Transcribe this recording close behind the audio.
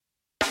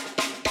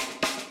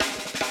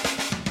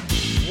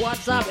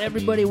What's up,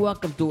 everybody?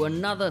 Welcome to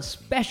another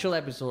special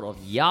episode of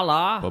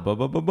Yala.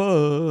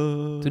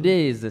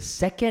 Today is the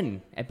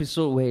second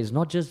episode where it's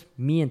not just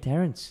me and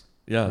Terrence.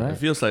 Yeah, right? It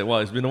feels like, wow,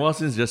 it's been a while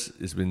since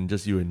it's been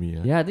just you and me.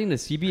 Yeah, I think the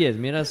CB has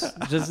made us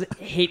just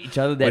hate each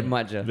other that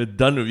much. We're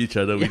done with each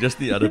other. We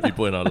just need other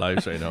people in our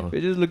lives right now.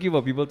 We're just looking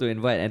for people to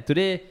invite. And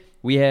today,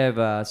 we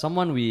have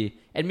someone we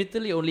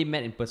admittedly only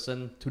met in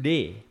person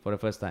today for the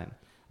first time.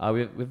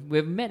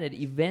 We've met at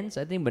events,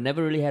 I think, but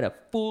never really had a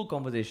full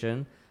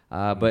conversation.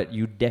 But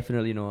you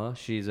definitely know her.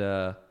 She's she's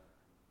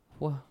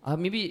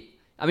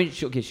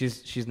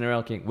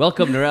Narelle Kheng.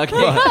 Welcome, Narelle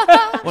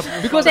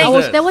Kheng. Because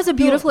that was a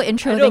beautiful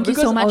intro. Thank you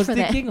so much for that.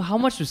 I was thinking how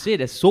much to say.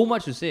 There's so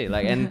much to say.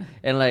 Like and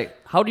like,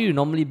 how do you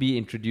normally be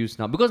introduced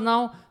now? Because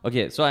now,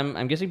 okay, so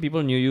I'm guessing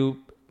people knew you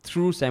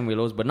through Sam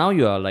Willows, but now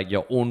you are like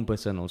your own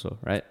person also,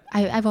 right?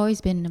 I've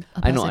always been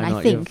a person. I know.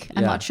 I think.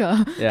 I'm not sure.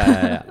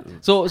 Yeah.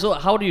 So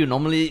how do you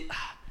normally,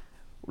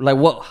 like,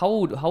 what?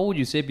 How would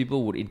you say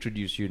people would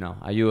introduce you now?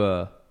 Are you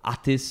a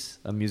artist,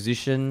 a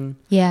musician?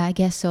 Yeah, I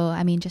guess so.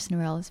 I mean, just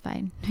Narelle is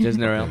fine. Just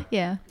Narelle?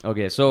 Yeah.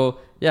 Okay, so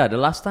yeah, the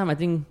last time I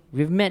think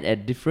we've met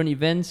at different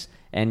events,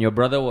 and your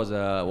brother was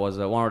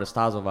one of the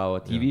stars of our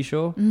TV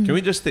show. Mm. Can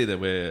we just state that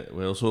we're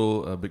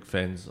also big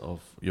fans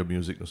of your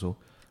music also?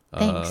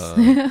 Thanks.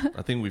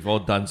 I think we've all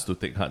danced to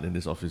Take Heart in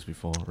this office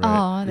before, right?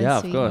 Oh, that's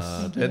Yeah, sweet. of course.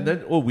 And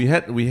then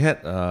we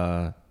had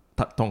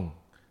Tat Tong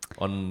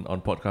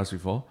on podcast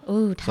before.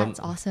 Oh, that's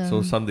awesome.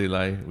 So Sunday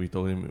Lie, we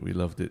told him we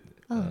loved it.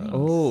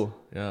 Oh,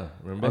 Yeah,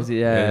 remember? I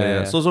see,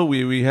 yeah. So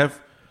we have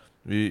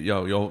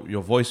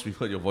your voice. We've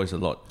heard your voice a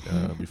lot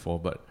before,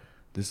 but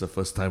this is the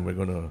first time we're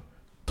gonna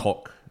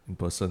talk in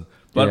person.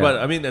 But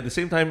I mean, at the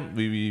same time,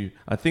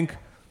 I think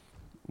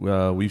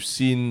we've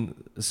seen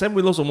Sam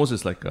Willows almost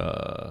is like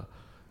a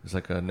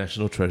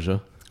national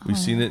treasure. We've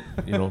seen it,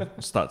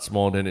 start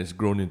small, then it's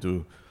grown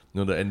into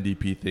the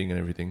NDP thing and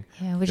everything.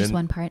 Yeah, which is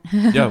one part.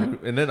 Yeah,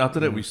 and then after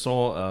that we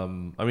saw.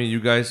 I mean, you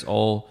guys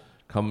all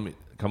come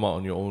out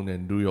on your own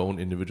and do your own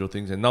individual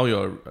things, and now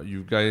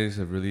you guys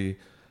have really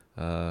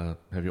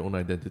have your own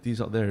identities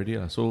out there already.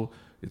 So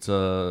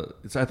I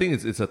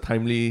think it's a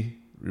timely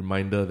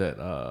reminder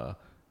that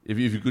if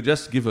you could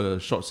just give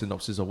a short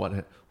synopsis of what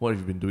have you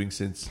been doing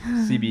since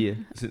CB.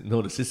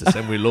 Since the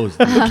Sam Willows.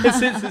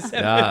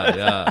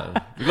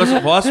 Yeah. Because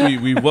for us,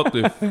 we worked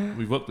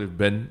with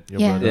Ben, your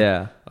brother.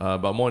 Yeah.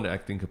 But more in the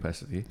acting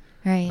capacity.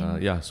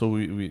 Right. So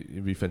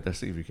it'd be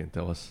fantastic if you can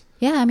tell us.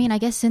 Yeah, I mean, I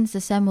guess since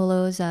the Sam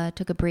Willows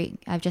took a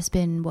break, I've just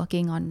been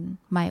working on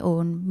my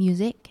own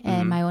music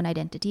and my own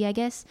identity, I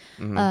guess.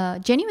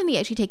 Genuinely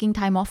actually taking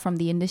time off from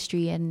the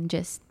industry and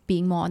just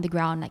being more on the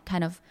ground, like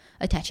kind of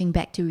attaching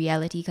back to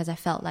reality, because I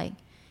felt like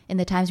in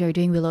the times we were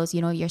doing Willows,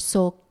 you're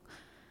so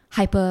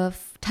hyper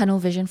tunnel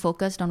vision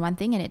focused on one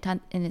thing,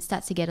 and it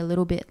starts to get a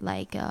little bit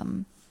like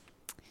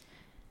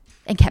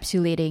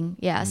encapsulating.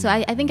 Yeah, so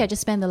I think I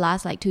just spent the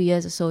last 2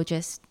 years or so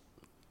just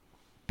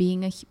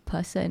being a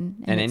person,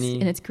 and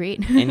it's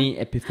great. Any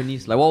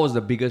epiphanies? Like, what was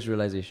the biggest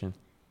realization?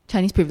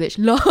 Chinese privilege.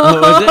 Lol.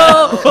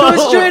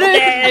 Straight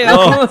in.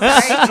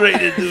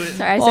 Straight into it.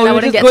 Sorry, I said I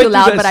wouldn't get too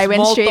loud, but I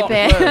went straight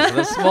there.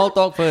 The small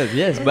talk first,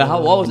 yes. But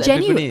what was the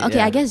epiphany? Okay,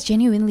 Yeah. I guess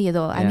genuinely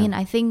though. Yeah. I mean,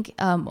 I think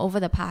over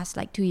the past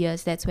 2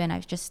 years, that's when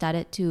I've just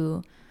started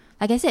to,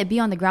 like I said, be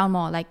on the ground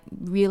more, like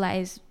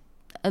realize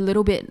a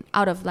little bit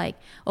out of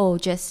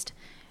just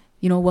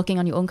working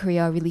on your own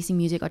career, releasing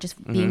music, or just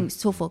being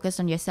so focused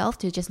on yourself,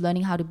 to just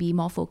learning how to be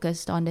more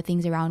focused on the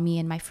things around me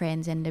and my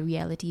friends and the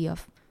reality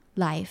of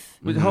life.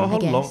 But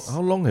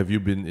how long have you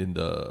been in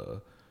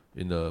the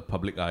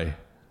public eye?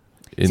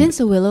 Since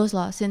the Willows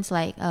law, since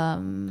how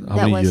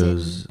many years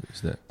is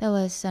that? That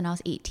was when I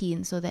was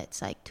 18, so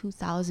that's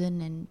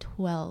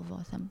 2012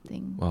 or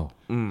something. Wow.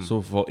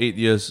 So for 8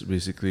 years,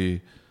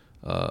 basically,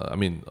 I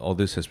mean, all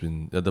this has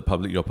been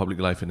your public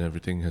life and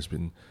everything has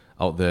been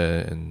out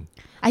there, and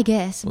I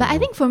guess, but I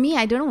think for me,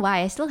 I don't know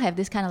why, I still have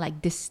this kind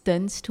of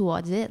distance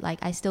towards it. Like,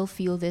 I still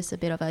feel this a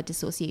bit of a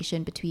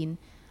dissociation between,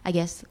 I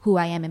guess, who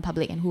I am in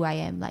public and who I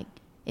am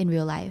in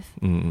real life.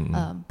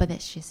 But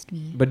that's just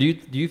me. But do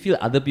you feel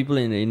other people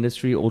in the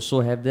industry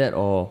also have that,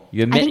 or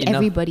you met I think enough?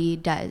 everybody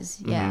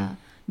does, yeah.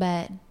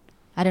 But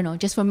I don't know.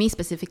 Just for me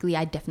specifically,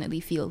 I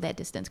definitely feel that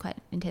distance quite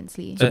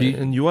intensely. So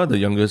and you are the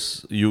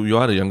youngest. You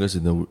are the youngest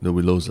in the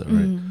Willows,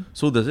 right?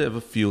 So does it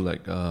ever feel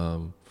like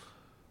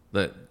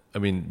that? I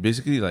mean,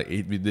 basically,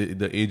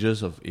 the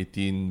ages of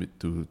 18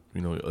 to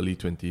early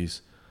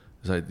 20s.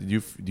 It's like,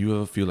 do you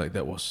ever feel like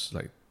that was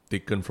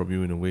taken from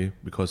you in a way,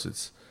 because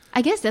it's?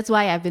 I guess that's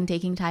why I've been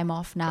taking time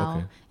off now.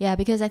 Okay. Yeah,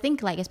 because I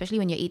think especially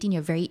when you're 18,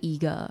 you're very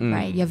eager,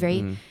 right? You're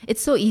very.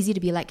 It's so easy to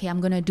be like, hey,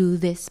 I'm gonna do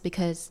this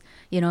because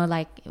we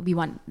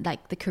want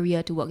the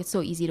career to work. It's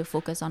so easy to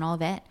focus on all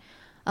that,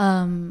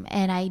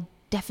 and I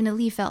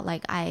definitely felt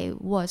like I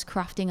was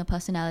crafting a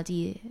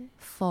personality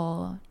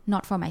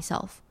not for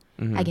myself.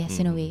 I guess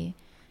in a way,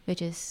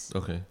 which is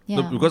Okay. Yeah.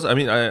 No, because I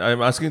mean,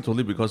 I'm asking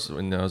totally because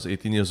when I was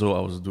 18 years old,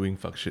 I was doing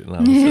fuck shit. I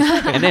was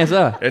just, NS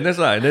lah. and that's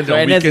and then So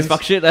on NS is weekends,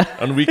 fuck shit.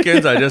 on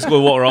weekends, I just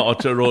go walk around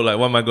Orchard Road, like,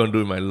 what am I going to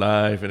do in my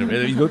life? And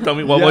you don't tell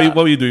me, what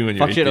were you doing when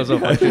you were Fuck shit 18? also,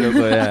 fuck shit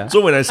also, yeah.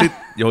 So when I say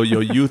your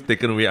youth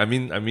taken away, I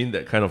mean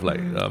that kind of like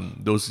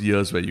those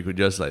years where you could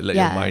just like let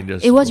your mind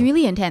just. It was go.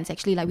 really intense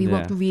actually. Like we Yeah.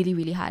 worked really,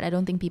 really hard. I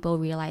don't think people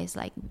realize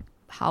like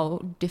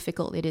how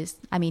difficult it is.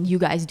 I mean, you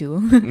guys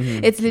do.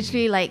 It's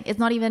literally like it's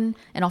not even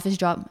an office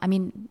job. I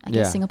mean, I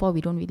guess Yeah. Singapore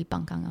we don't really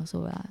pangkang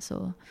also,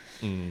 so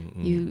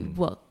you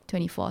work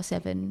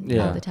 24/7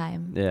 all the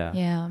time. Yeah.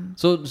 Yeah.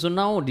 So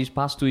now these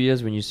past 2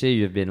 years, when you say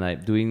you've been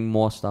like doing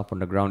more stuff on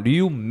the ground, do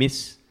you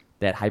miss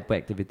that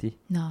hyperactivity?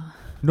 No,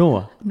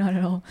 No, not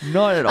at all.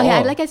 not at Okay,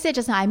 all. like I said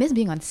just now, I miss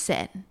being on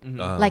set.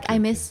 Like I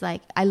miss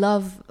like I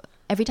love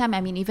every time.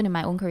 I mean, even in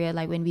my own career,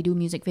 like when we do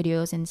music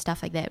videos and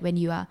stuff like that, when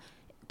you are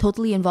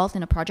totally involved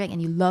in a project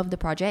and you love the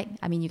project,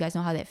 I mean, you guys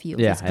know how that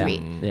feels. Yeah, It's yeah.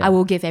 great. Yeah. I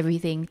will give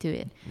everything to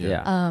it.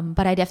 Yeah.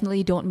 But I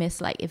definitely don't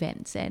miss like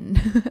events and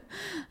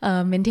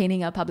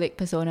maintaining a public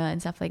persona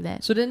and stuff like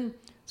that.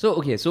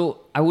 So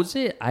I would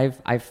say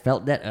I've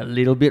felt that a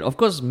little bit. Of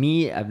course,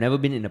 I've never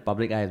been in the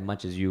public eye as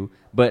much as you,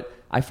 but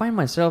I find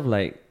myself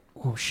like,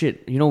 oh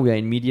shit, we are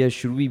in media.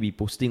 Should we be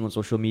posting on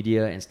social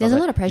media and stuff? There's a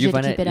like, lot of do you pressure to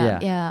find keep that- it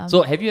up. Yeah.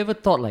 So have you ever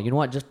thought like, you know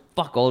what, just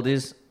fuck all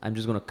this. I'm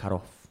just gonna cut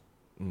off.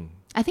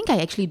 I think I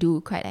actually do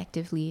quite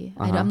actively.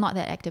 Uh-huh. I'm not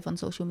that active on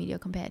social media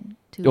compared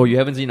to. Oh, you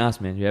haven't seen us,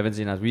 man. You haven't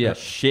seen us. We are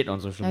shit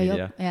on social Oh,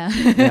 media. yeah.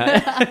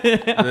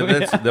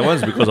 That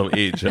one's because of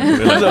age.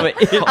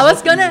 I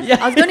was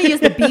gonna use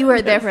the B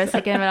word there for a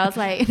second, but I was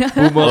like,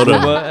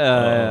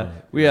 Boomer.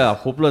 We are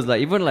hopeless. Like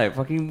even like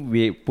fucking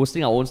we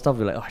posting our own stuff.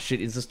 We're like, oh shit,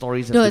 Insta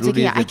stories. have no, to it's do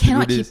okay. this, I have to do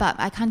cannot this. keep up.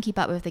 I can't keep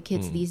up with the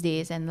kids these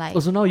days, and like. Oh,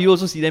 so now you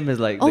also see them as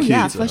like Oh the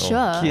yeah, kids. for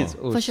sure. Kids.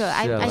 Oh, for sure.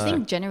 I shit,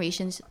 think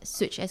generations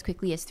switch as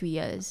quickly as 3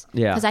 years.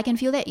 Yeah. Because I can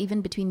feel that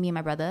even between me and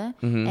my brother,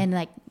 and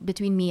like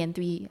between me and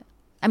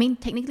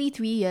technically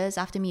 3 years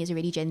after me is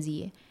already Gen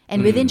Z.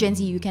 And within Gen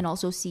Z, you can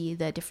also see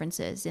the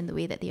differences in the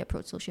way that they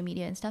approach social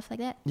media and stuff like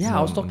that. Yeah,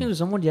 I was talking to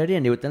someone the other day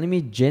and they were telling me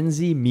Gen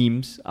Z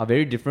memes are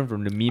very different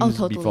from the memes Oh,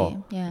 totally.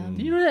 before. Yeah.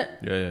 Do you know that?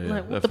 Yeah.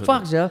 Like, what the definitely.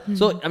 fuck, yeah?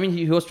 So, I mean,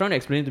 he was trying to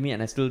explain it to me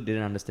and I still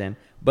didn't understand.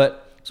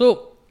 But,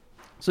 so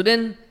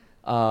then,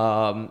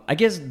 I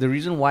guess the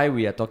reason why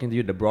we are talking to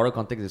you, the broader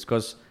context is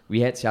because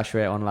we had Xia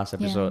Xue on last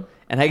episode.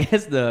 And I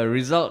guess the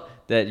result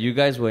that you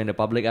guys were in the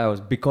public eye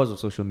was because of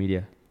social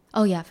media.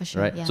 Oh yeah, for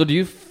sure. Right? Yeah. So do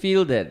you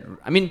feel that,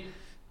 I mean,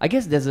 I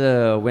guess there's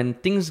when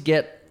things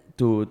get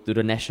to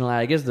the national eye,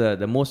 I guess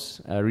the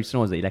most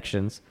recent was the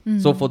elections.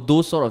 So for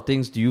those sort of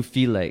things, do you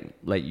feel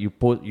like you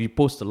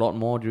post a lot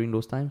more during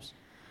those times?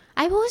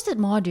 I posted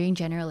more during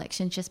general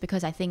elections just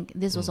because I think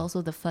this was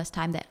also the first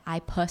time that I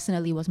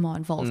personally was more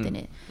involved in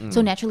it.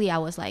 So naturally I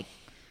was like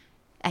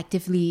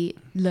actively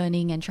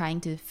learning and trying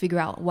to figure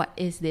out what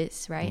is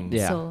this, right?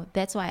 Yeah. So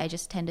that's why I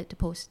just tended to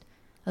post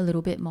a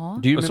little bit more.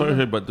 Do you remember?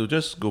 Sorry, but to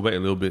just go back a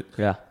little bit.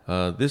 Yeah.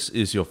 This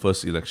is your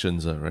first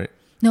elections, right?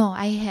 No,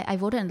 I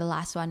voted in the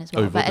last one as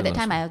well. you But voted at that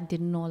last time I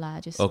didn't know lah.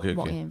 Just Okay.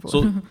 walk in and vote.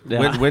 So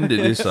Yeah. when did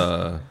this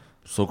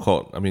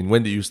so-called? I mean,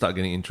 when did you start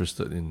getting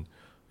interested in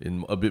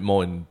a bit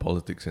more in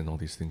politics and all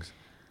these things?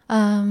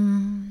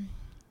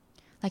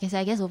 Like I said,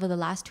 I guess over the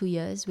last 2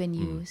 years when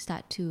you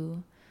start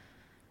to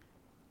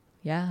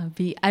I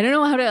don't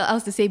know how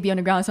else to say be on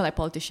the ground. It's not like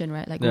politician,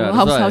 right? Like Yeah,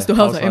 house that's to why,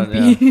 house or one,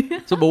 MP. yeah.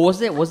 So, but was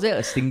there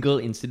a single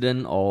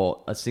incident or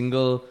a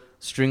single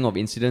string of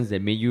incidents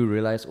that made you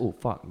realize, oh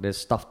fuck, there's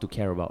stuff to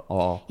care about?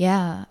 Or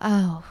Yeah.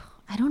 Oh,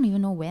 I don't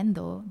even know when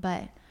though,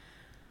 but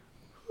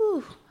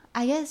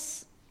I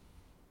guess.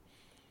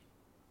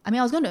 I mean,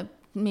 I was going to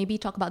maybe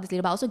talk about this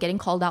later, but also getting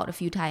called out a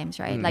few times,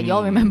 right? Like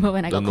y'all remember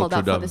when I got The called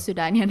out Notre for the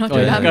Sudan Notre Oh,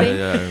 yeah. Dame thing?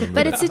 Yeah, I remember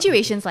But that. it's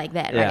situations like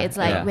that, right? Yeah, It's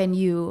like yeah. when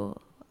you.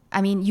 I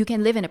mean, you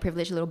can live in a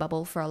privileged little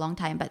bubble for a long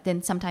time, but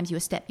then sometimes you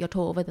step your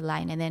toe over the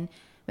line, and then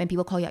when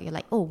people call you out, you're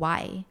like, oh,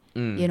 why?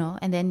 You know,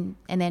 and then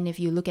if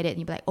you look at it and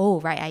you're like,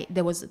 oh, right,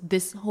 there was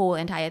this whole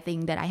entire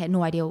thing that I had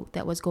no idea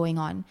that was going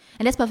on,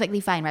 and that's perfectly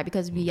fine, right?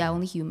 Because we are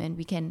only human,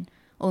 we can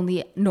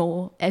only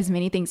know as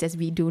many things as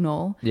we do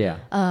know. yeah,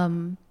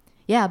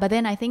 Yeah, but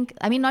then I think,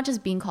 I mean, not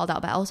just being called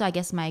out, but also I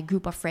guess my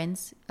group of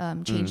friends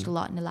changed a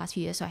lot in the last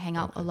few years. So I hang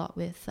out a lot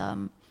with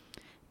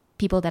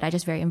people that are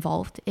just very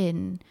involved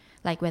in,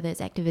 like whether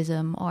it's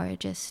activism or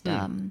just.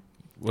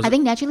 I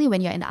think naturally when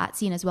you're in the art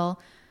scene as well,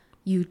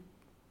 you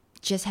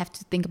just have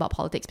to think about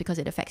politics because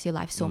it affects your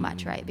life so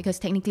much, right? Because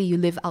technically you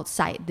live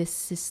outside this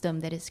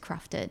system that is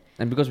crafted.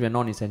 and because we're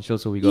non-essential,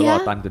 so we got a lot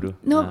of Yeah. time to do.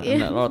 No, a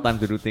yeah. lot of time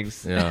to do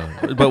things.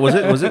 Yeah, but was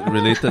it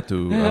related to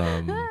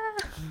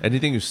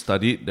anything you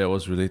studied that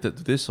was related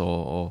to this,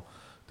 or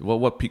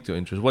what piqued your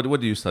interest? What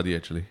do you study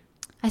actually?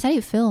 I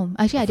studied film.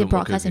 Actually, I did Film,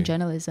 broadcast okay. and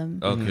journalism.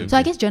 Okay, So I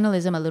okay. guess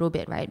journalism a little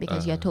bit, right?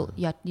 Because you're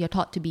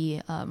taught to be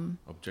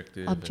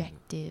Objective.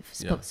 objective,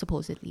 yeah.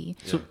 supposedly.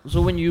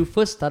 So when you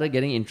first started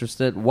getting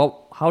interested,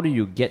 how do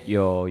you get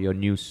your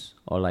news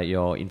or like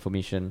your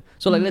information?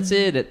 So like let's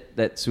say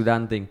that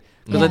Sudan thing,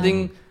 because I Yeah.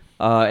 think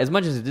as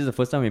much as it is the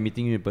first time we're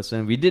meeting you in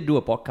person, we did do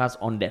a podcast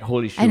on that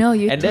whole issue. I know,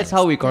 you and that's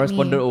how we texted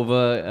corresponded me.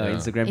 over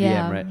Instagram DM,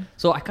 Yeah. right?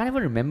 So I can't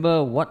even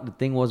remember what the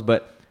thing was,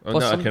 but Oh, for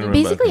no, I something- can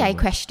remember. Basically, I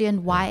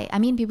questioned why. I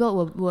mean,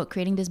 people were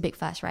creating this big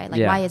fuss, right? Like,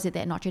 Yeah. why is it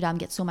that Notre Dame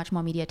gets so much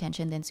more media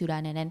attention than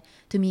Sudan? And then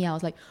to me, I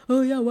was like,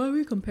 oh yeah, why are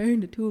we comparing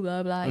the two?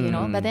 Blah blah, you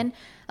know. But then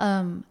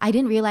I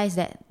didn't realize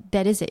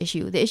that is the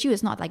issue. The issue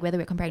is not like whether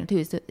we're comparing the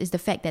two. Is the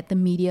fact that the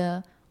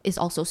media is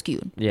also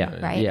skewed. Yeah.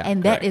 Right. Yeah,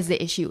 and that correct. is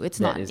the issue. It's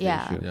That not. is the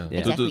Yeah. issue. Yeah.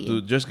 Exactly.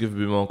 To just give a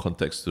bit more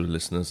context to the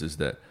listeners is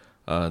that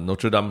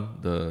Notre Dame,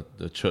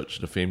 the church,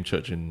 the famed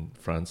church in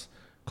France,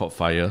 caught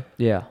fire.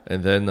 Yeah.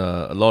 And then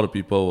a lot of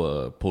people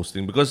were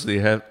posting because they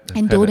have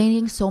And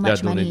donating so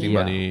much money. donating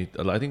Yeah. money.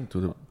 I think to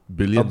the A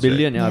billions.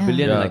 billion, right? a Yeah.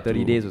 billion in Yeah, like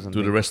 30 days or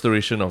something. to the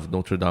restoration of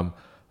Notre Dame.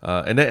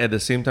 And then at the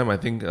same time, I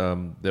think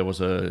there was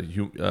a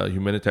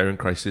humanitarian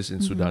crisis in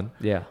Sudan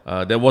Yeah.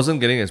 that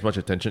wasn't getting as much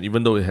attention,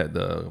 even though it had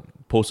the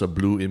post a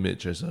blue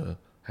image as a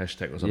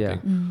hashtag or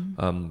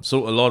something.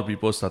 So a lot of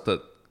people started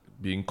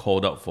being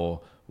called out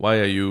for why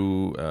are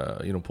you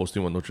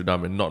posting about Notre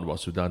Dame and not about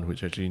Sudan,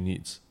 which actually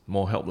needs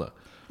more help, lah.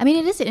 I mean,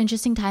 it is an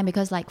interesting time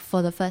because, like,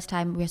 for the first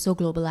time, we're so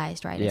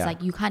globalized, right? It's Yeah.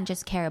 like you can't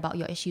just care about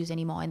your issues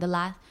anymore.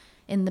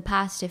 In the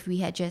past, if we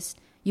had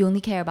you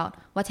only care about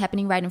what's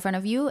happening right in front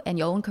of you and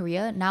your own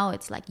career. Now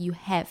it's like you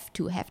have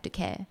to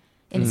care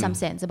in some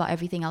sense about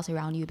everything else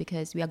around you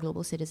because we are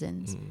global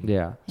citizens.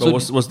 Yeah.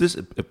 But was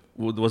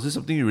this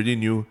something you really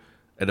knew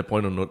at the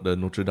point of the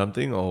Notre Dame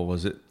thing, or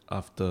was it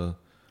after?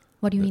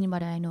 What do you mean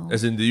about it? I know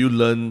As in, did you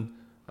learn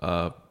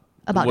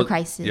about the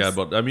crisis. Yeah,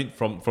 but I mean,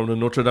 from the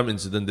Notre Dame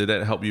incident, did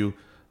that help you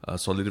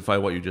solidify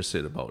what you just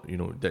said about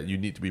that you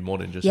need to be more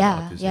than just an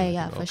Yeah, artist? yeah,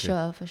 and for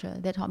everything? sure.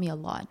 That taught me a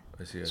lot.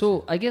 I see.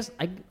 So I guess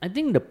I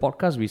think the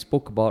podcast we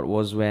spoke about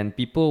was when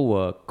people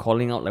were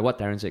calling out, like what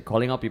Terrence said,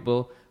 calling out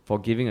people for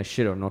giving a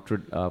shit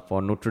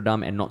for Notre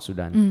Dame and not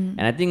Sudan.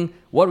 And I think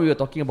what we were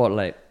talking about,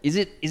 like, is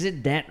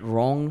it that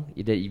wrong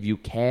that if you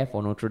care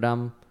for Notre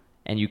Dame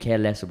and you care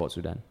less about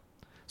Sudan?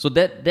 So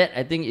that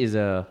I think is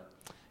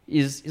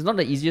not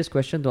the easiest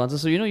question to answer.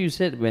 So you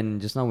said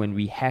when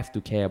we have to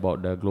care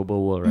about the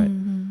global world, right?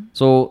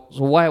 So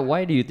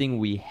why do you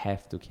think we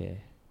have to care?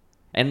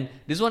 And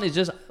this one is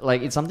just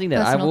like, it's something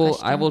that Personal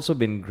question. I've also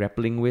been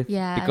grappling with.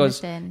 Yeah, I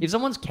because understand. if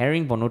someone's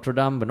caring for Notre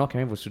Dame but not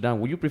caring for Sudan,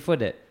 would you prefer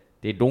that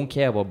they don't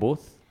care about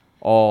both,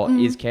 or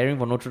is caring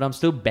for Notre Dame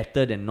still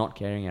better than not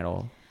caring at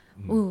all?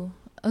 Ooh,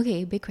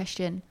 okay, big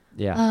question.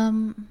 Yeah.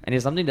 And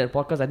it's something that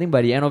podcast, I think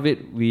by the end of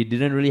it, we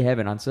didn't really have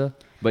an answer,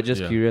 but just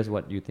Yeah. curious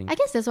what you think. I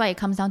guess that's why it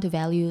comes down to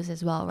values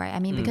as well, right? I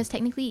mean, because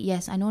technically,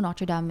 yes, I know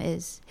Notre Dame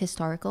is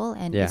historical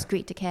and Yeah. it's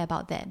great to care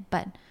about that.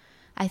 But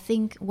I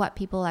think what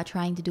people are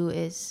trying to do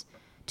is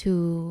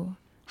to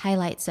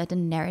highlight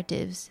certain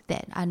narratives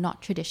that are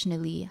not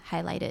traditionally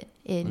highlighted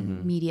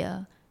in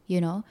media,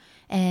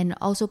 And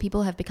also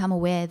people have become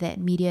aware that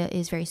media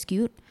is very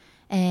skewed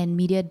and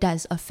media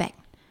does affect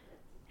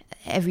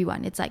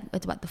everyone. It's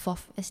about the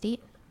fourth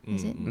estate,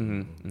 is it?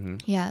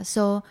 Yeah.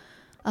 So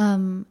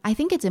I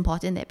think it's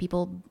important that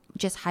people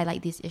just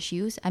highlight these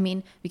issues. I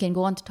mean, we can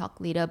go on to talk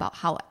later about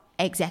how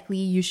exactly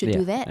you should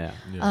do that.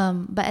 Yeah.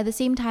 But at the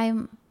same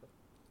time,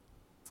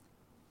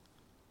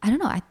 I don't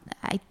know.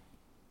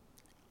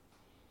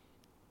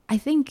 I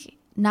think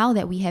now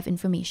that we have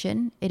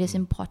information, it is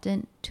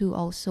important to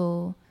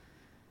also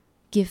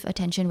give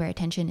attention where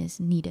attention is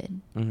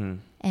needed.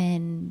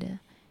 And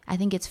I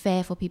think it's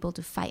fair for people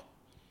to fight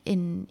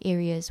in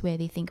areas where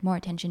they think more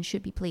attention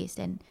should be placed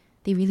and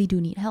they really do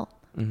need help.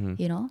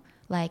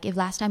 Like if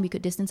last time we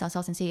could distance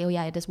ourselves and say, oh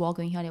yeah, there's war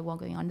going here, there's war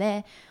going on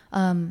there.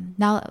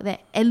 Now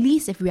that at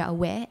least if we are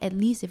aware, at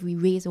least if we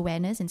raise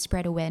awareness and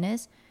spread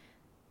awareness,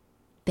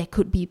 there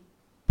could be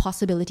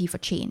possibility for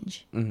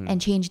change and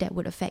change that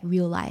would affect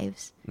real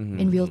lives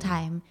in real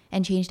time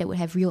and change that would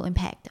have real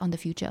impact on the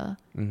future.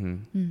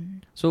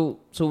 So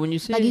when you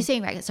say, Like you're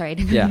saying, right? Sorry.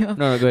 Yeah. No,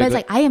 go ahead, But it's go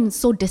like, I am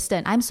so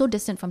distant. I'm so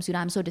distant from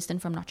Sudan. I'm so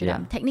distant from Notre Yeah.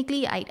 Dame.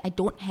 Technically, I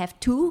don't have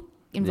to,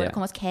 inverted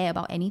commas, care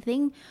about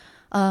anything.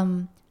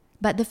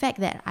 But the fact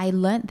that I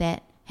learned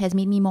that has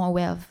made me more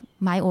aware of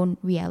my own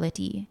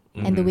reality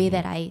and the way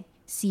that I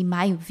see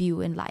my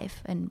view in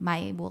life and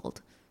my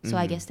world. So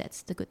I guess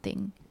that's the good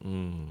thing.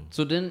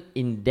 So then,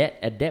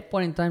 at that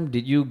point in time,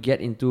 did you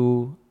get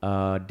into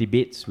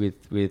debates with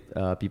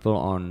people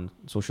on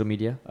social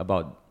media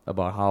about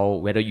how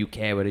whether you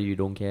care, whether you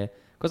don't care?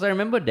 Because I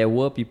remember there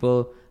were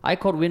people I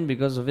caught wind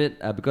because of it.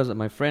 Because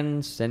my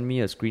friend sent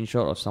me a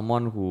screenshot of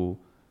someone who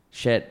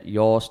shared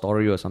your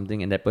story or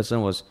something, and that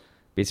person was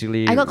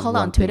basically I got called out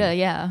on ranting. Twitter.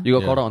 Yeah. You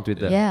got Yeah. called out on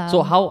Twitter. Yeah.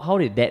 So how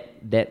did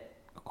that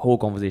whole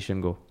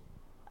conversation go?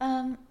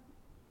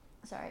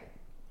 Sorry.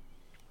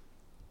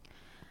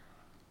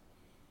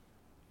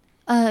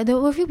 There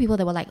were a few people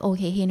that were like,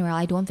 okay, hey, Narelle,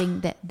 I don't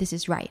think that this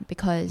is right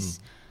because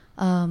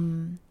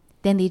then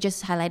they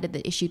just highlighted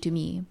the issue to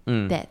me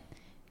that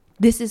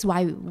this is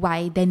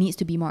why there needs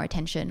to be more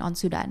attention on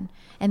Sudan.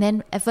 And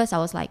then at first I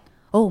was like,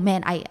 oh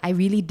man, I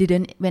really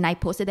didn't, when I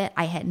posted that,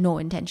 I had no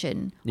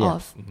intention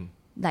of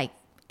like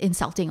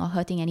insulting or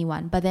hurting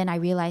anyone. But then I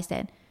realized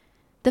that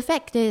the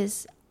fact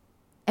is,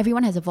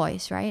 everyone has a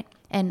voice, right?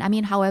 And I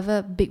mean, however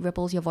big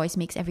ripples your voice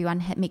makes, everyone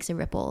makes a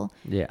ripple.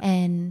 Yeah.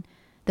 And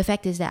the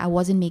fact is that I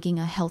wasn't making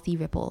a healthy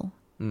ripple.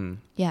 Mm.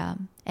 Yeah.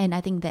 And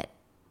I think that,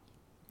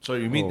 So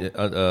you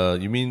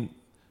mean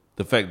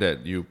the fact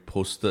that you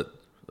posted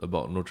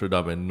about Notre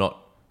Dame and not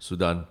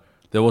Sudan,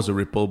 there was a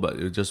ripple, but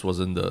it just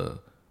wasn't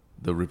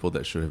the ripple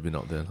that should have been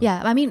out there.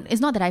 yeah, I mean,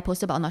 it's not that I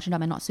posted about Notre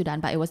Dame and not Sudan,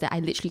 but it was that I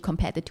literally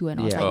compared the two and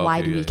I was Yeah. like, Oh, why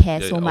okay, do we yeah. care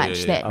Yeah, so yeah. Oh, much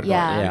yeah, that,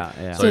 yeah.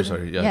 Yeah.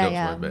 Sorry. Yeah, yeah, that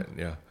yeah. was my bad.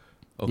 Yeah.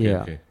 Okay,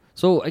 Yeah. okay.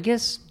 So I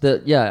guess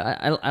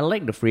I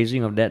like the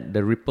phrasing of that.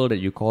 The ripple that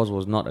you caused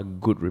was not a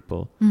good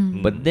ripple.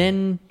 But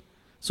then,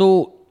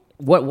 so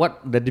what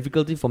the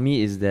difficulty for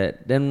me is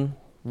that then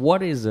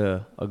what is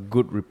a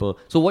good ripple?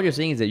 So what you're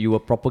saying is that you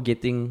were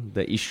propagating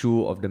the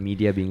issue of the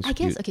media being I skewed.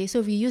 guess, okay, so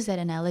if you use that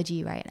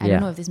analogy, right? I Yeah.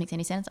 don't know if this makes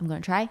any sense. I'm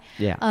going to try.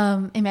 Yeah.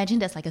 Imagine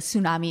there's like a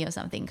tsunami or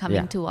something coming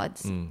Yeah.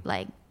 towards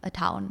like a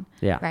town,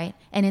 Yeah. right?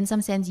 And in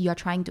some sense, you're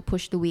trying to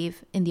push the wave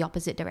in the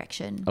opposite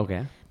direction.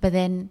 Okay. But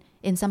then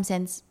in some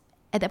sense,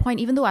 at that point,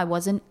 even though I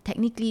wasn't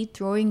technically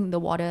throwing the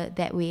water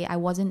that way, I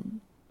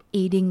wasn't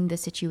aiding the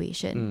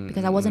situation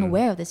because I wasn't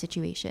aware of the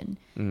situation,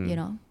 you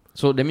know?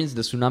 So that means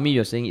the tsunami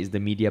you're saying is the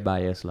media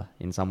bias lah,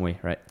 in some way,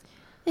 right?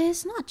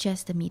 It's not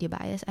just the media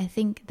bias. I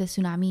think the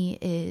tsunami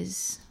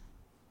is,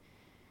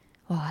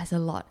 it's a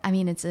lot. I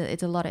mean, it's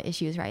a lot of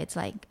issues, right? It's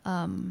like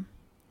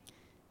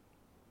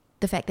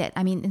the fact that,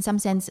 I mean, in some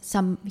sense,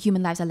 some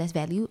human lives are less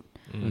valued,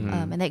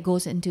 and that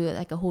goes into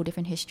like a whole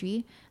different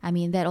history. I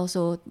mean, that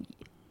also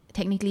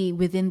technically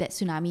within that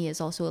tsunami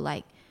is also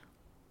like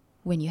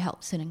when you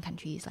help certain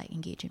countries like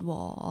engage in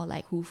war or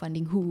like who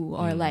funding who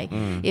or like,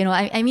 you know,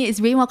 I mean,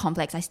 it's way more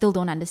complex. I still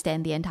don't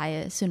understand the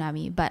entire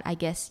tsunami, but I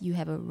guess you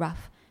have a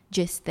rough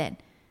gist that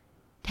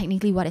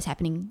technically what is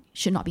happening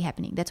should not be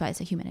happening. That's why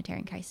it's a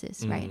humanitarian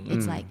crisis, right?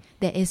 It's like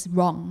there is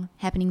wrong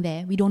happening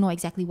there. We don't know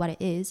exactly what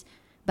it is,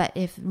 but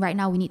if right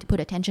now we need to put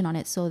attention on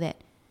it so that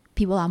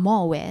people are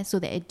more aware so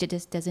that it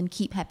just doesn't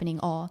keep happening,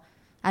 or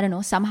I don't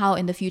know, somehow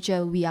in the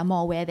future we are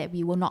more aware that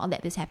we will not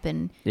let this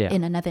happen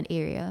in another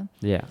area.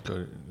 Yeah. Got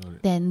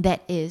it. Then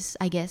that is,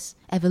 I guess,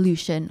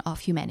 evolution of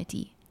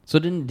humanity. So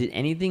then did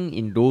anything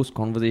in those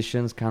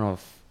conversations kind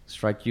of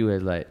strike you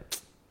as like,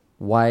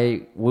 why,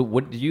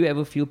 what did you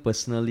ever feel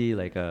personally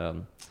like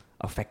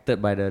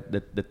affected by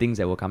the things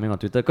that were coming on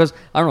Twitter? Because,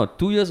 I don't know,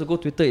 2 years ago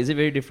Twitter, is it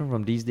very different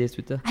from these days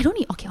Twitter?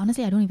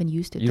 Honestly, I don't even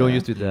use Twitter. You don't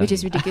use Twitter? Which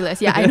is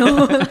ridiculous. Yeah, I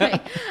know.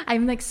 Like,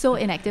 I'm like so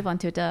inactive on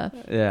Twitter.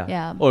 Yeah.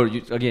 Yeah. Or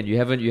you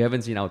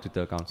haven't seen our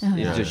Twitter accounts. Oh, It's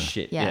yeah. just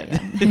shit.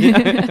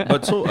 Yeah.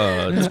 But so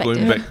just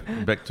going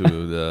back to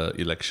the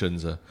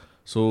elections.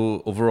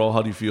 So overall,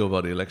 how do you feel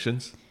about the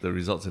elections, the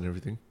results and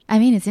everything? I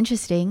mean, it's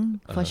interesting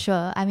for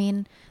sure. I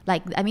mean,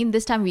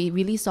 this time we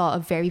really saw a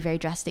very, very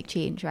drastic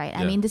change, right?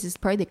 I Yeah. mean, this is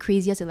probably the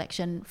craziest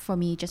election for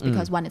me just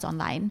because one, it's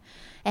online,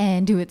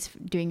 and two, it's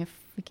during a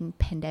freaking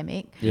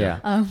pandemic.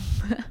 Yeah.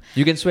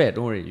 You can swear,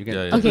 don't worry. You can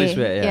Yeah, yeah. totally Okay,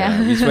 swear. Yeah.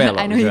 yeah. We swear a lot.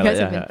 I know we you swear a guys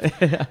lot,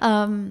 have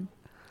yeah.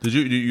 Did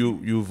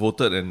you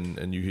voted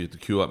and you had to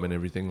queue up and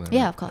everything? Like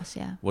Yeah, that? of course,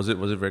 yeah. Was it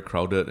very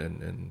crowded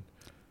and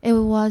It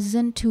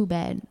wasn't too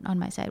bad on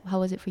my side. How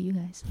was it for you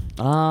guys?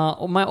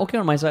 Okay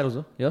on my side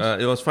also.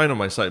 Yours? it was fine on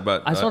my side,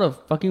 but I saw the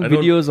fucking I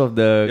don't- videos of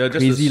the just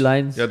crazy the,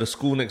 lines. Yeah, the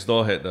school next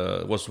door had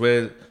was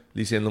where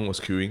Lee Hsien Loong was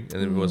queuing,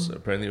 and it was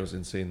apparently it was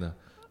insane.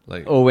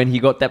 Like Oh, when he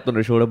got tapped on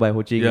the shoulder by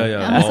Ho Ching. yeah,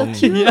 That was so long,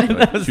 cute.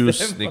 like, queues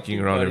sneaking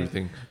around funny.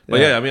 everything. But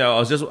Yeah. yeah, I mean,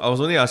 I was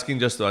only asking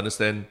just to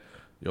understand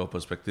your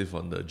perspective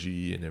on the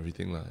GE and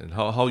everything, and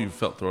how you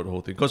felt throughout the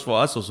whole thing. Because for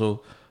us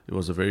also, it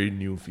was a very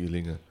new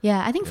feeling.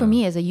 Yeah, I think for Yeah.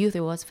 me as a youth,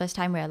 it was first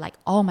time where like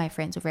all my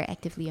friends were very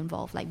actively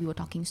involved. Like we were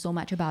talking so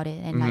much about it,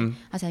 and like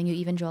I was telling you,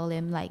 even Joel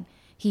Lim, like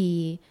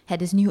he had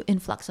this new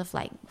influx of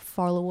like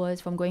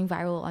followers from going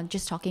viral on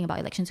just talking about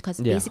elections because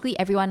Yeah. basically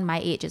everyone my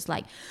age is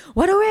like,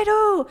 what do we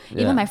do?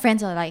 Yeah. Even my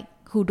friends are like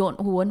who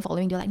weren't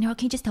following. They're like, no,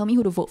 can you just tell me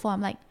who to vote for? I'm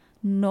like,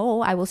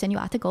 no, I will send you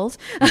articles.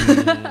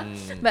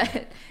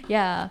 But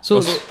yeah,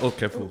 So,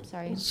 careful.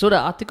 sorry. so the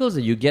articles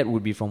that you get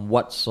would be from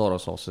what sort of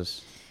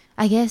sources?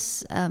 I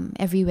guess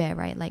everywhere,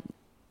 right? Like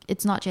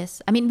it's not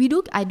just, I mean,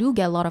 I do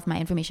get a lot of my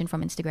information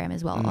from Instagram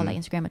as well, or like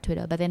Instagram or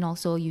Twitter, but then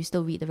also you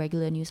still read the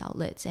regular news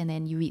outlets, and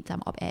then you read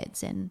some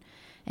op-eds and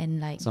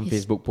like Some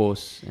Facebook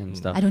posts and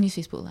stuff. I don't use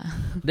Facebook lah.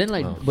 Then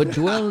but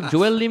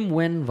Joel Lim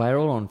went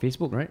viral on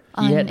Facebook, right?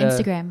 On He had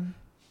Instagram.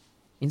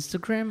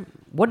 Instagram?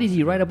 What did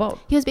he write about?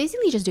 He was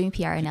basically just doing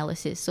PR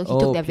analysis. So he Oh,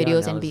 took their PR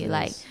videos and be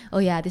like, analysis. oh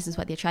yeah, this is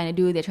what they're trying to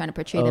do. They're trying to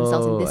portray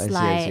themselves in Oh, I this see,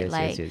 light. I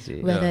Like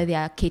see. whether Yeah. they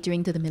are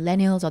catering to the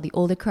millennials or the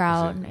older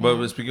crowd.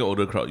 But speaking of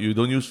older crowd, you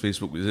don't use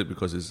Facebook, is it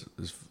because it's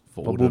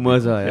for For older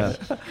boomers, people? yeah.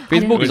 I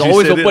Facebook don't- is When you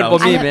always said it, open I for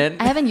was me, like- man.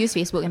 I haven't used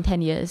Facebook in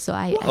 10 years, so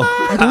I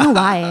don't know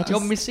why. I You're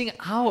just, missing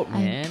out,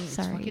 man. It's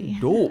sorry. fucking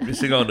dope.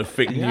 Missing out on the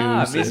fake Yeah,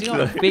 news. missing out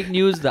on fake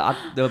news,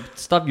 the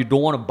stuff you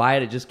don't want to buy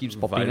that just keeps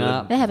popping Violent.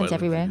 up. that happens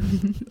Violent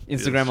everywhere.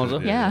 Instagram also.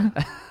 Yeah.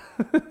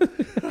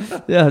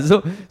 Yeah.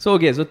 So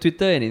okay. So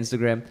Twitter and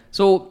Instagram.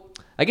 So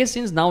I guess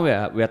since now we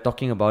are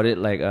talking about it,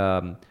 like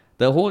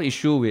the whole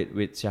issue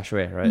with Xia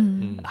Shui,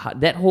 right?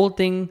 That whole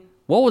thing.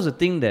 What was the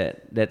thing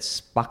that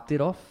sparked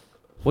it off?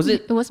 Was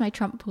it? It was my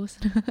Trump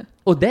post.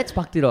 Oh, that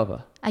sparked it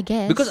off. I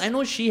guess. Because I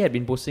know she had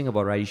been posting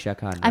about Raisha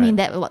Khan. I mean,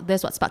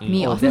 that's what sparked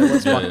me Oh, off. that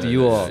was sparked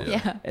you off.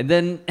 Yeah. And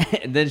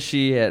then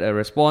she had a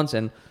response,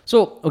 and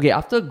so okay,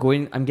 after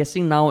going, I'm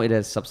guessing now it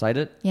has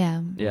subsided.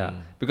 Yeah. Yeah,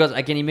 because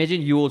I can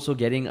imagine you also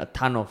getting a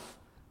ton of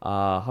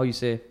how you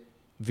say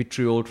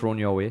vitriol thrown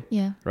your way.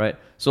 Yeah. Right.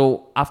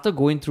 So after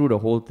going through the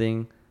whole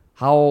thing,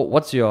 how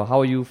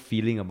are you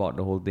feeling about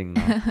the whole thing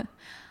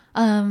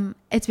now?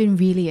 It's been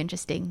really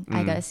interesting,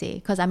 I gotta say,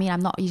 because I mean,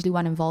 I'm not usually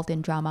one involved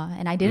in drama,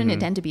 and I didn't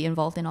intend to be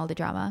involved in all the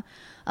drama.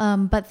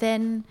 But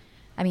then,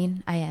 I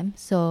mean, I am.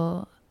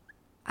 So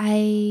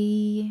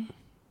I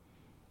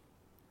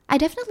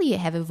definitely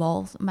have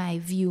evolved my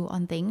view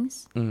on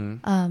things.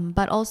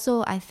 But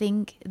also, I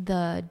think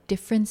the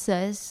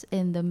differences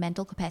in the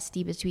mental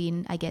capacity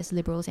between, I guess,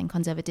 liberals and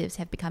conservatives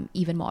have become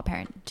even more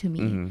apparent to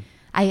me.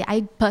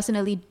 I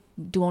personally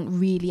don't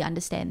really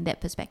understand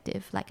that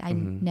perspective. Like, I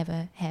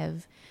never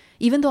have.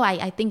 Even though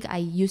I think I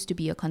used to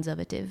be a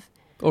conservative.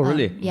 Oh,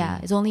 really? Yeah.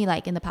 It's only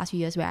like in the past few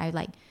years where I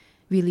like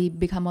really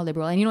become more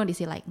liberal. And you know, they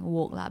say like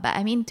woke lah. But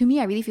I mean, to me,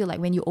 I really feel like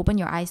when you open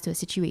your eyes to a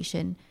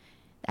situation,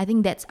 I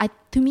think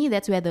to me,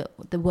 that's where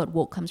the word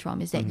woke comes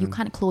from, is that you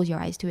can't close your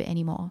eyes to it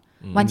anymore.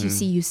 Once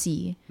you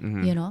see,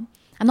 you know?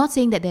 I'm not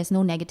saying that there's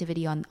no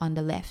negativity on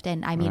the left.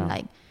 And I mean,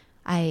 like,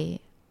 I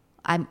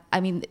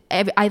mean,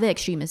 either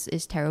extreme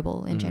is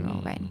terrible in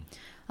general, right?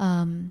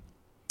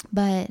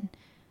 But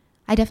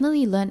I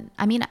definitely learned,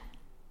 I mean,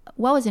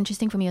 what was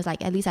interesting for me was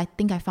like, at least I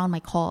think I found my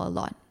core a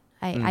lot.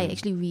 I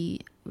actually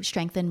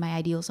strengthened my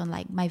ideals on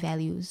like my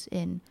values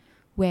in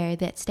where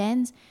that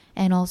stands,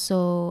 and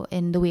also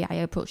in the way I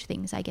approach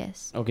things, I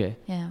guess. Okay.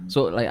 Yeah.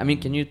 So like, I mean,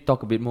 can you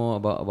talk a bit more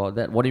about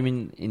that? What do you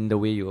mean in the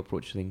way you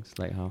approach things?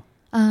 Like how?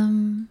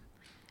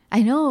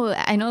 I know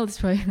it's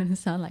probably gonna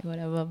sound like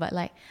whatever, but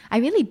like I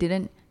really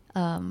didn't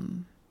I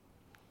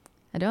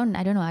don't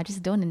know,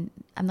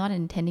 I'm not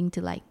intending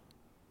to like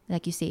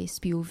you say,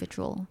 spew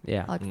vitriol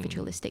or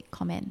vitriolistic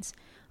comments.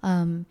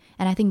 And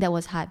I think that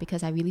was hard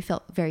because I really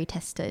felt very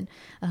tested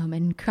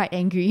and quite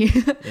angry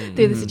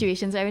through the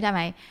situation. So every time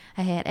I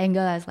had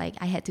anger, I was like,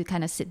 I had to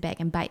kind of sit back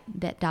and bite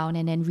that down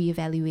and then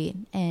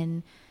reevaluate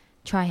and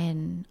try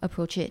and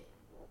approach it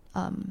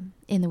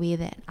in the way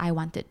that I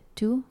wanted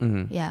to.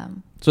 Yeah.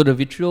 So the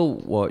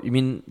vitriol, you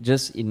mean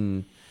just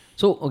in...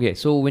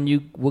 So when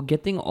you were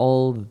getting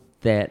all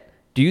that,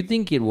 do you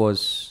think it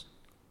was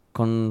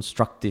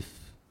constructive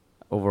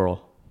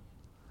overall?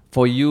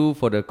 For you,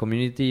 for the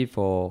community,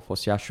 for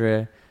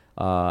Xiaxue,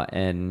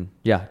 and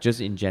yeah, just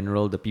in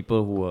general, the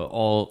people who were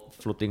all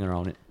floating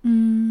around it?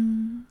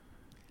 In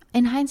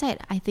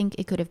hindsight, I think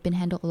it could have been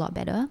handled a lot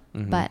better.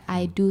 But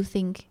I do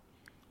think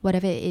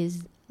whatever it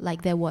is,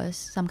 like there was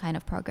some kind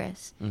of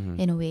progress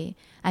in a way.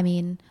 I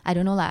mean, I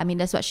don't know, like, I mean,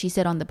 that's what she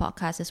said on the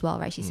podcast as well,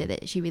 right? She said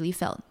that she really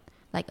felt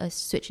like a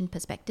switch in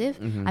perspective.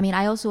 I mean,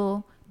 I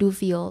also do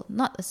feel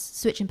not a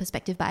switch in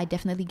perspective, but I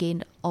definitely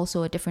gained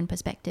also a different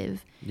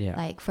perspective. Yeah.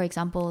 Like, for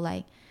example,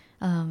 like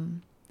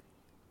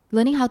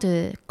learning how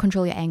to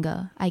control your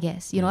anger, I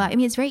guess. You know, I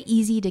mean, it's very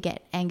easy to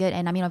get angered,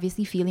 and I mean,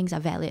 obviously feelings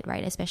are valid,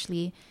 right?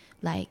 Especially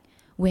like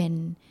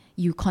when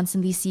you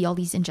constantly see all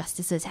these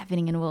injustices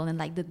happening in the world, and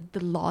like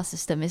the law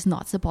system is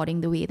not supporting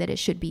the way that it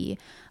should be.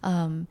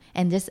 And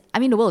just, I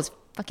mean, the world is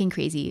fucking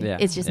crazy. Yeah.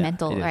 It's just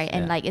mental, it is, right?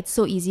 And like, it's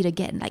so easy to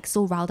get like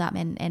so riled up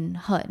and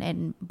hurt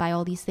and by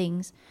all these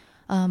things.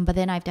 But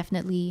then I've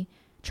definitely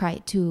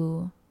tried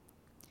to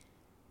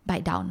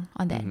bite down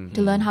on that,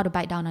 to learn how to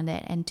bite down on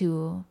that and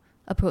to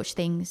approach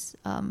things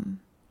a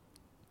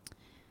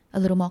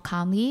little more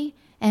calmly.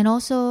 And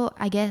also,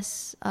 I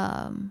guess,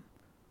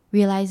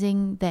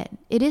 realizing that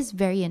it is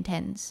very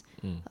intense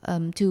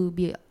to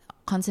be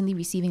constantly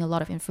receiving a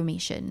lot of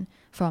information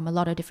from a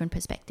lot of different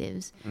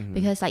perspectives.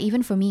 Because like,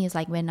 even for me, it's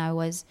like when I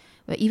was,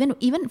 even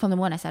from the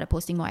moment I started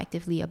posting more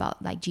actively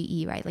about like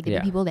GE, right? Like the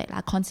people that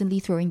are constantly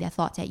throwing their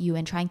thoughts at you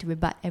and trying to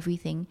rebut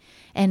everything.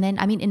 And then,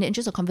 I mean, in the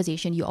interest of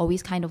conversation, you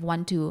always kind of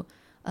want to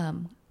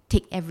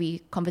take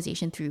every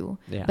conversation through.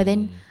 But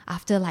then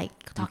after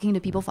like talking to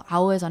people for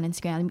hours on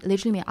Instagram,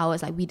 literally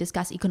hours, like we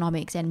discuss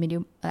economics and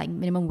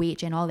minimum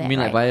wage and all that. You mean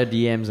like via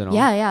DMs and all?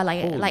 Yeah.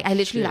 Like I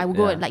literally, shit, I would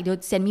go, like they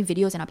would send me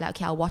videos and I'll be like,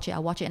 okay, I'll watch it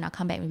and I'll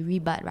come back and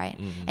rebut, right?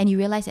 And you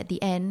realize at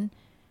the end,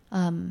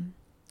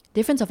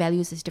 difference of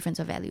values is difference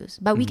of values.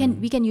 But we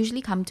can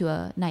usually come to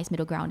a nice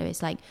middle ground where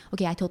it's like,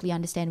 okay, I totally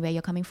understand where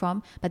you're coming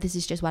from, but this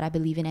is just what I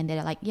believe in. And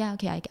they're like, yeah,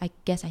 okay, I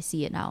guess I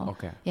see it now.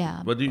 Okay.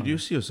 Yeah. But do you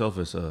see yourself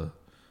as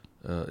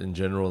in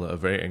general, a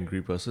very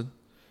angry person?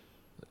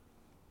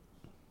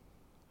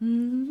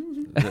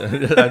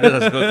 Because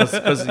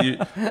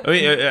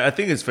I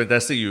think it's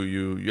fantastic.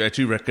 You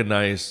actually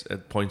recognize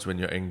at points when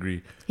you're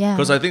angry. Yeah.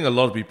 Because I think a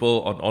lot of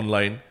people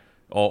online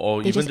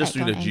or They even just just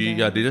act through the on G,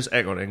 anger. they just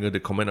act on anger. They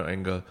comment on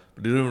anger,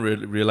 but they don't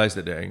realize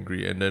that they're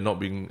angry and they're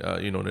not being,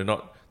 they're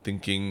not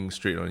thinking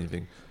straight or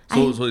anything.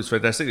 So it's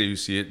fantastic that you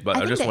see it, but I I'm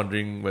think just that-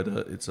 wondering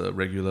whether it's a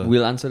regular.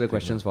 We'll answer the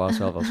questions for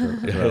ourselves as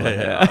well.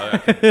 I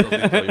can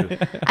totally tell you.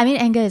 I mean,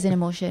 anger is an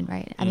emotion,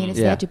 right? I mean, it's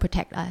Yeah. there to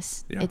protect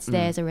us. Yeah. It's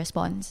there as a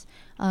response.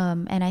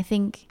 And I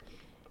think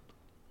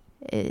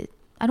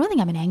I don't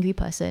think I'm an angry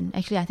person.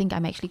 Actually, I think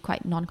I'm actually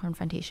quite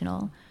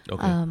non-confrontational.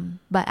 Okay.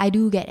 But I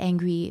do get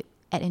angry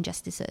at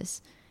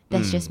injustices.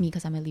 That's just me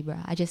because I'm a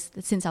Libra.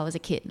 Since I was a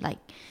kid, like,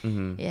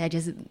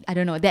 I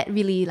don't know, that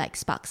really like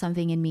sparked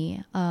something in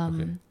me.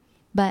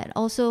 But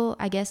also,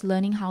 I guess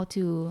learning how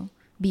to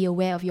be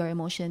aware of your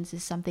emotions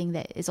is something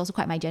that is also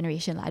quite my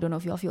generation. I don't know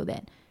if you all feel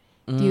that.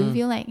 Do you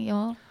feel like,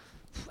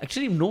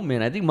 Actually, no,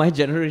 man. I think my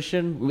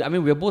generation, I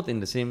mean, we're both in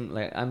the same,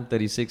 like, I'm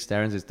 36,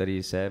 Terrence is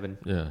 37.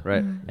 Yeah.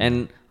 Right?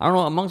 And I don't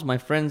know, amongst my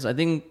friends, I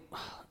think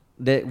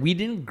that we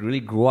didn't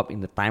really grow up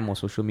in the time of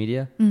social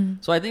media.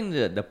 So I think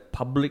the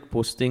public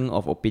posting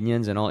of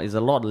opinions and all is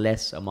a lot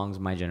less amongst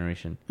my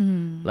generation.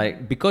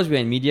 Like, because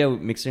we're in media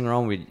mixing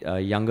around with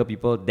younger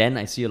people, then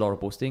I see a lot of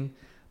posting.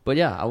 But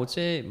yeah, I would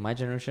say my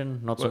generation,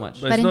 not so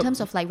much. But in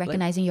terms of like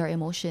recognizing your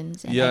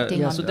emotions and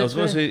acting on so them. I was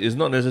going to say, it's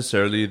not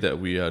necessarily that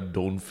we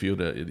don't feel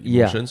the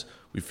emotions.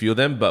 We feel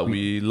them, but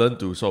we learn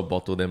to sort of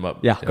bottle them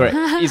up. Yeah, correct.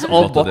 It's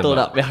all bottled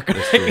up. Yeah,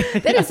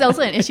 correct. That is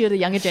also an issue the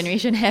younger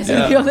generation has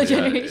with the older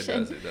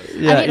generation. It does.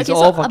 Yeah, it's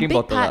all fucking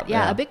bottled up.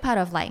 Yeah, a big part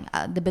of like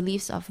the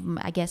beliefs of,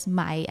 I guess,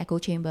 my echo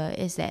chamber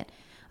is that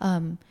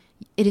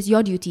it is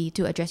your duty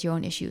to address your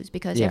own issues,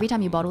 because every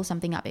time you bottle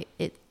something up,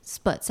 it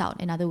spurts out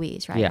in other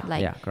ways, right?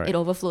 It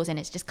overflows and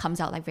it just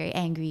comes out like very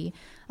angry.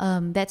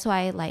 That's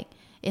why, like,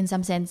 in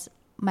some sense,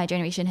 my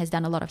generation has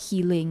done a lot of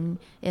healing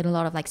and a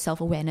lot of like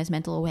self-awareness,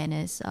 mental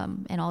awareness,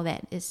 and all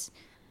that is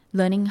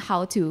learning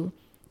how to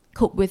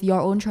cope with your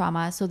own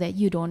trauma so that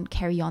you don't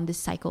carry on this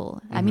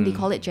cycle. I mean, they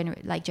call it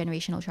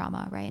generational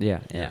trauma, right? Yeah.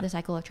 The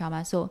cycle of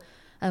trauma. So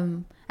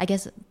I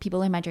guess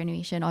people in my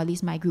generation, or at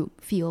least my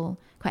group, feel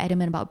quite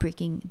adamant about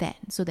breaking that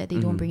so that they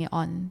don't bring it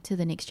on to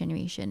the next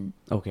generation.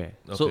 Okay.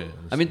 So,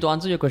 I mean, to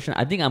answer your question,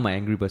 I think I'm an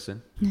angry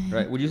person,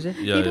 right? Would you say?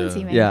 You don't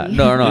seem angry. Yeah,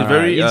 no. It's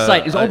very,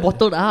 inside, it's all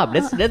bottled up.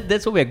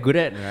 That's what we're good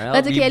at, right?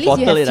 That's okay. At least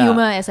you have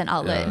humor as an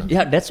outlet.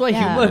 Yeah, that's why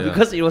humor,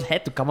 because it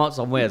had to come out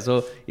somewhere.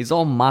 So it's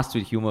all masked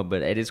with humor.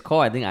 But at its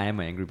core, I think I am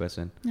an angry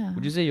person. Yeah.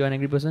 Would you say you're an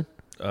angry person?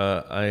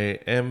 I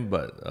am,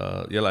 but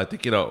I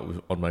take it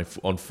out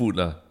on food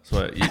lah. So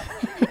I eat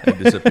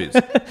and dissipates.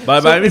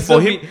 But I mean,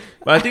 for him,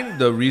 but I think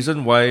the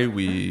reason why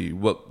we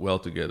work well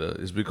together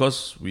is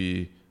because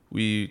we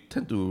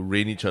tend to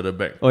rein each other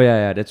back. Oh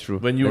yeah, that's true.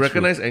 When you that's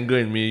recognize anger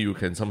in me, you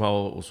can somehow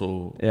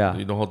also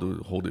you know how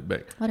to hold it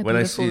back. What a when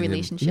beautiful I see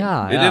relationship.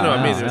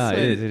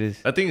 It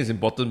is. I think it's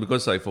important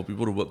because like for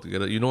people to work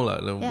together,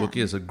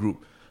 working as a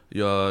group,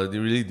 you're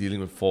really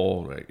dealing with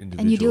 4 individuals.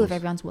 And you deal with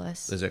everyone's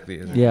worst.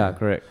 Exactly. Yeah,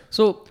 correct.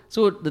 So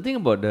the thing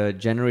about the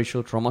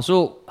generational trauma,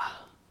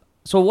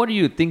 so what do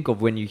you think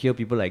of when you hear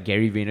people like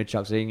Gary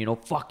Vaynerchuk saying,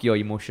 fuck your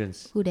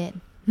emotions? Who that?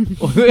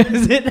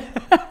 Is it?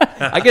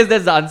 I guess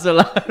that's the answer,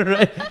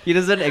 right? He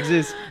doesn't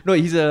exist. No,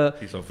 he's on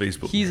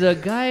Facebook. He's a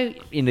guy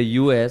in the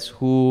US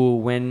who,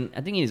 when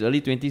I think in his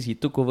early 20s, he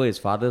took over his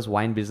father's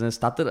wine business,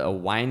 started a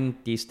wine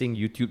tasting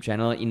YouTube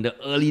channel in the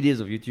early days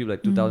of YouTube,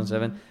 like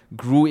 2007,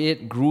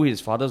 grew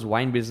his father's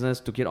wine business,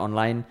 took it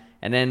online,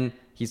 and then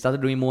he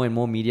started doing more and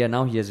more media.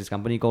 Now he has this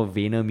company called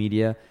Vayner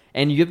Media,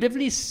 and you've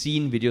definitely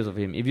seen videos of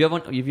him. If you're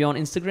on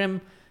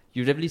Instagram,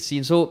 you've definitely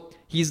seen. So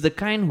he's the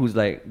kind who's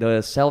like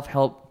the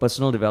self-help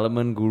personal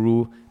development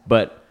guru,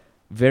 but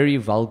very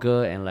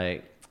vulgar, and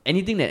like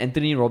anything that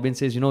Anthony Robbins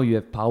says, you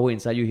have power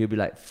inside you, he'll be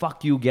like,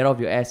 fuck you, get off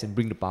your ass and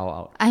bring the power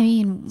out. I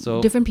mean,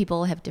 different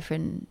people have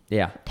different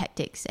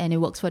tactics, and it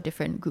works for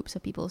different groups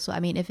of people. So I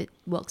mean, if it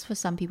works for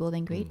some people,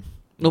 then great.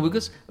 No,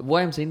 because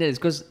why I'm saying that is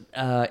because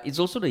it's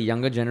also the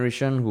younger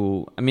generation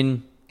who, I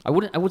mean, I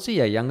would say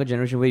a younger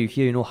generation where you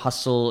hear,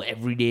 hustle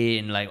every day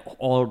and like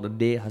all the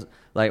day,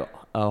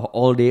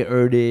 all day,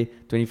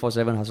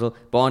 24/7 hustle.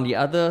 But on the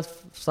other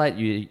side,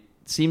 it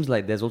seems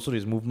like there's also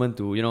this movement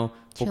to,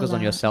 focus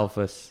on yourself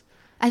first.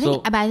 I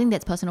think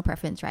that's personal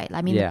preference, right?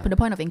 I mean, the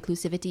point of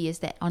inclusivity is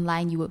that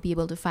online you would be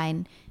able to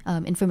find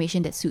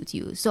information that suits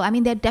you. So, I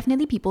mean, there are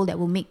definitely people that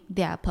will make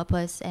their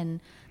purpose and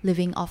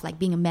living off like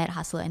being a mad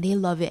hustler, and they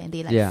love it and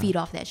they like feed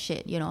off that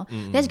shit,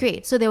 That's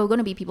great. So there were going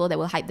to be people that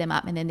will hype them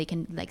up, and then they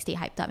can like stay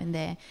hyped up in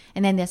there.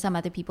 And then there's some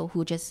other people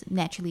who just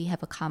naturally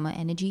have a calmer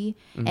energy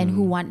and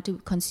who want to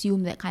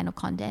consume that kind of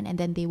content, and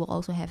then they will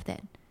also have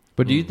that.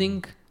 But do you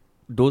think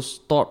those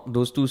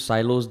two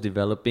silos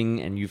developing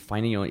and you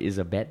finding is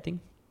a bad thing?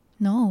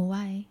 No,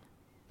 why?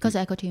 Because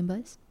echo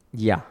chambers?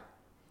 Yeah.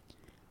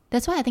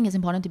 That's why I think it's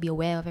important to be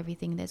aware of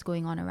everything that's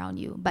going on around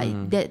you.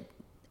 But that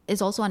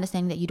is also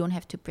understanding that you don't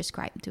have to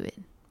prescribe to it.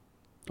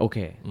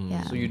 Okay.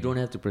 Yeah. So you don't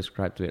have to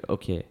prescribe to it.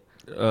 Okay.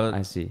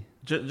 I see.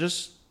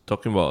 Just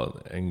talking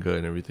about anger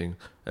and everything,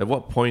 at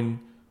what point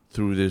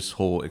through this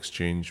whole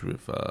exchange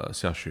with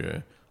Xia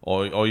Xue,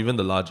 or even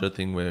the larger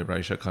thing where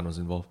Raisha Khan was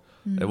involved,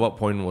 at what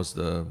point was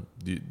do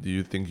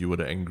you think you were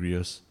the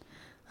angriest?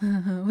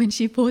 When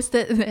she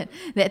posted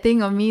that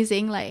thing of me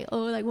saying like,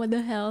 what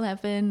the hell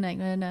happened,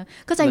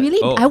 because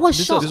I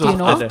was shocked,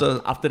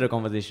 after the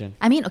conversation.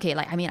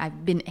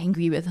 I've been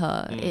angry with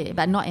her,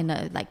 but not in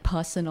a like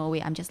personal way.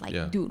 I'm just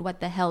like, dude, what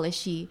the hell is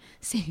she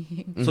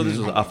saying? So this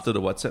was after the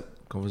WhatsApp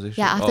conversation?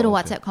 Yeah, after the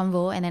okay. WhatsApp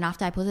convo, and then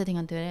after I posted the thing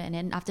on Twitter, and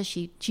then after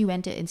she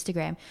went to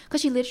Instagram,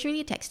 because she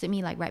literally texted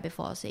me like right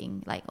before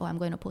saying like, oh, I'm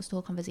going to post the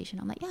whole conversation.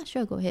 I'm like, yeah,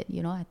 sure, go ahead,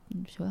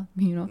 I'm sure,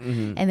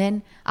 And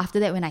then after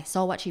that, when I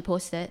saw what she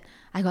posted,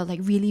 I got like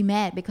really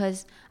mad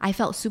because I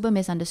felt super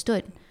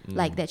misunderstood,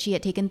 like that she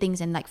had taken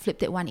things and like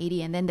flipped it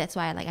 180, and then that's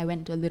why I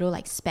went to a little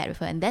like spat with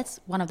her, and that's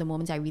one of the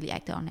moments I really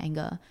acted on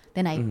anger.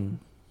 Then I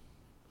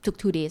took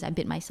 2 days, I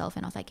bit myself,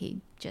 and I was like, hey,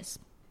 just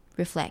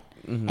reflect.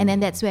 And then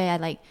that's where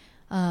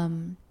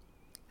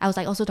I was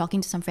like also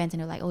talking to some friends,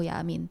 and they're like, oh yeah,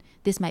 I mean,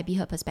 this might be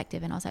her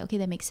perspective, and I was like, okay,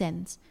 that makes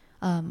sense.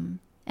 And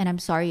I'm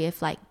sorry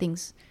if like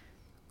things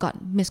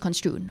got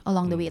misconstrued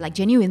along the way, like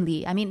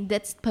genuinely. I mean,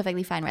 that's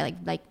perfectly fine, right?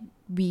 Like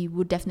we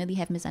would definitely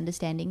have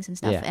misunderstandings and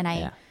stuff, and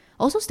I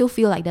also still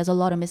feel like there's a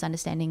lot of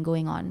misunderstanding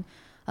going on,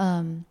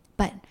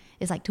 but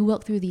it's like to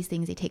work through these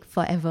things, they take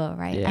forever,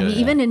 right? I mean,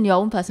 even in your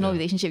own personal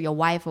relationship, your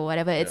wife or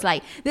whatever, it's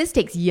like this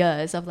takes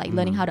years of like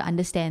learning how to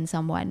understand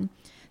someone.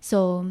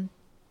 So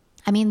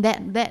I mean,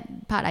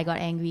 that part I got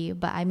angry,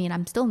 but I mean,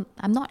 I'm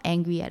not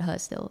angry at her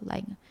still.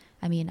 Like,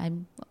 I mean,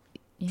 I'm...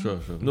 Sure.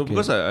 No,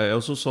 because I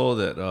also saw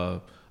that,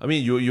 I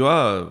mean, you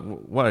are,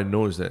 what I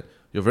know is that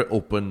you're very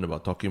open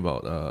about talking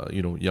about,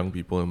 young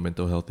people and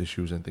mental health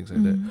issues and things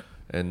like that.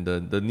 And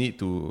the need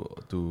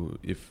to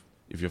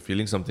if you're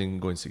feeling something,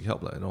 go and seek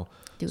help, and all.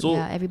 Dude, so,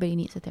 everybody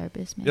needs a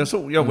therapist, man. Yeah,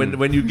 so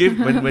when you gave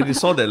when you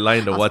saw that line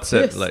in the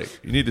WhatsApp, like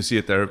you need to see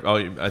a therapist,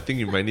 or I think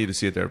you might need to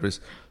see a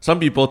therapist.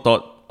 Some people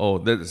thought, oh,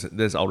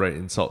 that's outright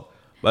insult.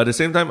 But at the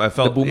same time, I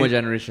felt the boomer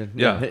generation.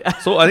 Yeah.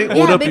 So I think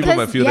older people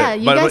might feel that.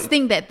 You guys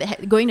think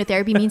that going to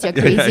therapy means you're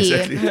crazy.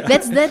 Exactly.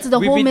 That's the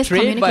whole We've been miscommunication.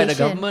 trained by the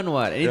government.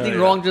 What? Anything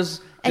wrong?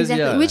 Just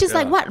exactly. Which is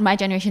like what my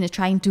generation is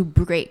trying to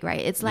break,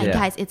 right? It's like,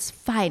 guys, it's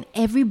fine.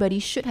 Everybody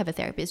should have a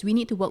therapist. We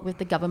need to work with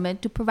the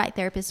government to provide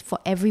therapists for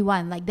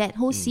everyone. Like that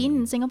whole scene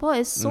in Singapore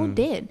is so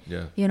dead.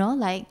 Yeah.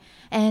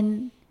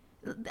 And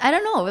I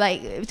don't know,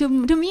 like to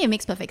me it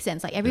makes perfect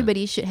sense. Like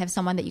everybody should have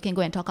someone that you can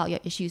go and talk out your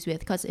issues with,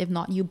 because if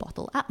not, you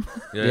bottle up.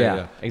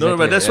 Exactly. No,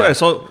 but that's why I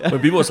saw when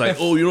people was like,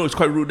 oh, it's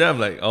quite rude. Then I'm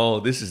like, oh,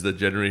 this is the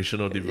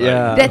generational divide.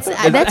 Yeah.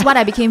 That's what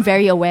I became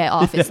very aware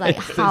of. It's like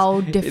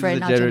how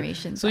different our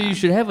generations So are. you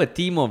should have a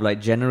team of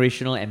like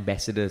generational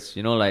ambassadors,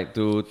 like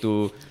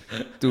to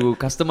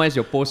customize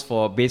your post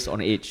based on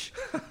age.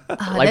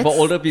 Like for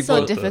older people.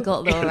 So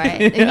difficult though,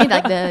 right? You need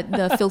like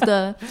the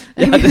filter.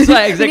 That's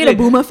why exactly. You need a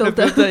boomer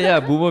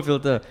filter. Boomer filter.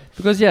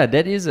 Because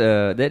that is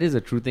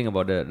a true thing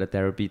about the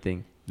therapy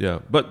thing. Yeah,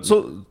 but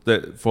so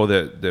that for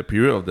that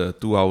period of the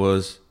 2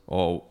 hours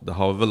or the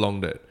however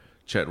long that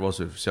chat was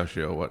with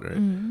Xiaxue or what,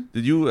 right?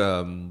 Did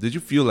you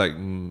feel like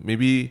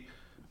maybe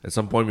at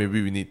some point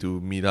maybe we need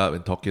to meet up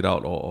and talk it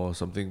out or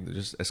something to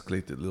just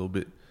escalate it a little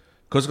bit?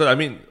 Because I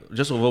mean,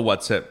 just over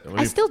WhatsApp.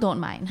 I still don't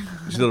mind.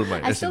 You still don't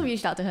mind. I still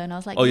reached out to her and I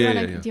was like, do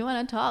you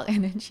want to talk?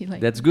 And then she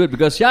like... That's good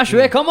because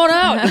Xiaxue, come on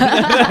out!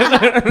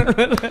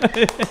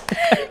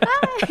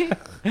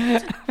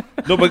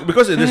 No, but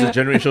because it is a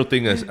generational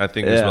thing, as I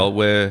think as well,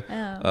 where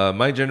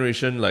my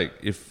generation, like,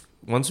 if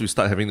once we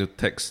start having to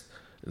text,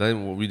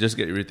 then we just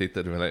get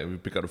irritated. We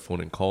pick up the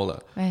phone and call.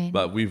 Right.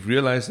 But we've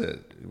realized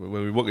that when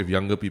we work with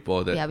younger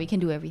people, that we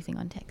can do everything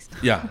on text.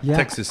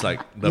 Text is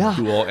like the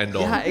do-all,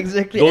 end-all. Yeah,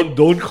 exactly.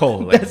 Don't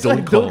call.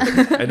 Don't call.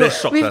 And that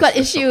shocked us. We've got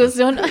issues.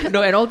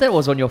 No, and all that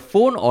was on your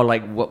phone or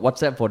like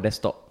WhatsApp for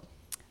desktop?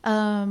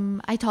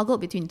 I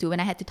toggled between two when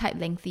I had to type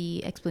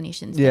lengthy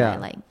explanations. I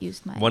like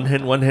used my one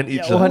hand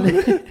each.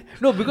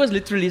 No, because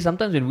literally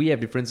sometimes when we have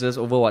differences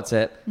over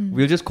WhatsApp,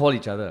 we'll just call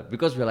each other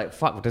because we're like,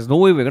 fuck, there's no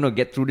way we're gonna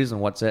get through this on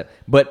WhatsApp.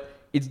 But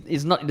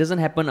it doesn't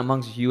happen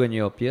amongst you and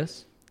your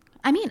peers.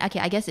 I mean, okay,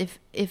 I guess if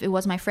it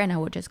was my friend, I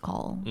would just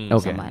call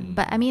someone.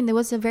 But I mean, there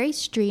was a very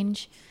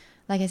strange,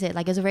 like I said,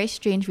 like it was a very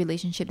strange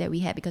relationship that we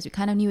had because we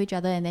kind of knew each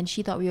other, and then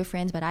she thought we were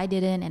friends, but I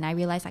didn't, and I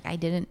realized like I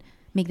didn't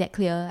make that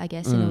clear, I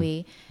guess, in a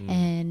way.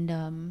 And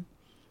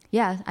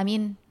I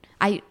mean,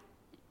 I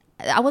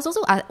was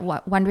also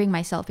wondering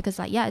myself because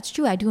like, it's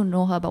true, I do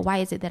know her, but why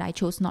is it that I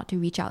chose not to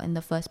reach out in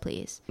the first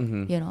place?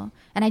 And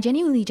I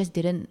genuinely just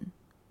didn't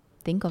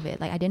think of it.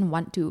 Like I didn't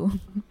want to.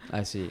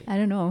 I see. I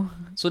don't know.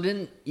 So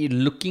then,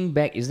 looking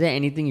back, is there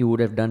anything you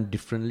would have done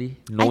differently,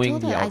 knowing I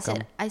told her, the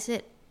outcome? I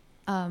said,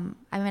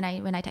 when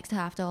I texted her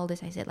after all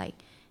this, I said like,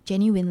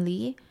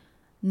 genuinely,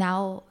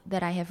 now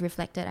that I have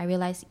reflected, I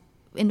realized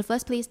in the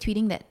first place,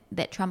 tweeting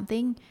that Trump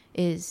thing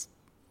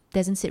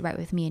doesn't sit right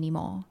with me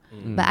anymore.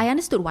 But I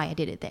understood why I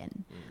did it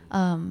then.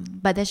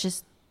 But that's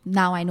just,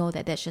 now I know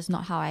that that's just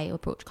not how I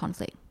approach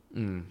conflict.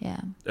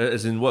 Yeah.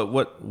 As in,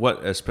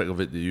 what aspect of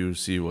it did you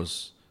see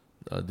was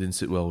didn't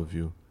sit well with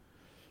you?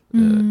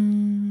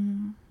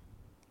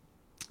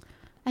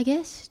 I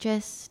guess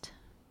just,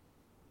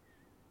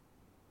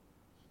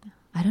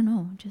 I don't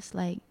know, just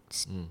like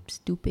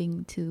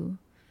stooping to...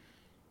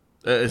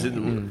 As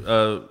in,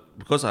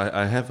 because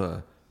I have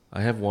a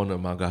I have worn a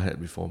MAGA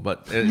hat before,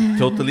 but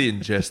totally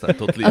in jest.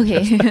 Totally in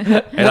Okay. jest.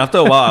 And after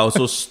a while, I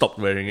also stopped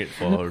wearing it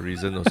for a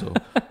reason also.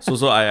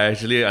 So I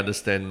actually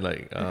understand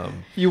like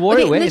You wore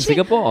Okay, it where? In literally-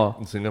 Singapore? Or?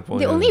 in Singapore.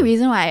 The yeah. only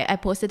reason why I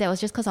posted that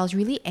was just because I was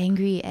really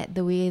angry at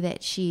the way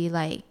that she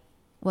like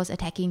was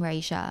attacking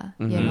Raisha,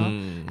 you know?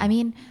 I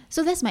mean,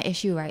 so that's my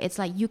issue, right? It's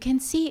like you can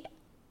see,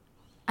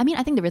 I mean,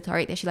 I think the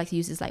rhetoric that she likes to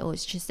use is like, oh,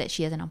 it's just that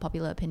she has an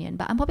unpopular opinion.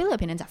 But unpopular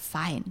opinions are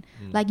fine.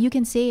 Like you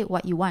can say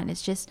what you want.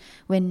 It's just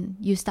when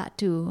you start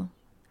to,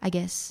 I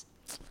guess,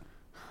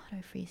 how do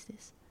I phrase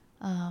this?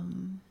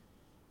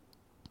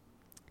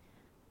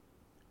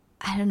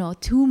 I don't know.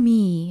 To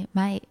me,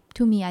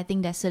 I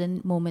think there's certain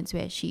moments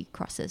where she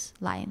crosses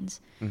lines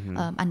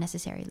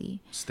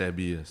unnecessarily.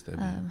 Stabby.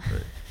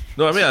 Right.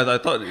 No, I mean, I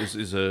thought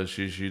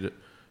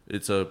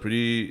it's a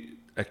pretty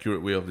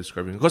accurate way of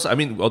describing. Because I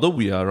mean, although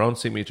we are around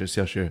same age as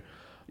Xiaxue,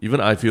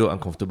 even I feel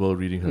uncomfortable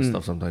reading her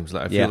stuff sometimes.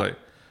 Like I feel like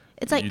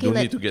It's like you okay, don't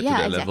like, need to get yeah, to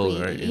that exactly.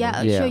 level, right? You Yeah,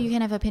 know? Yeah. sure, you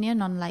can have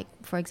opinion on like,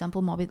 for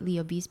example, morbidly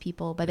obese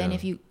people, but then Yeah.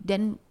 if you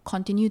then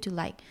continue to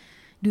like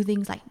do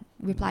things like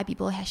reply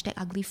people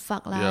 #ugly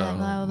fuck lah, Yeah. like,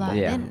 blah blah blah,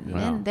 Yeah.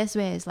 then that's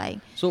where it's like,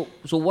 So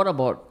what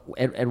about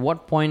at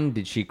what point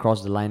did she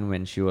cross the line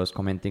when she was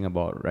commenting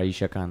about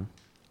Raisha Khan?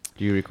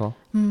 Do you recall?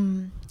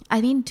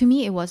 I mean, to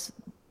me, it was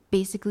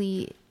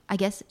basically, I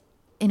guess,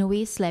 in a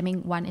way,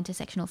 slamming one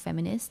intersectional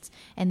feminists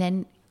and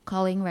then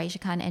calling Raisha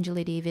Khan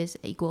Angela Davis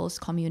equals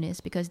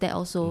communist, because that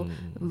also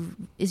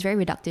is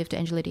very reductive to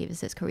Angela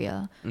Davis's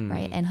career,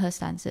 right, and her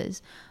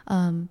stances.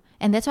 And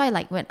that's why,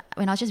 like, when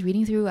I was just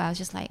reading through, I was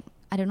just like,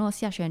 I don't know,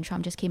 Xiaxue and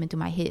Trump just came into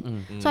my head.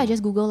 So I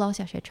just Googled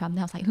Xiaxue Trump, and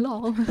I was like,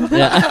 lol. I was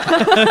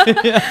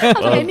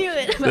like, I knew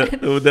it. But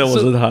That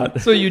wasn't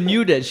hard. So you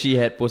knew that she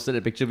had posted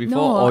a picture before,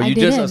 No, or I you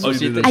just didn't.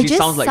 associated Oh, that I she just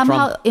sounds like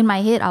somehow Trump? in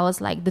my head I was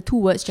like, the two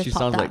words just She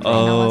popped sounds up, like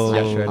and I was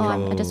like,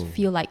 Trump. I just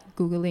feel like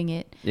Googling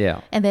it.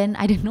 Yeah. And then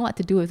I didn't know what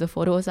to do with the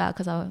photos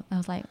because I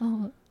was like,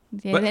 oh,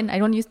 yeah. But- Then I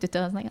don't use Twitter.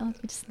 I was like, oh,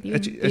 just leave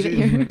it Actually,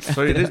 here.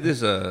 sorry,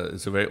 this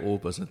it's a very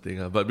old person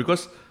thing, but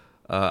because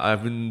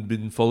I've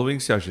been following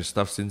Xiaxue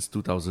stuff since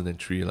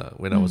 2003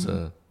 when I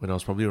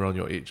was probably around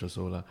your age or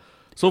so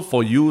So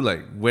for you,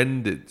 like,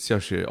 when did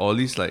Xiaxue, or at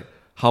least like,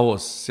 how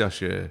was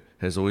Xiaxue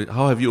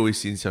how have you always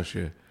seen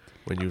Xiaxue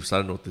when you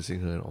started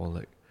noticing her and all,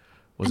 like,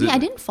 I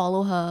didn't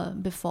follow her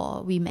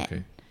before we met.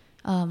 Okay.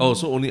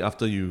 So only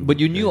after you. But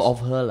you knew yes.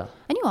 of her, lah.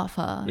 I knew of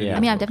her. Yeah. I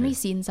mean, I've Okay. definitely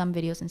seen some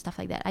videos and stuff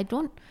like that. I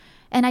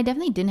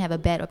definitely didn't have a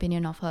bad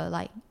opinion of her.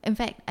 Like, in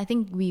fact, I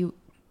think we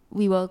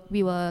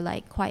were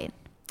like quite.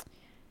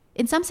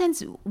 In some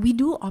sense, we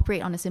do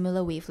operate on a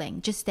similar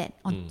wavelength, just that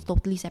on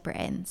totally separate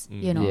ends.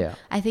 You know, Yeah.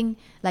 I think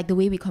like the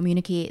way we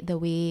communicate, the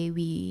way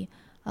we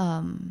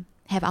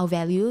have our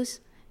values,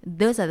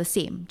 those are the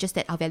same. Just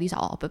that our values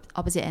are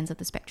opposite ends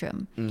of the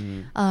spectrum.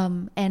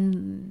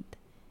 And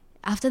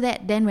after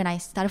that, then when I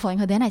started following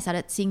her, then I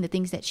started seeing the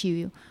things that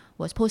she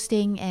was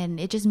posting, and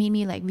it just made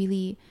me like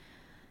really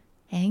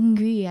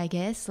angry, I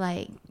guess,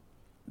 like,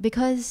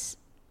 because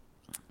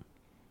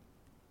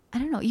I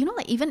don't know, you know,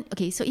 like even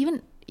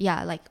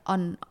like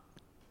on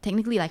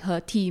technically like her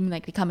team,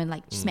 like they come and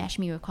like smash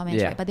me with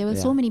comments, Yeah, right? But there were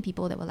yeah. so many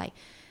people that were like,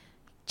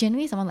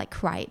 generally someone like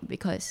cried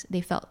because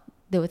they felt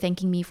they were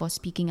thanking me for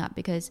speaking up,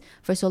 because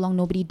for so long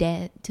nobody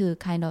dared to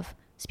kind of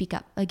speak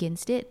up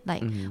against it,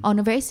 like on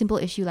a very simple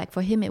issue. Like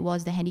for him it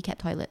was the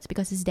handicapped toilets,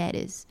 because his dad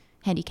is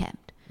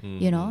handicapped,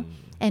 you know,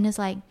 and it's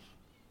like,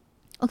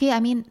 okay, I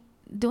mean,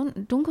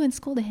 don't go and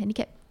scold the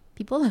handicapped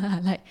people.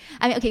 Like,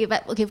 I mean,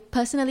 okay,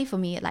 personally for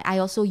me, like I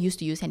also used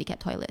to use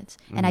handicapped toilets,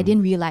 and I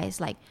didn't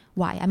realize like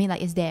why. I mean,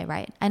 like, it's there,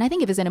 right? And I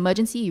think if it's an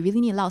emergency, you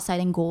really need to allow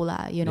outside and go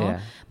lah, you know. Yeah.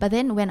 But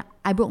then when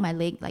I broke my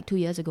leg like 2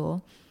 years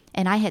ago,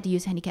 and I had to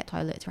use handicapped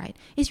toilets, right?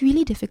 It's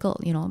really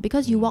difficult, you know,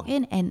 because you walk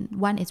in and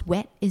one is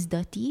wet, is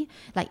dirty.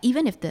 Like,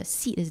 even if the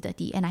seat is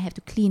dirty and I have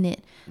to clean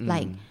it,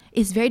 like,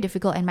 it's very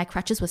difficult. And my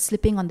crutches were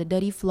slipping on the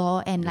dirty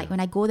floor. And like when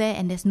I go there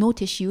and there's no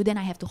tissue, then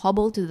I have to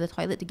hobble to the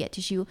toilet to get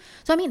tissue.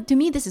 So I mean, to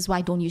me, this is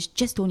why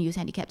just don't use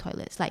handicapped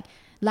toilets. Like,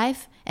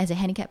 life as a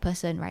handicapped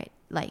person, right?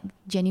 Like,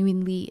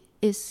 genuinely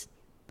is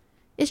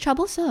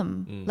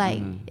troublesome.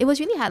 Like, it was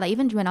really hard. Like,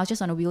 even when I was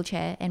just on a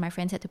wheelchair and my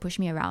friends had to push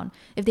me around,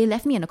 if they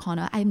left me in a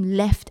corner, I'm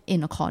left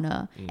in a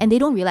corner. And they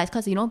don't realize,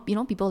 because you know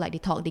people, like, they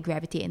talk, they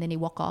gravitate, and then they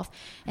walk off,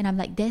 and I'm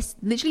like, there's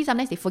literally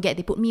sometimes they forget,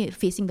 they put me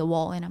facing the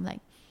wall, and I'm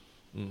like,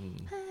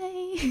 hi.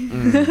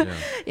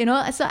 You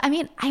know, so I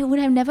mean, I would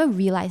have never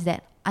realized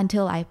that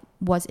until I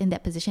was in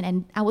that position,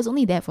 and I was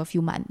only there for a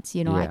few months,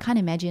 you know. I Yeah. can't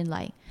imagine,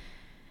 like,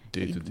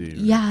 Day to day.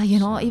 yeah, you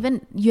know,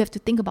 even you have to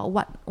think about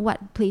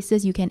what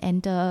places you can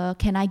enter.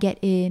 Can I get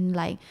in?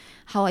 Like,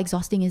 how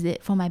exhausting is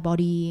it for my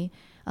body?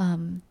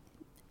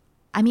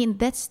 I mean,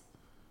 that's,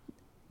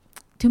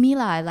 to me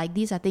lah, like,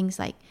 these are things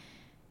like,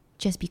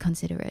 just be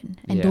considerate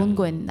and Yeah. don't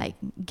go and like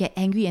get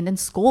angry and then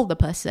scold the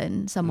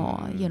person some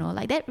more, you know,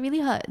 like that really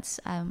hurts.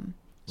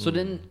 So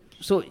then,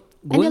 And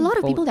there are a lot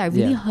of people that are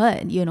really yeah.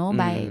 hurt, you know,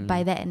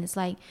 by that. And it's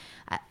like,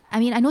 I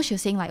mean, I know she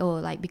was saying like, oh,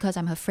 like, because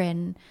I'm her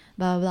friend,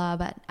 blah, blah,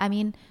 blah. But I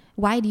mean,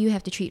 why do you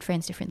have to treat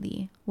friends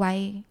differently?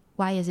 Why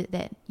why is it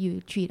that you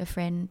treat a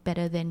friend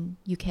better than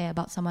you care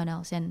about someone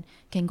else, and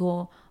can go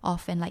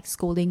off and like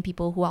scolding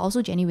people who are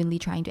also genuinely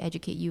trying to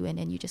educate you, and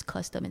then you just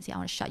curse them and say, I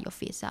want to shut your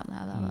face up,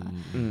 blah, blah, blah.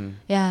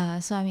 Yeah,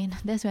 so I mean,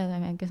 that's where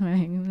I guess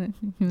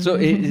So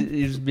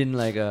it's been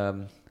like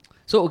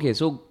so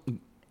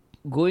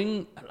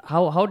going,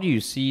 how do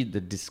you see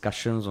the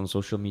discussions on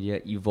social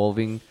media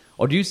evolving,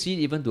 or do you see it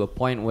even to a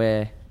point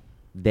where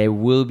there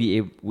will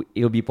be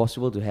it'll be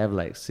possible to have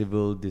like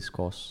civil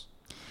discourse?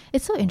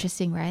 It's so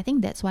interesting, right? I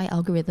think that's why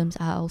algorithms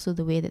are also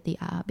the way that they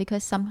are,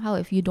 because somehow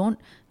if you don't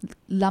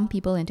lump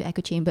people into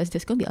echo chambers,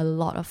 there's going to be a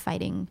lot of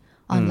fighting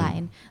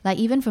online. Like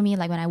even for me,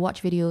 like when I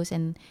watch videos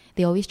and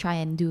they always try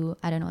and do,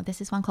 I don't know, there's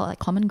this one called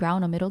like common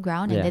ground or middle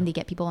ground, and then they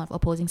get people on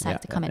opposing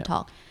sides to come and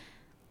talk.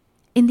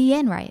 In the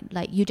end, right,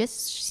 like you just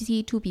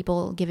see two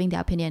people giving their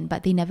opinion,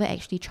 but they never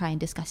actually try and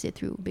discuss it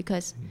through,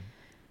 because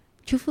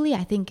truthfully,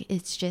 I think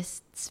it's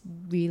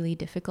really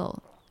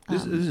difficult.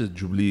 This is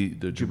Jubilee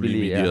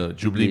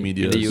Jubilee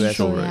Media in the US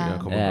show, show, right? yeah.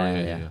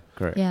 Common Ground,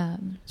 Correct. Yeah.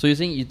 So you're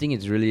saying you think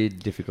it's really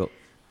difficult?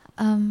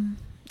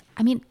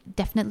 I mean,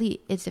 definitely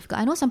it's difficult.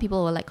 I know some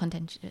people were like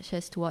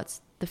contentious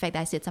towards the fact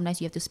that I said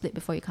sometimes you have to split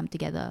before you come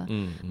together.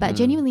 But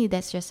genuinely,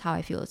 that's just how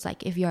I feel. It's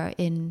like if you're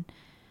in,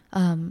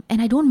 and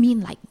I don't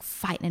mean like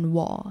fight and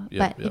war,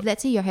 but if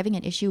let's say you're having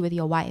an issue with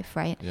your wife,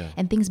 right?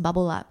 And things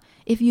bubble up.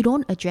 If you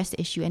don't address the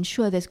issue, and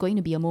sure, there's going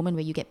to be a moment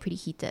where you get pretty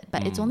heated,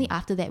 but it's only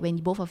after that, when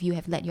both of you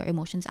have let your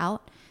emotions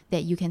out,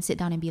 that you can sit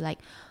down and be like,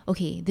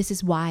 okay, this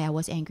is why I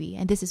was angry,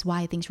 and this is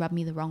why things rubbed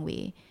me the wrong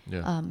way.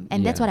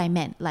 And that's what I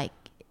meant. Like,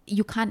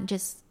 you can't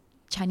just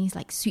Chinese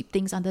like sweep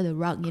things under the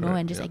rug, you know,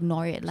 and just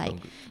ignore it. Like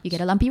you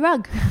get a lumpy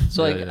rug.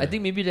 So I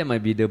think maybe that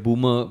might be the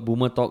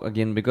boomer talk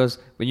again, because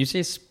when you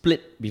say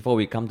split before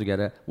we come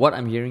together, what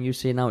I'm hearing you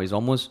say now is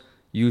almost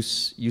you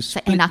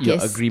split like your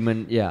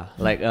agreement. Yeah,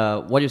 like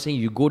what you're saying,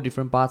 you go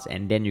different paths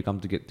and then you come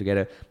to get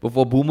together. But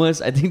for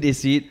boomers, I think they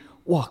see it,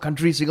 wow,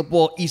 country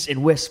Singapore, East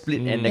and West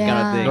split and that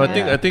kind of thing. No,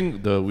 I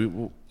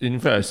think in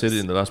fact I said it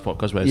in the last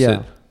podcast where I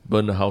said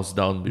burn the house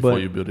down before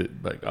you build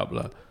it back up,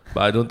 lah.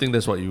 But I don't think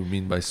that's what you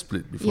mean by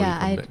split before you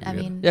come back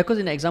together. Because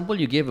in the example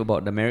you gave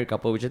about the married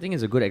couple, which I think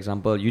is a good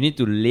example, you need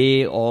to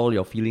lay all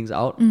your feelings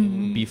out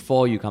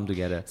before you come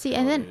together. See,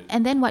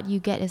 and then what you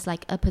get is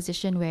like a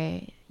position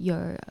where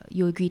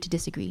you agree to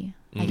disagree,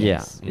 I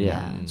guess.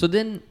 So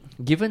then,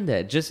 given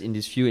that just in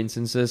these few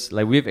instances,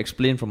 like we've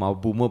explained from our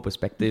boomer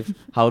perspective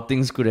how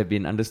things could have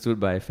been understood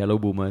by fellow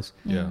boomers.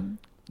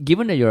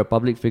 Given that you're a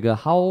public figure,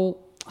 how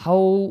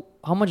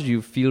much do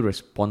you feel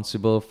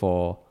responsible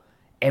for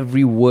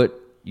every word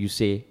you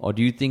say, or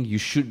do you think you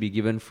should be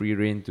given free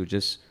rein to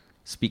just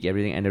speak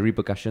everything, and the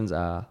repercussions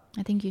are?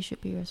 I think you should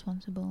be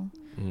responsible.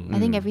 I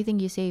think everything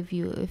you say, if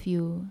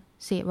you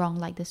say it wrong,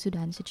 like the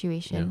Sudan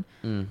situation,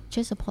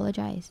 just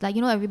apologize. Like,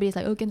 you know, everybody's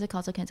like, oh, cancel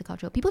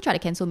culture. People try to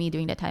cancel me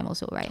during that time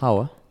also, right?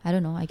 How? I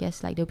don't know. I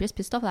guess like they're just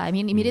pissed off. I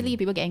mean, immediately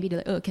people get angry.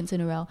 They're like, oh, cancel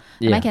Narelle.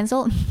 Am I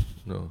cancelled?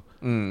 No.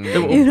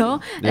 You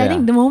know? I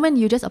think the moment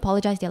you just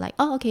apologize, they're like,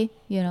 oh, okay.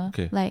 You know?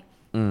 Okay. Like.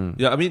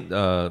 Yeah, I mean,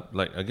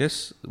 like, I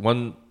guess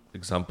one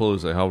example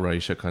is like how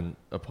Raisha Khan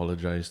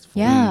apologized for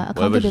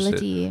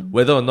accountability.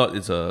 Whether or not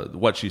it's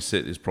what she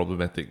said is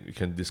problematic, we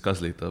can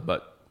discuss later.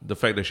 But the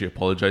fact that she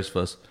apologized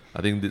first,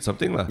 I think did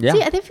something lah.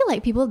 See, I feel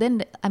like people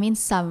then, I mean,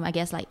 some, I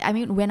guess, like, I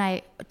mean,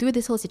 through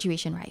this whole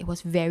situation, right, it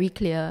was very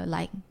clear,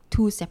 like,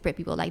 two separate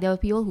people. Like, there were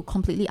people who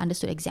completely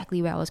understood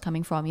exactly where I was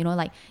coming from, you know,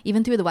 like,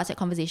 even through the WhatsApp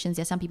conversations,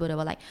 there's some people that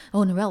were like, oh,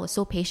 Narelle was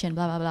so patient,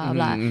 blah, blah, blah,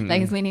 blah,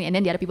 like, explaining, and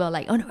then the other people are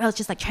like, oh, Narelle's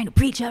just, like, trying to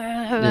preach,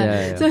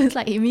 So it's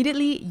like,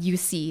 immediately, you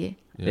see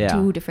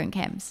two different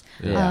camps.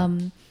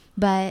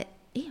 But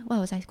what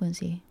was I going to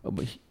say?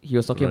 But he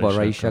was talking about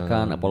Raisha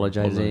Khan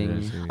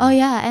apologizing. Oh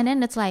yeah, and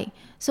then it's like,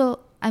 so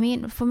I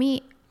mean, for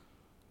me,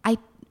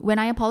 when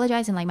I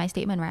apologized in like my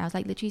statement, right, I was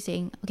like literally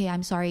saying, okay,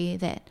 I'm sorry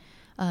that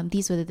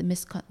these were the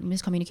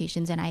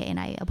miscommunications, and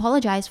I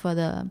apologize for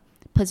the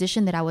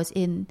position that I was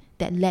in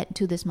that led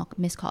to this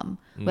miscom.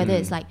 Whether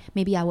it's like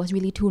maybe I was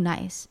really too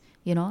nice,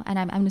 you know, and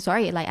I'm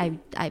sorry. Like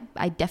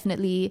I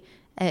definitely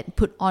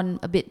put on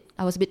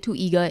I was a bit too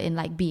eager in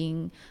like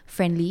being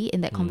friendly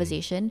in that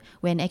conversation,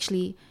 when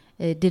actually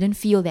it didn't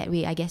feel that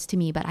way, I guess, to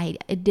me, but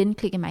it didn't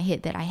click in my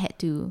head that I had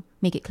to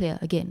make it clear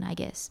again, I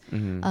guess.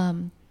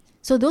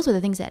 So those were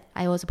the things that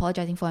I was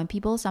apologizing for, and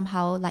people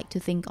somehow like to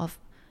think of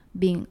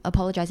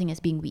apologizing as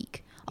being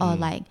weak, or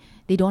like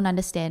they don't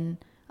understand.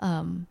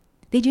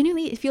 They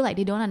genuinely feel like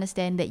they don't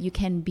understand that you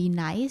can be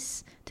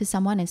nice to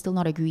someone and still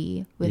not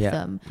agree with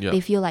them. They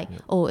feel like,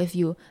 oh, if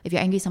you're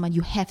angry at someone,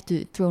 you have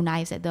to throw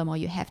knives at them, or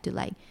you have to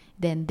like,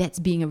 then that's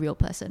being a real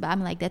person. But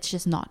I'm like, that's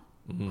just not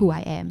who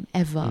I am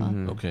ever.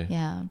 Okay.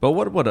 Yeah. But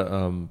what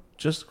about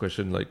just a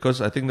question, like, because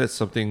I think that's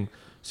something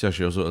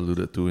Xiaxue also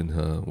alluded to in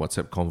her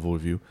WhatsApp convo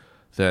with you,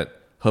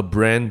 that her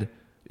brand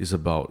is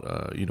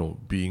about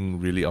being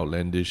really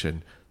outlandish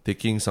and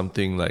taking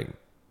something like,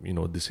 you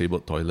know,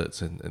 disabled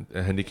toilets and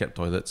handicapped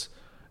toilets,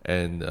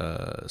 and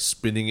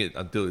spinning it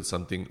until it's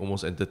something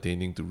almost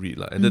entertaining to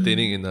read,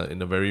 entertaining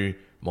in a very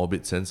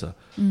morbid sense.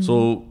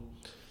 So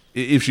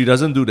if she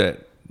doesn't do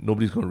that,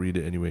 nobody's going to read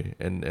it anyway.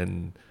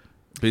 And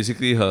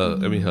basically her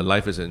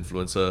life as an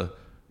influencer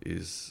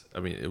is,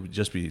 it would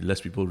just be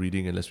less people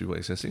reading and less people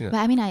accessing it. But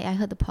I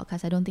heard the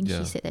podcast. I don't think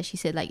she said that. She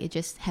said like it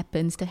just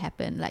happens to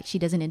happen. Like she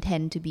doesn't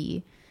intend to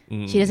be.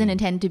 She doesn't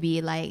intend to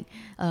be like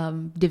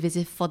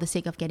divisive for the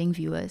sake of getting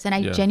viewers. And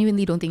I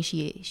genuinely don't think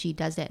she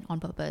does that on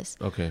purpose.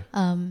 Okay.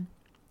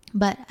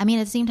 But at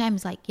the same time,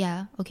 it's like,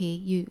 yeah, okay,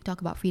 you talk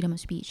about freedom of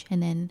speech,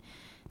 and then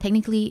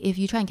technically, if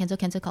you try and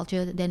cancel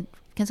culture, then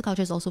cancel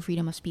culture is also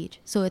freedom of speech.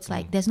 So it's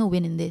like there's no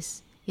win in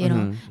this, you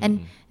know.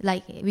 And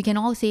like we can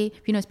all say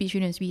freedom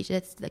of speech.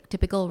 That's like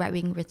typical right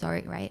wing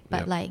rhetoric, right?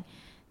 But like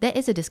there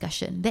is a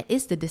discussion. That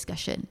is the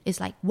discussion. It's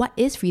like, what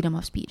is freedom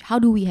of speech? How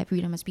do we have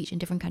freedom of speech in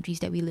different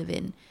countries that we live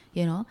in?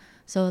 You know.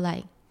 So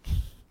like,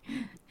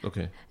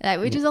 okay,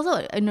 like which is also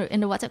in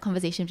the WhatsApp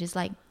conversation, which is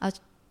like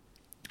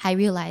I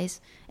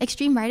realize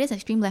extreme righters,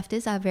 extreme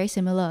leftists are very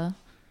similar.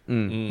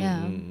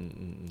 Yeah.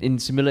 In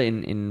similar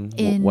in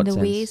what the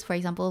sense? ways, for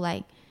example,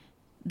 like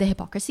the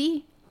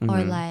hypocrisy,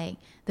 or like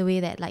the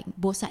way that like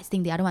both sides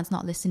think the other one's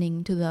not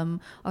listening to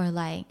them, or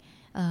like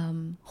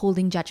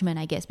holding judgment,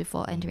 I guess,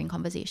 before entering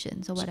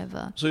conversations or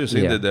whatever. So you're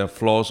saying that there are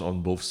flaws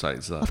on both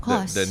sides, of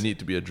course, that need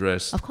to be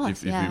addressed. Of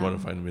course, if we want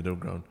to find a middle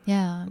ground.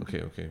 Yeah.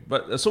 Okay.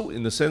 But so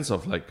in the sense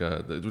of like,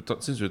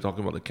 since we're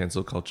talking about the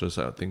cancel culture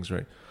side of things,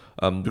 right?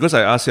 Because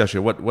I asked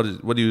Xiaxue,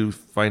 what do you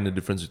find the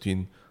difference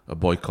between a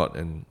boycott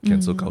and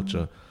cancel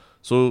culture?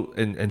 So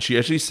and she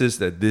actually says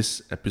that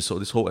this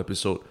whole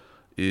episode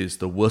is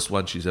the worst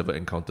one she's ever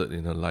encountered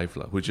in her life,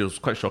 which was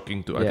quite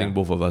shocking to I think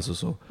both of us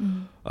also.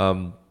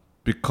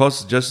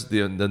 Because just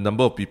the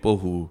number of people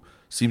who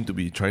seem to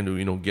be trying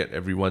to get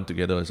everyone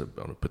together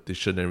on a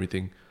petition and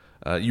everything.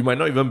 You might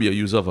not even be a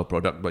user of a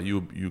product, but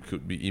you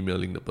could be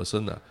emailing the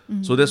person.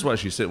 So that's what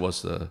she said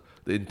was the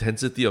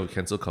intensity of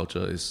cancel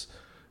culture is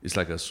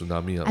like a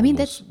tsunami. I mean,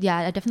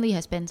 I definitely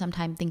have spent some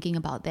time thinking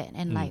about that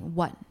and like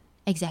what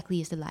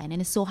exactly is the line.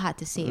 And it's so hard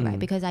to say, right?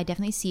 Because I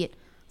definitely see it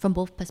from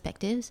both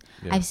perspectives.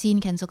 I've seen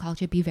cancel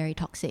culture be very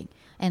toxic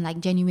and like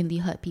genuinely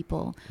hurt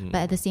people. But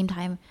at the same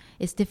time,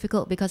 it's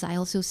difficult because I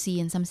also see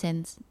in some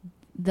sense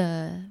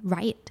the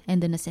right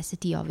and the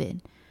necessity of it.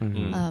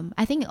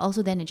 I think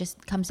also then it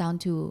just comes down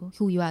to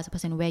who you are as a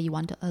person, where you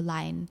want to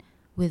align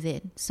with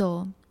it.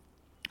 So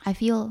I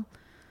feel,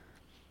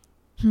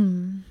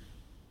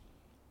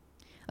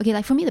 okay,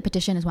 like for me, the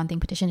petition is one thing.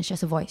 Petition is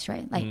just a voice,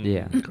 right? Like,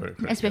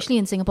 correct, especially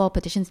in Singapore,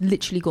 petitions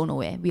literally go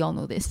nowhere. We all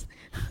know this.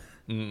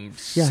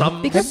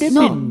 Because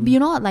you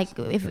know, like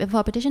if for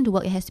a petition to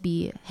work, it has to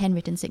be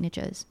handwritten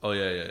signatures.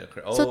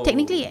 Correct. So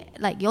technically,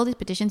 like all these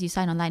petitions you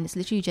sign online, it's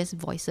literally just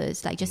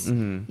voices. Like just I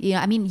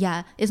mean,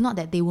 it's not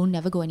that they will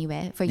never go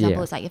anywhere. For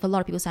example, it's like if a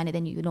lot of people sign it,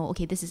 then you know,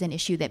 okay, this is an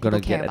issue that people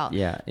care about.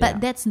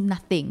 But that's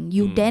nothing.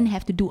 You then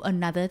have to do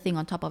another thing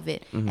on top of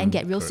it and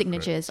get real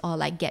signatures or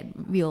like get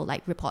real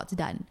like reports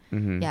done.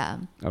 Yeah.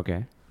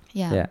 Okay.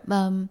 Yeah.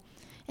 And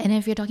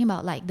if you're talking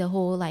about like the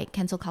whole like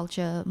cancel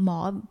culture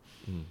mob.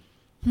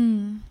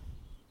 I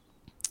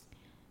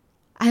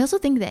also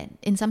think that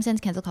in some sense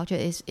cancel culture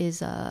is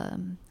how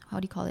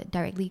do you call it,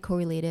 directly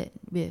correlated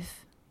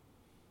with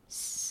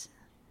it's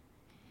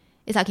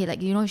okay,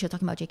 like you're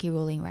talking about J.K.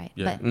 Rowling, right?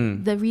 But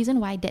the reason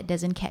why that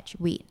doesn't catch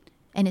weight,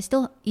 and it's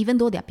still, even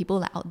though there are people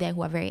like out there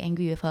who are very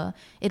angry with her,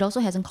 it also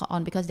hasn't caught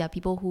on because there are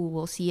people who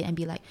will see it and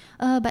be like,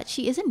 but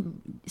she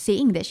isn't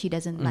saying that she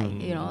doesn't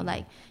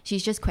like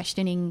she's just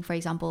questioning, for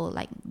example,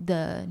 like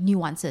the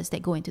nuances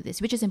that go into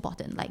this, which is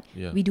important. Like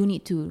we do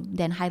need to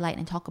then highlight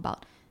and talk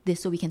about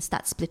this so we can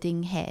start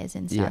splitting hairs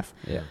and stuff.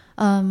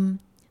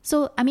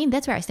 So I mean,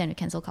 that's where I stand with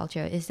cancel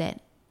culture, is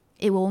that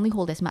it will only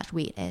hold as much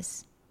weight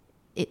as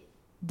it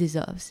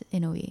deserves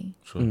in a way.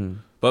 Sure.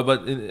 But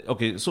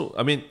okay, so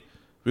I mean,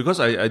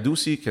 because I do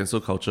see cancel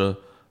culture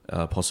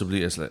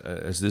possibly as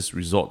this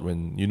resort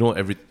when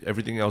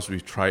everything else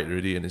we've tried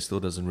already and it still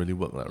doesn't really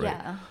work, right?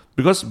 Yeah.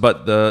 Because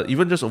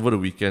even just over the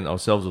weekend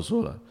ourselves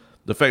also,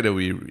 the fact that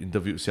we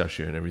interviewed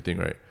Xiaxue and everything,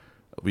 right?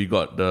 We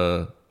got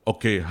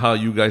how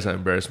you guys are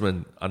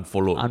embarrassment,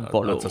 unfollow,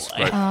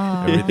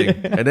 unsubscribe,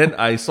 everything. And then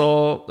I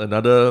saw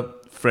another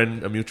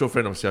friend, a mutual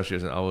friend of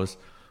Xiaxue's and ours,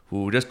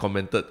 who just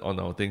commented on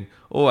our thing,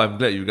 I'm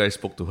glad you guys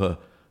spoke to her.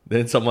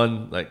 Then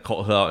someone like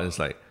called her out and it's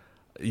like,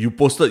 you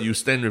posted you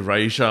stand with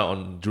Raisha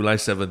on July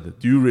 7th.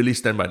 Do you really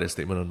stand by that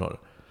statement or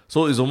not?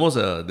 So it's almost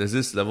there's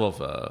this level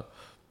of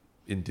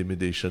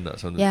intimidation or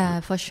something. Yeah,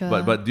 for sure.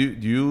 But do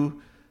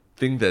you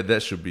think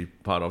that should be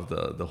part of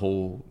the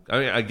whole? I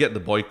mean, I get the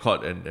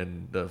boycott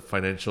and the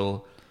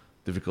financial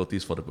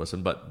difficulties for the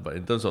person, but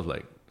in terms of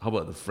like, how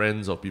about the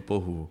friends or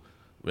people who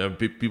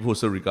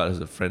still regard as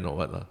a friend or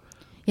what?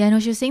 Yeah,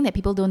 no, she was saying that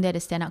people don't dare to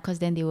stand out because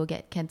then they will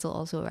get cancelled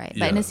also, right?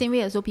 But in the same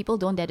way, also people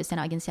don't dare to stand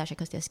out against Xiaxue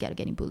because they're scared of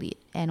getting bullied.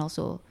 And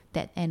also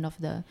that end of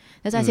the...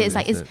 That's why I say it's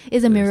like,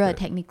 it's a mirror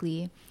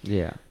technically.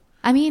 Yeah.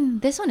 I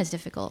mean, this one is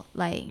difficult,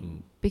 like,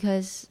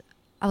 because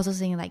I was also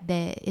saying like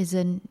there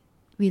isn't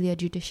really a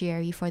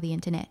judiciary for the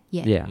internet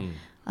yet. Yeah.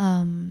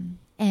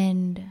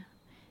 And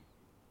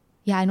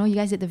yeah, I know you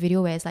guys did the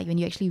video where it's like when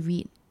you actually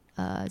read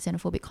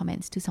xenophobic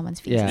comments to someone's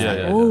face, it's like,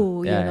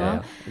 you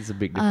know? It's a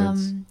big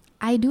difference.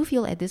 I do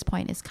feel at this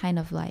point it's kind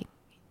of like,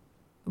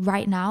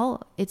 right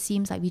now, it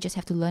seems like we just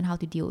have to learn how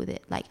to deal with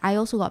it. Like, I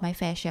also got my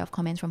fair share of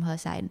comments from her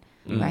side,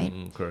 right?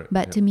 Correct.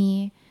 But to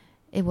me,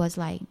 it was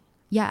like,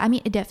 yeah, I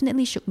mean, it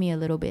definitely shook me a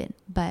little bit.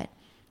 But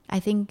I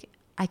think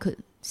I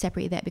could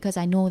separate that because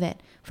I know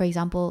that, for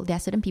example, there are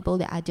certain people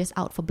that are just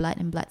out for blood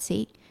and blood's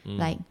sake.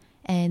 Like,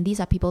 and these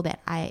are people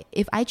that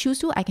if I choose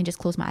to, I can just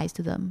close my eyes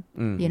to them,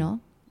 you know?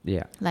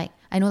 Yeah. Like,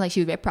 I know like she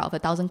was very proud of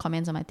 1,000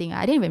 comments on my thing.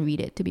 I didn't even read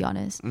it, to be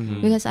honest.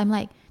 Because I'm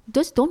like,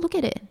 just don't look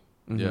at it.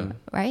 Yeah.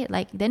 Right?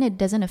 Like, then it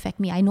doesn't affect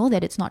me. I know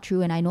that it's not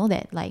true, and I know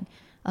that like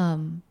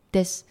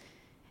there's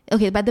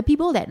okay, but the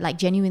people that like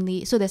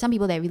genuinely, so there's some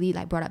people that really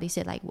like brought up, they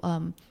said like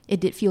it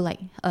did feel like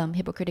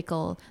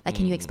hypocritical, like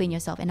can you explain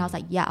yourself? And I was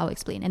like, yeah, I'll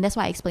explain. And that's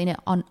why I explained it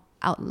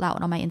out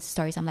loud on my Insta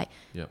stories. I'm like,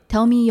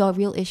 tell me your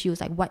real issues,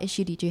 like what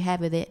issue did you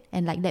have with it,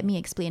 and like let me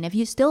explain. If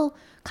you still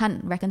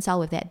can't reconcile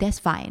with that, that's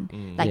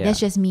fine. Like that's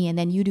just me, and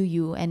then you do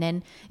you. And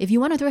then if you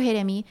want to throw hate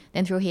at me,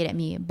 then throw hate at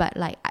me. But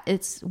like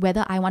it's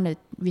whether I want to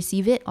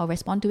receive it or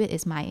respond to it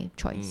is my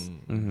choice.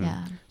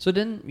 Yeah. So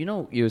then, you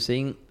know, you were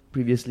saying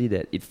previously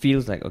that it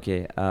feels like,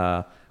 okay,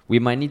 we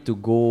might need to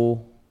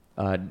go,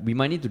 we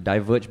might need to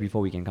diverge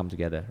before we can come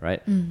together,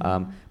 right?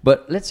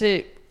 But let's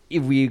say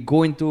if we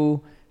go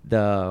into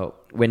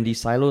when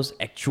these silos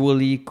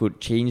actually could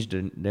change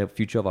the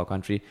future of our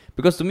country,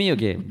 because to me,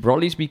 okay,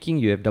 broadly speaking,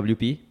 you have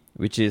WP,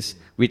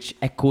 which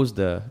echoes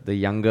the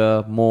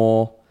younger,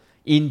 more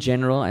in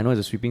general, I know it's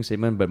a sweeping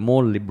statement, but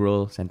more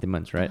liberal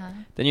sentiments, right?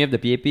 Then you have the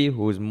PAP,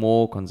 who is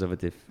more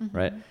conservative,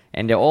 right?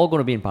 And they're all going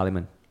to be in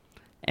parliament.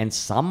 And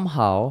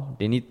somehow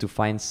they need to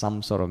find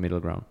some sort of middle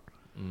ground,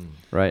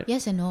 right?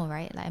 Yes and no,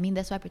 right? Like, I mean,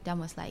 that's why Pritam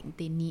was like,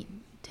 they need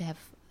to have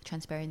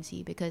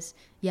transparency because,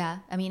 yeah,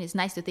 I mean, it's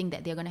nice to think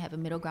that they're going to have a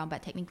middle ground,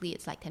 but technically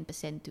it's like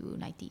 10% to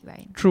 90,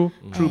 right? True,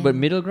 but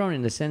middle ground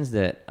in the sense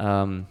that,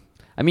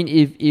 I mean,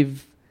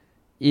 if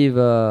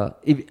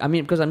I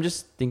mean, because I'm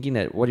just thinking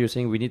that what you're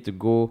saying, we need to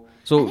go.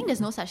 So I think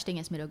there's no such thing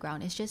as middle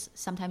ground. It's just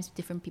sometimes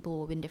different people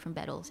will win different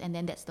battles, and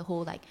then that's the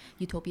whole like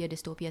utopia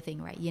dystopia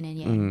thing, right? Yin and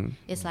yang.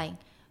 It's like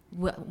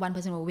one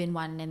person will win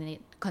one, and then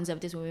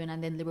conservatives will win,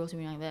 and then liberals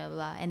will win, blah, blah,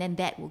 blah, and then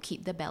that will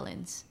keep the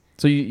balance.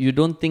 So you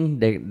don't think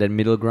that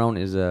middle ground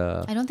is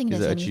I don't think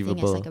there's anything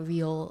achievable as like a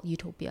real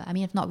utopia. I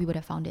mean, if not, we would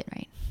have found it,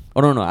 right? Oh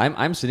no,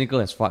 I'm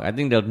cynical as fuck. I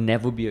think there'll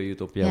never be a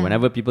utopia. Yeah.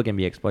 Whenever people can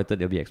be exploited,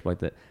 they'll be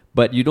exploited.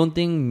 But you don't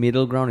think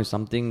middle ground is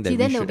something that See, we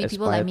then should there'll be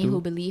people aspire like me to? who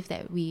believe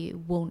that we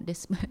won't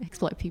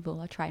exploit people,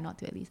 or try not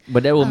to at least.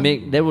 But that will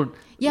make that will.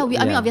 Yeah,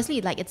 I mean,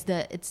 obviously, like it's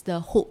the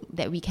hope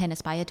that we can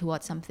aspire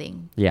towards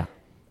something, Yeah.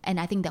 and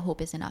I think that hope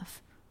is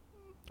enough.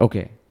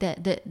 Okay.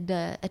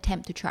 The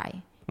attempt to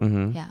try.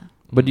 Yeah.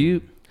 But do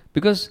you,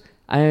 because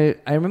I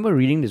remember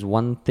reading this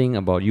one thing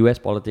about US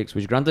politics,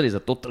 which granted is a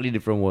totally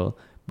different world,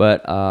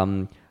 but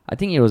I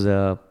think it was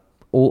a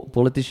old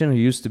politician who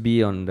used to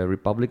be on the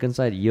Republican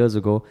side years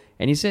ago,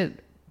 and he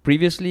said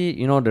previously,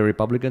 you know, the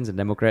Republicans and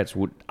Democrats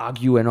would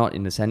argue a lot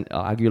in the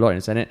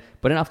Senate,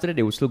 but then after that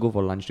they would still go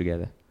for lunch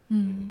together.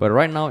 But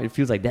right now it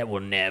feels like that will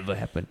never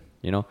happen.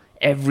 You know,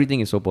 everything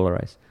is so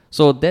polarized.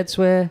 So that's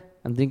where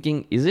I'm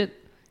thinking: is it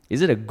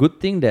a good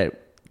thing that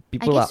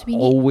people are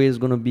always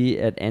going to be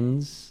at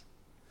ends?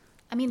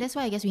 I mean, that's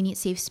why I guess we need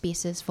safe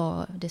spaces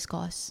for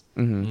discourse.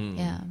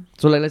 Yeah.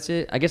 So like, let's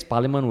say, I guess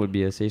Parliament would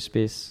be a safe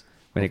space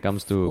when it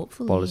comes to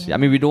Hopefully, policy. yeah. I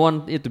mean, we don't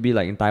want it to be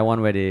like in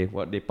Taiwan where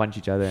they punch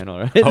each other and all,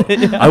 right?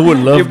 I would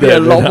love It'd be that.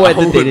 a lot more I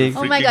would entertaining.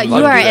 Oh my freaking god, you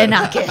love are that. an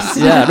anarchist.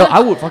 Yeah, no, I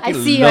would fucking I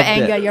see your love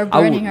anger. that. You're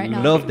burning I right would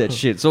now. love that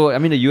shit. So, I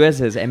mean, the US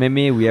has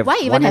MMA, we have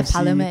Why even have 1FC.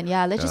 parliament?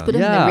 Yeah, let's just put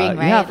them in the ring,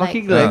 right? Yeah, Like,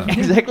 fucking like,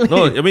 exactly.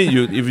 No, I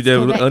mean, if they're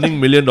go back. earning $1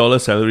 million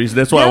salaries,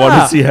 that's what I want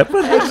Yeah. to see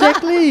happen.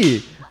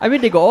 Exactly. I mean,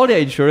 they got all their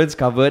insurance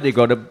covered. They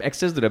got the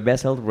access to the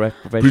best health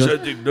professionals.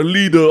 Presenting the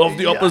leader of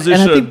the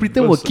opposition. And I think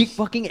Pritam will versus- kick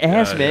fucking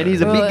ass, man.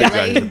 He's a bro, big guy.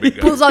 like, He's a big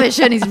guy. pulls off his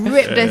shirt and he's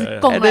ripped. There's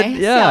And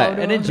then,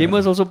 and then Jim.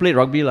 James also played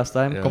rugby last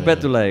time. Yeah, compared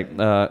yeah. to like,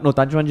 no,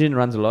 Tan Chuan Jin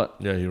runs a lot.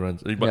 Yeah, he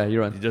runs. Yeah, he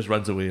runs. He just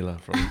runs away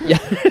from. Yeah,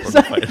 from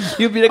the fight.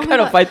 you'll be the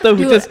kind of fighter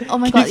who just. Oh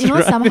my god, keeps you know,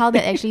 running. somehow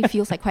that actually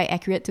feels like quite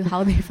accurate to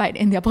how they fight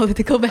in their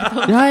political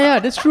battles. Yeah,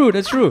 that's true.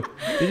 They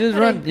just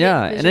run.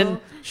 Yeah, and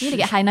then. You need to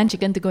get Hainan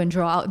chicken to go and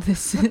draw out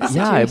this Yeah, it'd be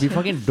situation.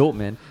 fucking dope,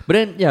 man. But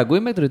then, yeah,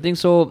 going back to the thing,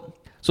 so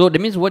that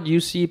means what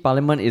you see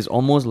Parliament is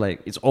almost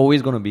like it's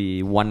always gonna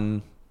be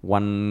one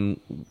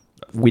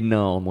winner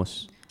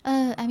almost.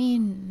 I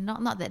mean,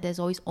 not that there's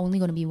always only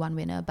going to be one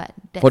winner, but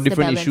that's For the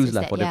different balance issues is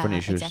lah, that, for different yeah,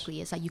 issues.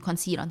 Exactly, it's like you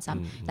concede on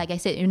some. Like I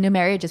said, in the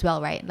marriage as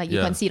well, right? Like you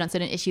Yeah. concede on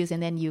certain issues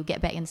and then you get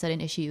back in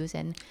certain issues,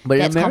 and But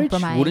that's in a marriage,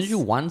 compromise. wouldn't you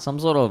want some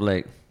sort of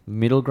like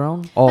middle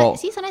ground? But Or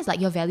see, sometimes like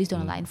your values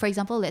don't align. For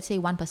example, let's say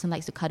one person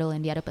likes to cuddle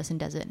and the other person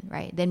doesn't,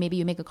 right? Then maybe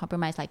you make a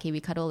compromise, like, hey,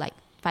 we cuddle like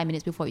 5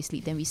 minutes before we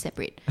sleep, then we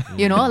separate,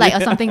 you know, like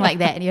or something like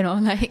that, you know,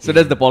 like. so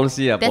that's the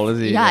policy, That's-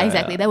 policy. Yeah,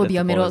 exactly. That would be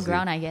that's a the middle policy.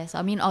 ground, I guess.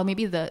 I mean, or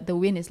maybe the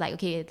win is like,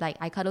 okay, like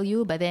I cuddle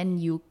you, but then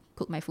you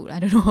cook my food. I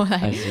don't know.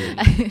 Like, I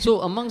see.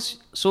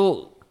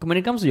 So when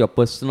it comes to your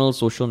personal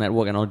social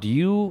network and all, do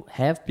you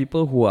have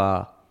people who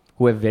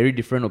have very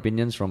different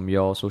opinions from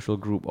your social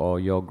group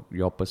or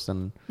your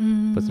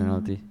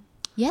personality?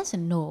 Yes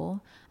and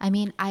no. I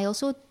mean, I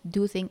also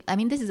do think, I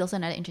mean, this is also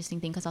another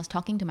interesting thing because I was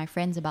talking to my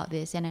friends about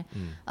this, and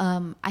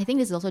I think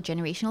this is also a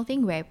generational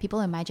thing where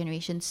people in my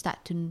generation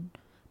start to,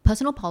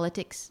 personal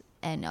politics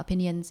and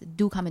opinions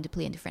do come into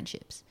play into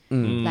friendships.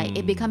 Like,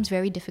 it becomes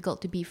very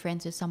difficult to be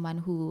friends with someone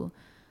who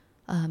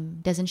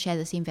doesn't share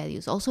the same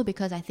values. Also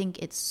because I think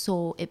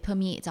it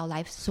permeates our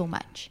lives so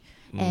much.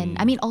 And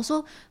I mean,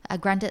 also,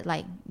 granted,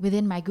 like,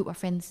 within my group of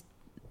friends,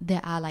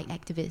 there are like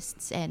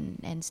activists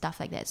and stuff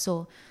like that.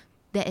 So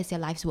that is their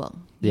life's work.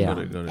 Yeah. Got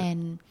it.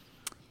 And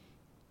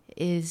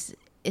it's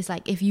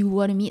like if you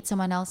were to meet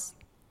someone else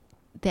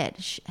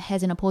that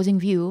has an opposing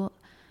view,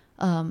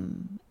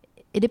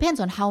 it depends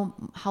on how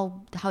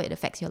it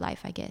affects your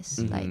life, I guess.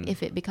 Like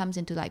if it becomes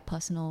into like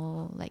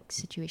personal, like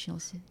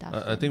situational stuff.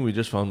 I think we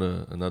just found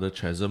another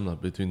chasm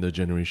between the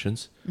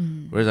generations.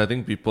 Whereas I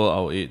think people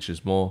our age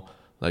is more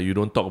like you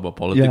don't talk about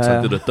politics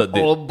until the third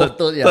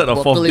date. Third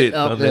or fourth date.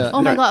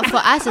 Oh my god,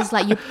 for us it's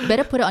like you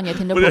better put it on your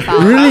Tinder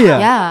profile. Really?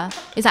 Yeah.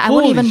 It's like I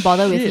wouldn't even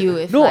bother with you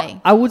if no, like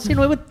I would say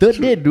not even third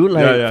date, dude.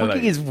 Like Yeah,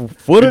 fucking like, is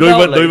further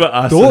don't down, even like,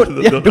 ask.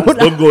 Don't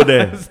Don't go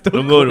there.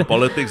 Don't go to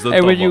politics. Don't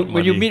And talk when about you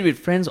money. meet with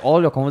friends,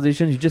 all your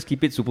conversations you just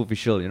keep it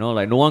superficial. You know,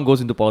 like no one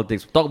goes into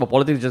politics. Talk about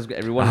politics, just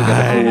everyone look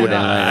at the food and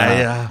like.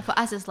 yeah. for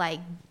us it's like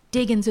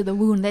dig into the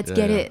wound, let's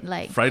get it.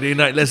 Like Friday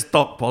night, let's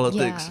talk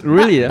politics. yeah.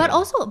 Really, But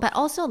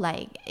also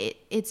like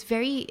it's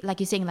very like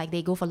you're saying, like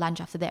they go for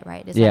lunch after that,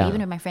 right? It's Yeah. like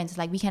even with my friends, it's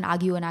like we can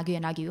argue and argue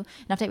and argue,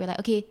 and after that we're like,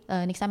 okay,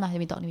 next time after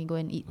we talk, let me go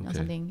and eat or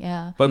something.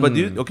 Yeah. But do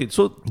you, okay,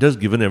 so just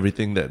given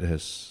everything that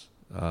has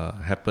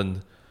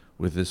happened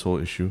with this whole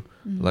issue,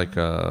 like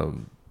are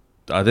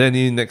there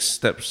any next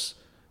steps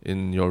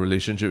in your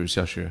relationship with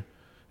Xiaxue?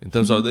 In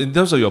terms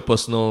of your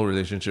personal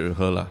relationship with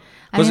her, lah.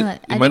 Because I mean,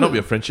 like, it might not be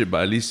a friendship,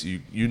 but at least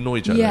you know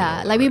each other.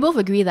 Yeah, now, like we right? both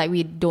agree like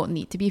we don't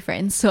need to be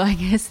friends, so I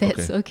guess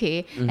that's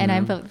okay. And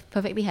I'm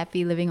perfectly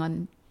happy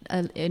living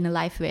in a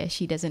life where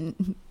she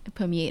doesn't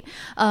permeate.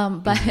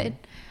 But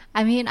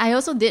I mean, I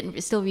also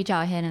did still reach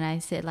out ahead and I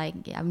said like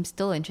I'm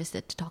still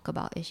interested to talk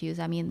about issues.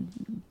 I mean,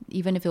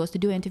 even if it was to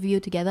do an interview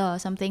together or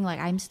something, like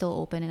I'm still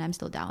open and I'm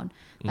still down.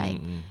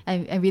 Like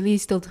I really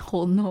still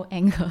hold no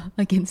anger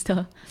against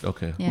her.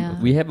 Okay.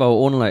 Yeah. We have our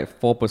own like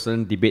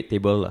 4-person debate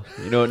table.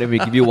 You know, then we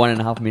give you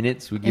 1.5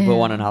 minutes. We give her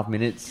 1.5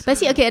 minutes. But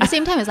see, okay, at the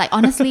same time, it's like,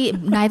 honestly,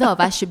 neither of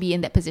us should be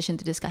in that position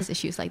to discuss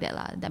issues like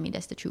that. I mean,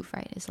 that's the truth,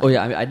 right? It's like, Oh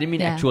yeah, I didn't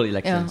mean Yeah. actual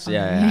elections.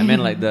 Yeah. Yeah, I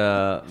meant like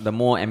the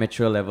more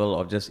amateur level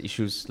of just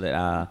issues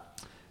that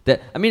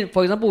I mean,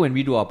 for example, when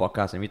we do our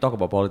podcast and we talk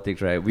about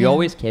politics, right? We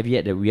always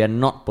caveat that we are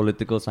not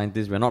political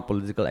scientists, we're not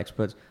political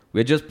experts.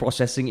 We're just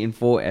processing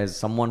info as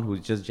someone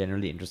who's just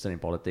generally interested in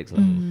politics.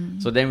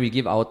 So then we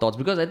give our thoughts,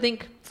 because I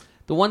think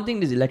the one thing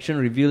this election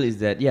revealed is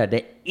that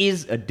there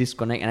is a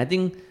disconnect, and I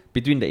think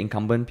between the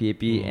incumbent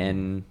PAP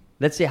and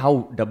let's say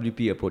how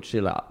WP approached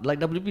it. Like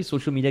WP's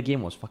social media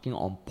game was fucking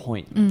on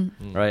point,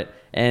 right?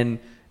 And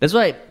that's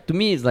why, to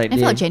me, it's like I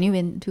felt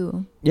genuine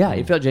too. Yeah,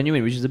 it felt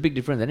genuine, which is a big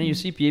difference. And then you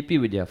see PAP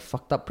with their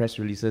fucked up press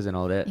releases and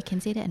all that. You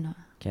can say that or not?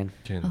 Can.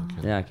 Can.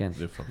 Yeah, I can.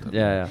 Live from that.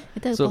 Yeah.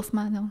 It's So-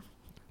 Pofma now.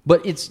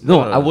 But it's, no,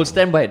 I will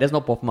stand by it. That's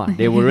not POFMA.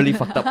 They were really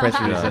fucked up press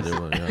Yeah, releases. they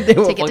were, yeah. They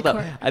were Take it to fucked up.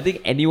 court. I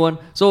think anyone...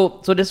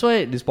 So that's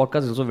why this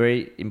podcast is also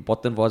very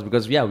important for us,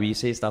 because, we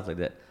say stuff like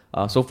that.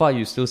 So far,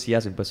 you still see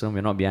us in person.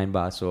 We're not behind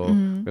bars. So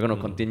we're going to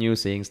continue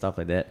saying stuff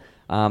like that.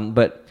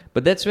 But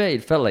that's where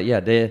it felt like,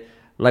 there...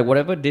 Like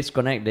whatever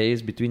disconnect there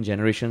is between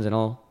generations and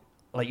all,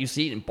 like you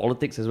see it in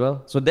politics as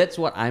well. So that's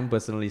what I'm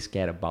personally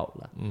scared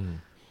about.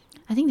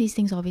 I think these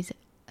things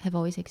have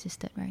always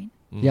existed, right?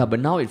 Yeah,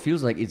 but now it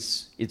feels like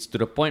it's to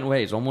the point where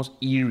it's almost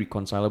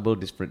irreconcilable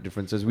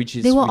differences, which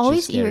is They were which is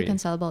always scary.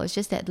 irreconcilable. It's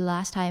just that the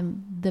last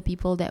time the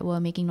people that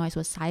were making noise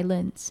were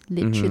silenced,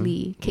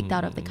 literally kicked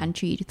out of the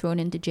country, thrown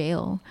into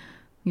jail.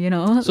 You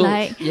know, So,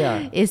 like,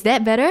 yeah. is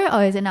that better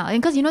or is it not?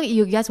 Because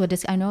you guys were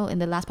I know in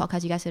the last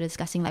podcast you guys were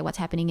discussing like what's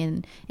happening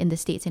in the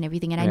States and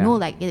everything, and I know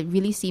like it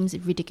really seems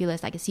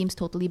ridiculous, like it seems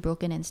totally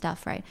broken and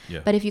stuff, right? Yeah.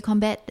 But if you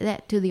combat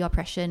that to the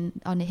oppression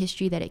on the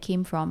history that it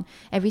came from,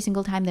 every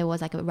single time there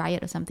was like a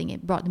riot or something,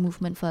 it brought the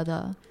movement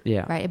further.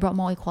 Yeah. Right. It brought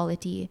more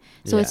equality.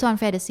 So Yeah. it's so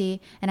unfair to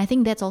say, and I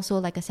think that's also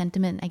like a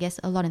sentiment, I guess,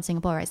 a lot in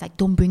Singapore, right? It's like,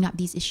 don't bring up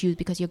these issues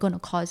because you're going to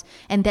cause,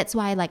 and that's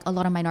why like a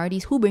lot of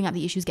minorities who bring up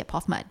the issues get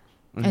POFMAD.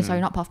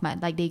 Sorry, not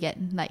POFMAD. Like they get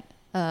like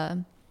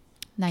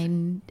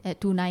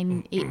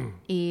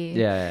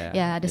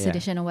 298A, the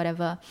sedition or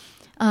whatever.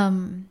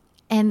 And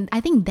I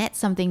think that's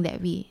something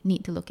that we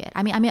need to look at.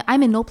 I mean,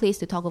 I'm in no place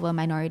to talk over a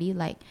minority.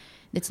 Like,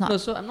 it's not. No,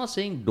 so I'm not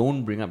saying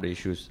don't bring up the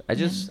issues. I'm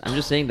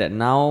just saying that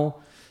now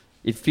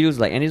it feels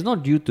like, and it's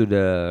not due to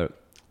the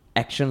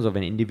actions of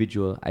an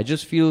individual. I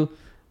just feel,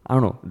 I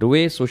don't know, the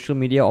way social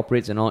media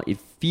operates and all, it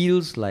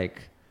feels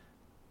like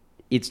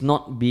it's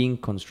not being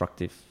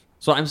constructive.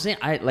 So I'm saying,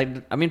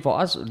 for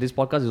us, this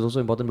podcast is also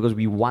important because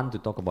we want to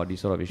talk about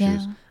these sort of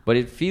issues. Yeah. But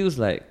it feels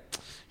like,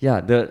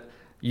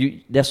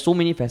 there's so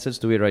many facets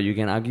to it, right? You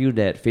can argue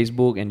that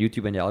Facebook and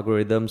YouTube and their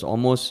algorithms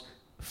almost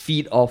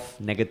feed off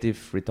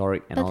negative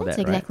rhetoric and But all that's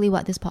that, exactly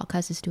what this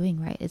podcast is doing,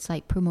 right? It's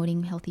like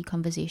promoting healthy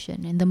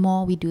conversation. And the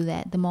more we do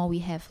that, the more we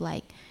have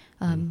like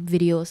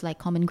videos like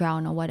Common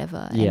Ground or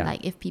whatever. Yeah. And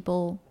like if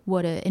people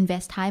were to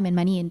invest time and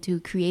money into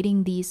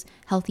creating these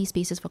healthy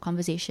spaces for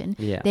conversation,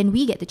 Yeah. then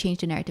we get to change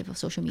the narrative of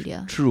social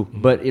media. True,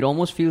 but it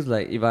almost feels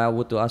like if I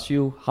were to ask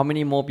you, how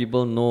many more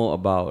people know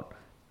about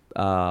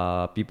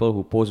people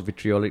who post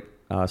vitriolic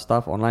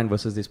stuff online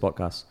versus this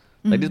podcast?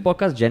 Like this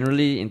podcast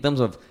generally, in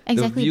terms of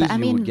Exactly, the views but I you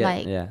mean, would get,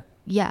 like,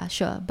 yeah,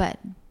 sure, but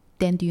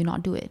then do you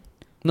not do it?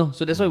 No,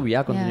 so that's why we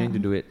are continuing Yeah. to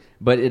do it.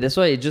 But that's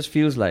why it just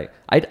feels like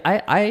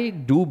I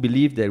do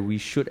believe that we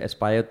should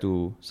aspire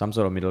to some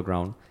sort of middle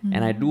ground,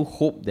 and I do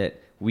hope that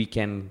we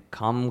can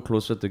come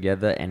closer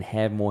together and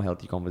have more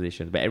healthy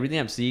conversations. But everything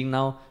I'm seeing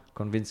now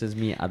convinces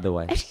me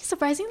otherwise. Actually,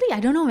 surprisingly, I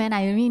don't know, man.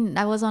 I mean,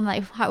 I was on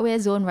like Hardware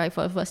Zone, right,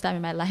 for the first time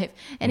in my life,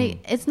 and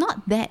it's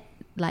not that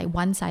like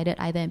one-sided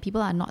either, and people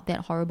are not that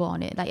horrible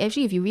on it. Like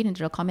actually, if you read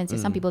into the comments,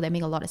 there's some people that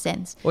make a lot of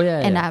sense. Oh, yeah,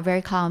 and yeah. are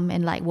very calm,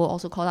 and like will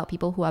also call out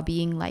people who are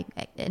being like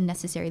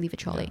unnecessarily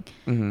vitriolic.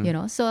 You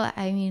know, so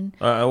I mean,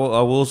 I will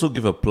also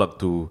give a plug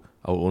to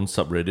our own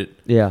subreddit,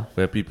 Yeah.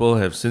 where people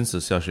have, since the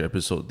Xiaxue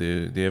episode,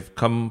 they have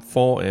come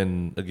for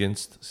and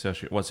against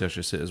Xiaxue, what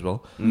Xiaxue said as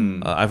well.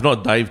 I've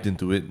not dived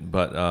into it,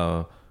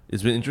 but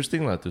it's been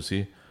interesting to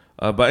see.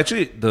 But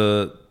actually,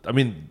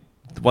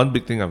 one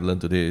big thing I've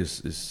learned today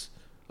is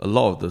a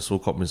lot of the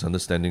so-called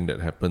misunderstanding that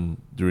happened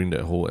during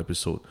that whole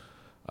episode,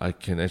 I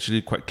can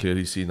actually quite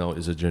clearly see now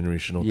is a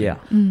generational Yeah.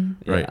 thing.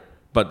 Right. Yeah.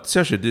 But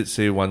Xiaxue did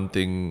say one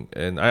thing,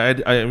 and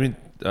I mean,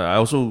 I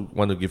also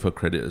want to give her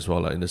credit as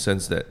well, in the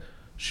sense that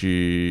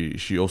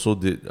she also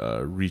did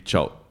reach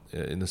out,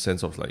 in the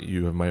sense of like,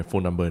 you have my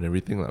phone number and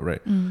everything,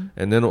 right?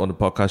 And then on the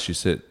podcast, she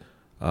said,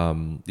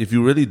 if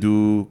you really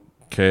do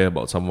care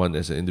about someone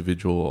as an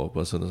individual or a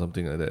person or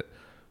something like that,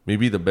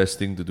 maybe the best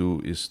thing to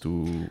do is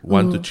to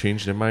want to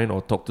change their mind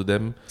or talk to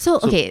them. so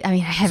okay. I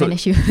mean, I have an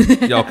issue.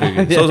 Yeah,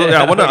 okay. So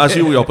I want to ask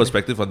you your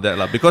perspective on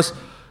that, because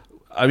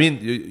I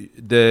mean,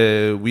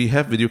 we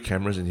have video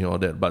cameras in here, all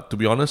that. But to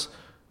be honest,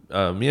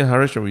 me and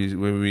Harish,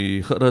 when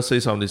we heard her say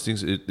some of these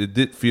things, it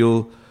did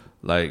feel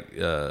like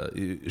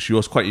she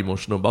was quite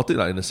emotional about it,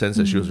 in the sense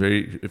that she was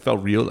it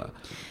felt real. But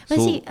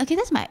So, see, okay,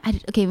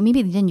 okay,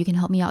 maybe then you can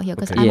help me out here,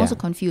 because Okay. I'm Yeah. also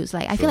confused.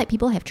 Like, I feel like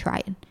people have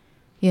tried,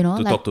 you know,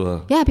 to like, talk to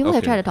her. yeah, people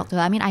have Okay. tried to talk to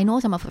her. I mean, I know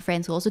some of her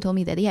friends who also told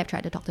me that they have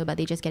tried to talk to her, but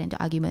they just get into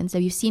arguments. So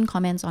you've seen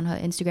comments on her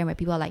Instagram where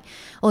people are like,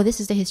 "Oh, this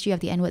is the history of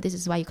the N-word. This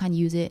is why you can't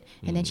use it."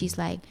 And then she's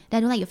like, "I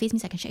don't like your face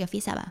means I can shake your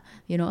face up."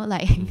 You know,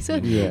 like so.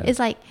 Yeah. It's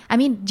like, I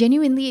mean,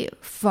 genuinely,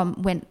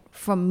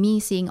 from me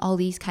seeing all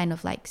these kind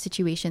of like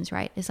situations,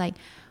 right? It's like,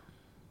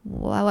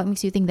 what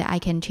makes you think that I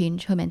can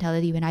change her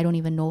mentality when I don't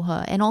even know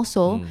her? And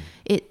also,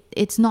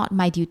 it's not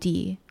my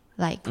duty.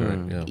 Like,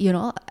 Correct, yeah. you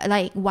know,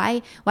 like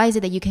why is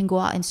it that you can go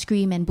out and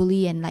scream and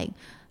bully and like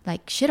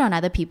shit on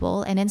other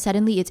people, and then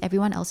suddenly it's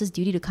everyone else's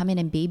duty to come in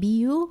and baby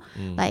you?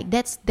 Like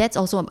that's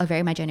also a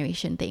very my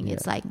generation thing. Yeah.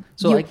 It's like,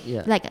 So,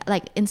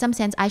 like in some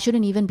sense, I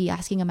shouldn't even be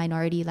asking a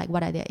minority like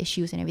what are their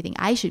issues and everything.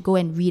 I should go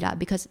and read up,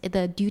 because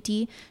the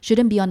duty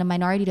shouldn't be on the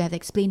minority to have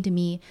explained to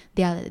me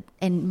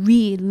and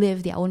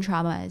relive their own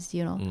traumas.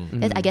 You know,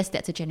 I guess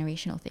that's a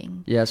generational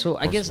thing. Yeah, so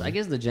I guess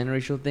the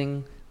generational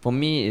thing for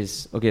me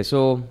is, okay,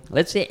 so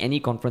let's say any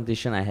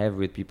confrontation I have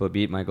with people,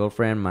 be it my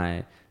girlfriend,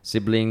 my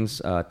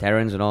siblings,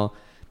 Terrence and all,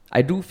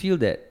 I do feel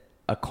that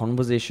a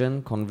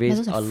conversation conveys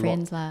Those a are lot.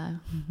 friends lah.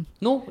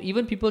 No,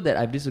 even people that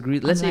I've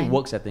disagreed. Let's say Online.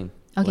 work setting.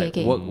 Okay, Like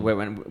okay.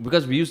 Work,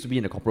 because we used to be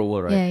in the corporate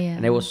world, right? Yeah, yeah.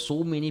 And there was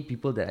so many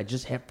people that I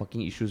just had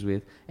fucking issues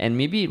with, and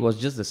maybe it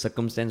was just the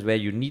circumstance where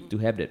you need to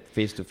have that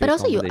face-to-face But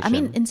also, conversation. I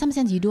mean, in some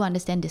sense, you do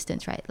understand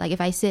distance, right? Like if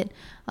I said,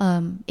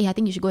 "Hey, I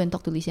think you should go and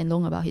talk to Lee Hsien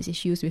Loong about his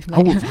issues with," I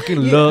like, would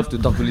fucking love to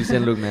talk to Lee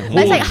Hsien Loong, man.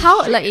 but it's like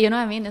Holy how, like, you know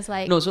what I mean? It's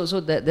like, No, so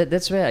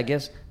that's where I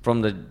guess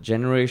from the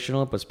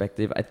generational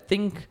perspective, I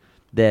think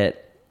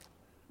that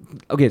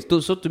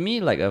so to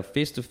me, like a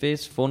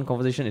face-to-face phone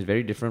conversation is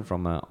very different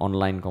from an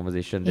online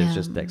conversation that's Yeah.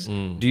 just text.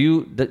 Do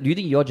you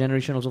think your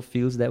generation also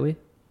feels that way,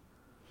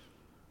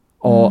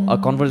 or a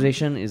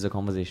conversation is a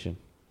conversation?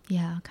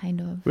 yeah,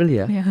 kind of. Really?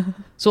 Yeah. Yeah.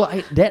 So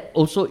that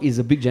also is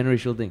a big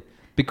generational thing,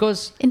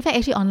 because In fact,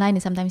 actually, online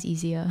is sometimes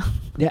easier.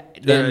 that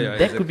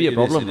could be a exactly.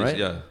 problem, It is, right?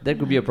 yeah. That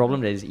could be a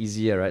problem that is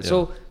easier, right? Yeah.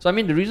 So I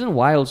mean, the reason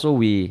why also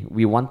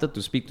we wanted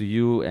to speak to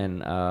you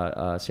and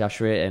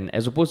Xiaxue, and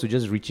as opposed to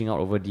just reaching out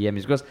over DM,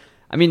 is because,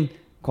 I mean,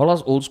 call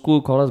us old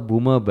school, call us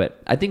boomer,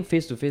 but I think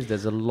face to face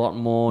there's a lot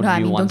more No, I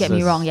mean, don't get me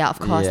nuances. wrong. Yeah, of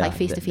course, Yeah, like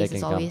face to that face can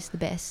is come. always the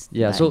best.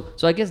 Yeah, but-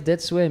 so I guess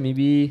that's where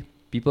maybe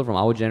people from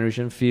our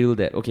generation feel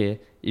that, okay,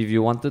 if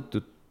you wanted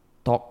to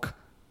talk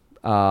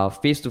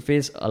face to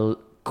face,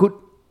 could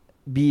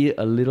be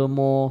a little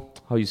more,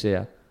 how you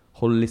say,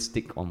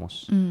 holistic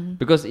almost.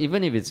 Because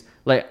even if it's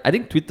like, I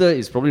think Twitter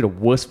is probably the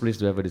worst place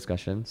to have a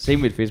discussion.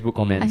 Same with Facebook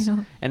comments. I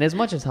know. And as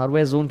much as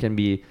Hardware Zone can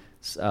be,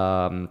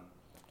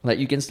 like,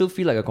 you can still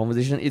feel like a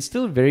conversation, it's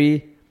still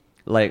very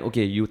like,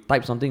 okay, you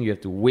type something, you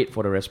have to wait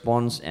for the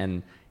response,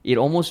 and it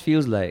almost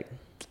feels like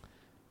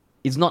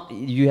it's not,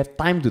 you have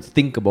time to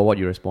think about what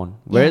you respond.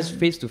 Whereas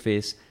face to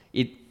face,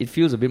 it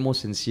feels a bit more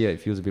sincere,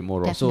 it feels a bit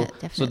more raw. So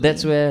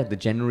that's where the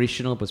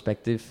generational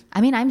perspective.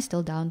 I mean, I'm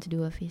still down to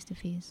do a face to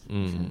face.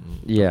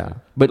 Yeah.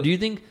 But do you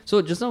think,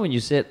 so just now when you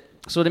said,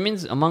 so that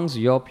means amongst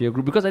your peer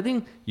group, because I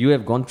think you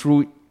have gone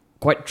through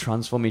quite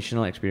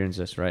transformational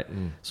experiences, right?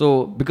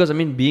 So, because I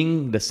mean,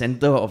 being the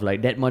center of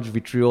like that much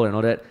vitriol and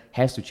all that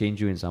has to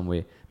change you in some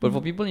way. But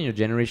for people in your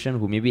generation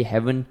who maybe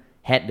haven't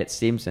had that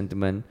same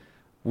sentiment,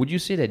 would you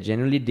say that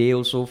generally they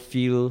also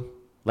feel,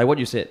 like what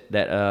you said,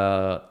 that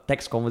a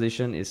text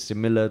conversation is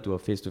similar to a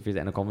face-to-face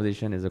and a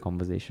conversation is a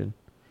conversation?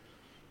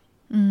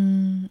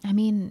 I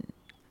mean,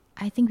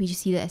 I think we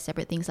just see that as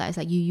separate things. Like, it's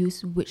like you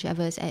use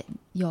whichever is at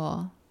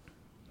your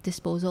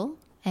disposal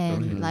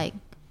and like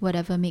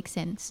whatever makes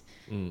sense.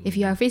 If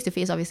you are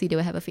face-to-face, obviously they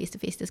will have a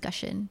face-to-face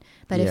discussion.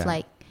 But if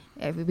like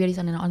everybody's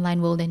on an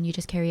online world, then you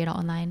just carry it out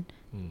online.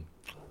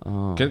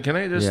 Can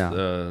I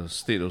just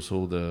state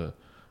also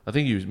I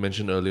think you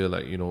mentioned earlier,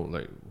 like, you know,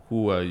 like,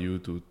 who are you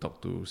to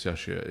talk to Xia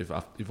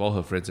Xue if all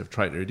her friends have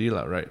tried already,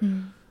 right?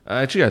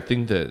 Actually, I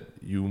think that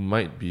you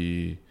might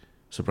be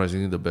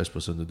surprisingly the best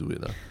person to do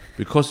it,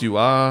 because you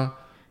are.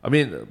 I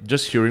mean,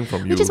 just hearing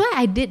from you, which is why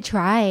I did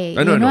try.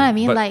 I know what I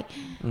mean?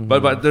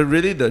 But, but the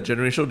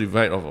generational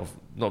divide of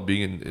not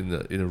being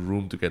in a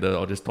room together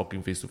or just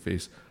talking face to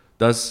face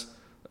does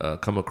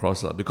come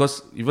across,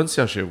 because even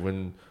Xia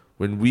Xue,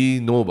 when we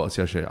know about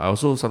Xia Xue, I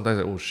also sometimes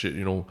like, oh shit,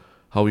 you know,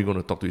 how are we going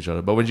to talk to each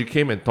other? But when she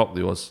came and talked,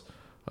 it was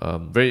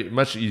very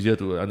much easier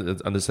to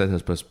understand her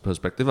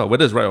perspective,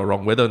 whether it's right or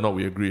wrong, whether or not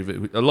we agree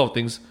with it. A lot of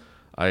things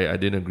I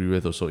didn't agree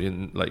with also.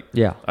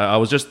 I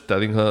was just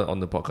telling her on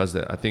the podcast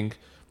that I think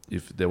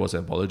if there was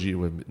an apology, it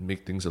would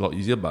make things a lot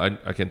easier. But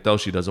I can tell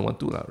she doesn't want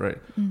to, right?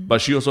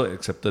 But she also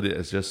accepted it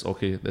as just,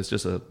 okay, that's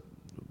just a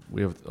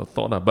way of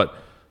thought. But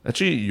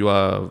actually, you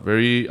are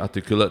very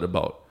articulate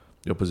about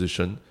your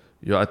position.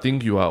 I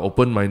think you are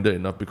open-minded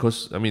enough,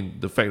 because, I mean,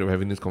 the fact that we're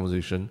having this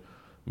conversation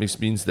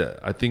means that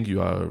I think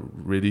you are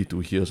ready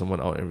to hear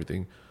someone out and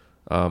everything.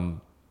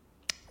 And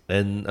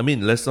I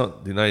mean, let's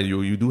not deny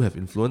you do have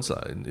influence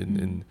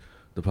in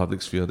the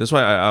public sphere. That's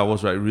why I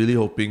was like really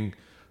hoping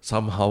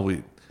somehow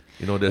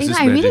there's this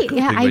magic thing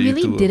I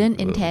really to,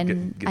 didn't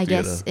intend, get I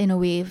guess, together. in a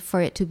way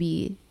for it to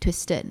be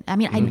twisted. I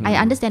mean, I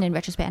understand in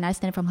retrospect, and I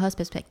understand from her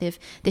perspective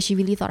that she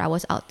really thought I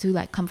was out to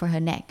like come for her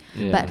neck.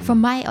 Yeah. But from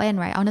my end,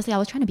 right, honestly, I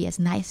was trying to be as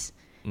nice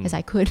as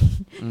I could,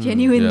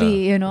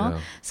 genuinely, Yeah.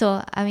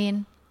 So, I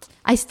mean,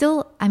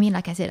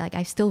 like I said, like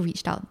I've still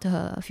reached out to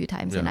her a few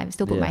times, and I've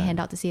still put my hand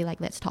out to say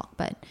like, let's talk,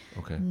 but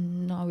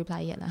no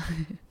reply yet.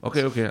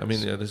 Okay. I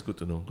mean, that's good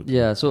to know.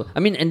 So I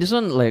mean, and this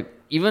one, like,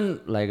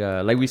 even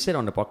like we said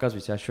on the podcast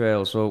with Xia Xue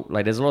also,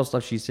 like there's a lot of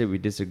stuff she said we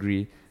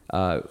disagree,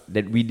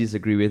 that we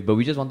disagree with, but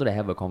we just wanted to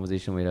have a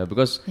conversation with her,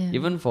 because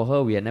even for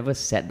her, we had never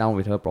sat down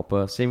with her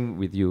proper. Same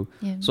with you.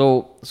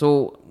 So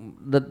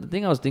the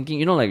thing I was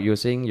thinking, like you were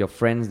saying, your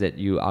friends that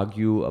you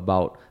argue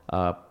about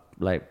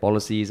like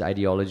policies,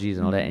 ideologies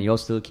and all that, and you all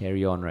still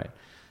carry on, right?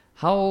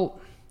 How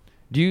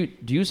do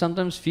you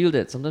sometimes feel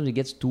that sometimes it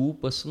gets too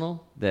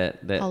personal,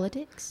 that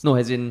Politics? No,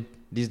 as in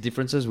these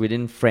differences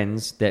within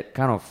friends, that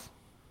kind of,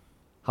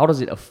 how does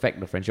it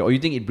affect the friendship, or you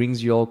think it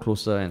brings you all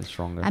closer and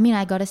stronger? I mean,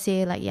 I gotta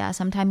say, like,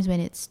 sometimes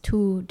when it's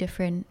too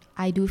different,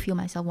 I do feel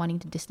myself wanting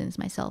to distance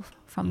myself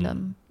from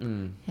them.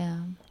 Yeah.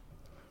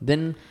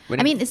 Then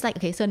it's like,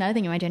 okay, so another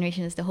thing in my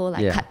generation is the whole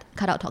like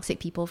cut out toxic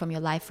people from your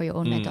life for your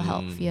own mental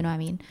health, you know what I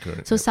mean?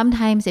 Correct, so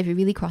sometimes if it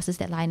really crosses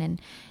that line, and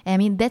I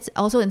mean, that's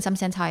also in some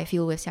sense how I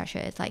feel with Xia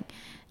Xue. It's like,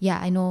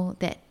 I know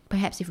that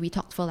perhaps if we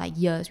talked for like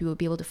years, we would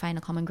be able to find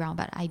a common ground,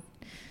 but I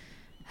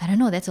don't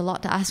know, that's a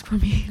lot to ask from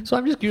me. So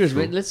I'm just curious,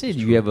 let's say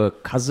you have a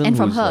cousin and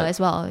from who's her like, as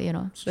well,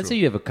 let's say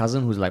you have a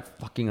cousin who's like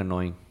fucking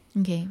annoying.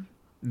 Okay.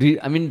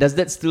 Does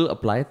that still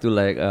apply to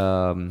like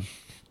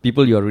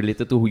people you're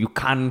related to who you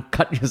can't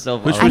cut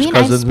yourself Which out?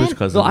 cousin?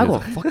 No, I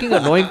got fucking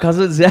annoying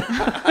cousins. Yeah.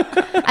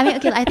 I mean,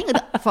 okay, I think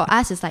for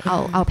us, it's like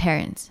our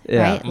parents,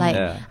 right?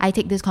 Like, I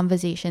take this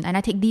conversation, and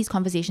I take these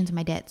conversations with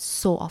my dad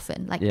so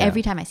often, like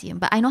every time I see him.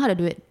 But I know how to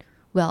do it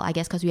well, I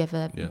guess, because we have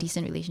a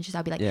decent relationship.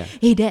 I'll be like,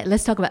 hey, Dad,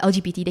 let's talk about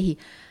LGBT. Then he,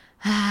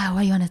 what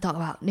do you want to talk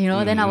about?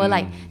 Then I will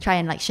like try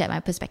and like share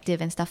my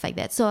perspective and stuff like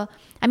that. So,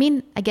 I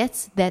mean, I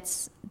guess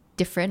that's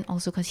different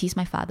also because he's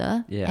my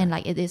father. And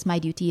like, it is my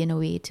duty in a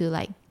way to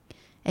like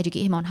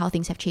educate him on how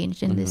things have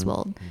changed in this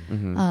world.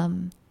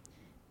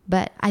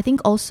 But I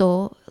think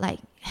also like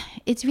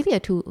it's really a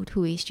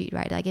two-way street,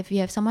 right? Like if you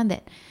have someone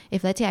that,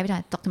 if let's say every time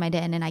I talk to my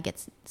dad and then I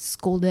get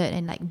scolded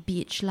and like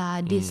bitch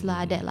lah, this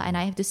lah, that lah, and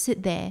I have to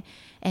sit there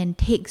and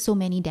take so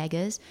many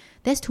daggers,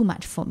 that's too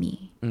much for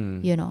me.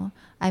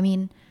 I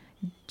mean,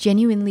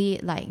 genuinely,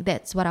 like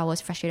that's what I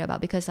was frustrated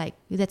about, because like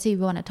let's say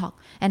we want to talk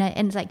and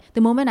it's like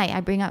the moment I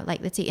bring up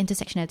like let's say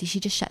intersectionality, she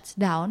just shuts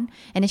down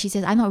and then she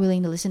says I'm not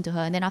willing to listen to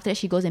her, and then after that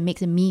she goes and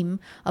makes a meme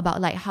about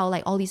like how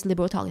like all these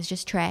liberal talk is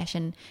just trash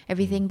and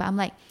everything. But I'm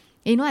like,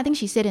 I think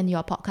she said in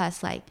your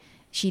podcast like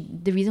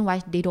the reason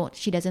why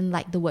she doesn't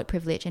like the word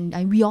privilege,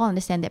 and we all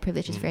understand that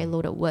privilege is a very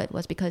loaded word,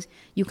 was because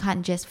you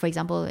can't just, for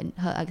example, in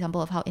her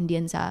example of how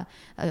Indians are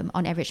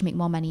on average make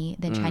more money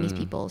than Chinese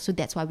people, so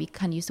that's why we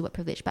can't use the word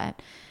privilege.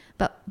 But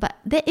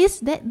there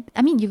is that,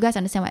 I mean, you guys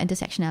understand what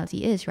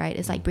intersectionality is, right?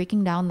 It's like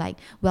breaking down like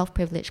wealth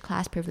privilege,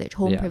 class privilege,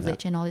 home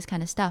privilege, and all this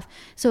kind of stuff.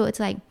 So it's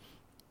like,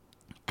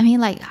 I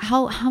mean, like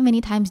how many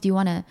times do you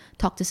want to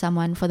talk to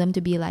someone for them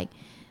to be like,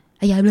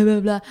 yeah, blah, blah,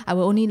 blah, I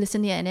will only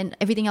listen here, and then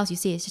everything else you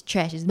say is just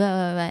trash, is blah,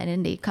 blah, blah, and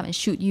then they come and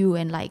shoot you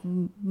and like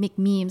make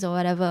memes or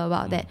whatever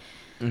about that.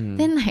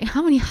 Then like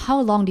how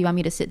long do you want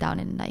me to sit down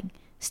and like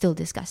still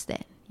discuss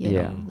that? You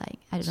know, like,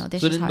 I don't know.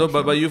 That's So just then, how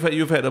no, but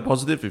you've had a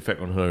positive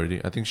effect on her already.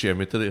 I think she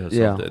admitted it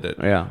herself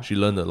that she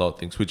learned a lot of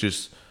things, which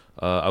is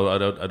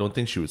I don't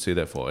think she would say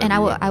that for and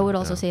everyone. I would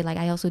also say, like,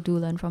 I also do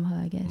learn from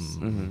her, I guess.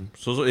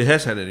 So it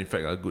has had an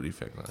effect, a good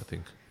effect, I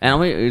think. And I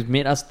mean, it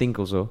made us think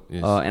also.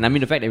 Yes. And I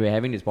mean, the fact that we're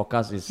having this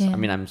podcast is, I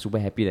mean, I'm super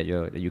happy that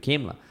you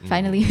came.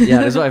 Finally.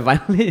 Yeah, that's why I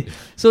finally.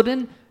 So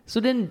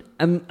then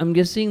I'm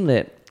guessing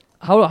that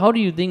how do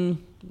you think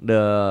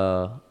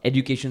the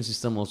education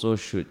system also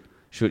should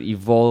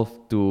evolve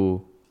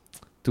to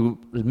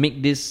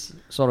make this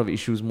sort of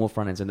issues more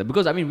front and center?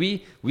 Because I mean,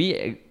 we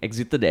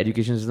exited the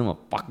education system a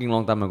fucking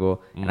long time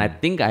ago, and I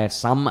think I have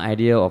some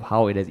idea of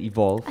how it has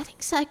evolved. I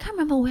think so. I can't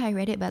remember where I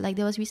read it, but like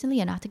there was recently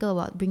an article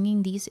about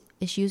bringing these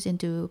issues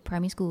into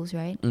primary schools,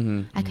 right?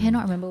 I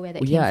cannot remember where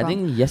that came from. I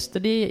think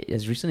yesterday,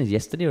 as recent as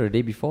yesterday or the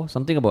day before,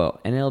 something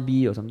about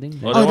NLB or something.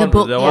 The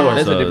book.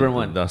 That's a different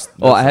one.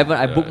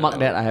 I bookmarked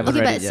that. I haven't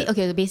read it yet.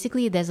 Okay,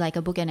 basically there's like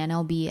a book in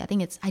NLB. I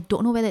think I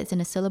don't know whether it's in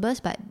the syllabus,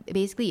 but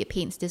basically it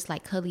paints this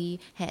like curly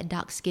haired,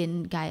 dark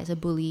skinned guy as a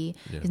bully.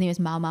 His name is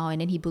Mao Mao, and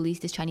then he bullies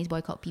this Chinese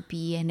boy called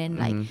PP, and then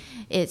like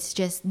it's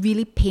just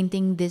really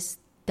painting this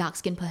dark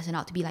skinned person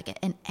out to be like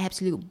an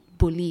absolute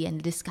bully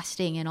and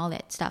disgusting and all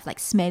that stuff, like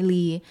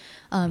smelly.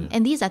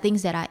 And these are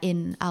things that are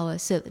in our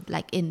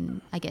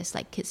in I guess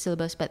like kids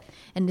syllabus, but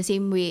in the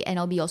same way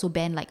NLB also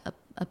banned like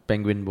a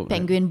penguin book.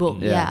 Book.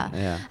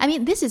 Yeah. I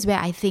mean, this is where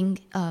I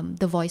think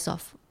the voice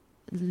of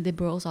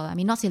liberals, or I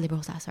mean, not say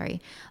liberals,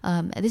 sorry.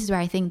 This is where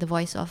I think the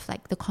voice of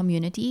like the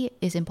community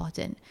is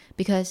important,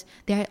 because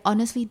there are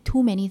honestly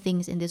too many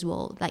things in this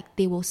world, like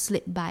they will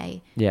slip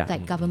by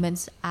like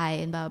government's eye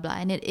and blah, blah,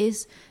 blah. And it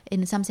is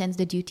in some sense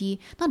the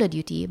duty, not the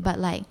duty, but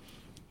like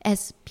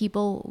as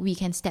people, we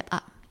can step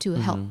up to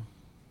help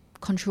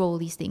control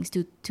these things,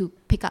 to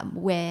pick up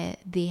where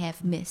they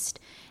have missed.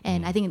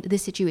 And I think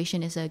this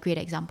situation is a great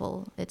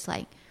example. It's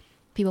like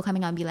people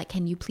coming out and be like,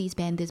 can you please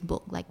ban this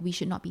book? Like, we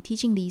should not be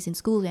teaching these in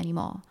schools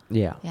anymore.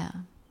 Yeah.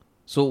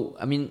 So,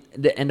 I mean,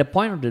 the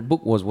point of the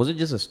book was it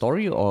just a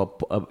story or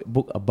a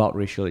book about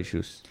racial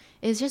issues?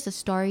 It's just a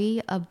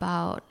story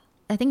about,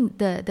 I think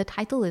the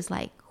title is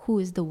like, who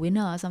is the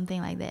winner or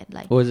something like that.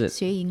 Like, is it?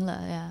 谁赢了,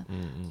 yeah.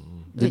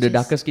 Did the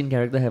darker skin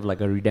character have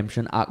like a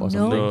redemption arc or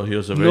something? No, he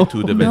was a very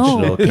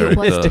two-dimensional character. It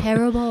was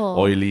terrible.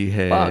 Oily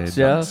hair,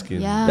 dark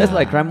skin. Yeah. That's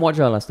like Crime Watch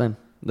last time.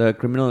 The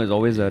criminal is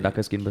always a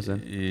darker skinned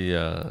person.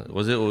 Yeah.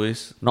 Was it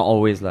always? Not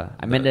always lah.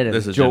 I meant that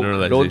as a joke.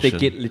 generalization. Don't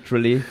take it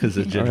literally. It's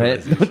a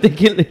generalization. Don't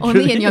take it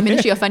literally. Only in your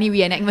Ministry of Funny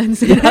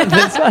Reenactments.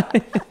 That's why.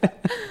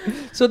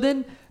 So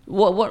then,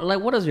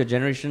 what does your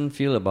generation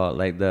feel about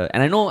like the?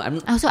 And I know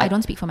I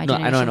don't speak for my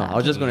generation. I know. I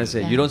was just gonna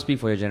say you don't speak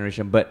for your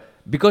generation, but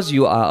because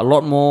you are a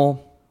lot more,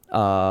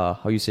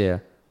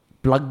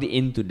 plugged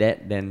into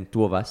that than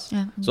two of us.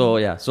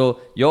 Yeah. So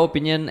your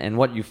opinion and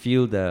what you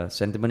feel the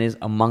sentiment is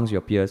amongst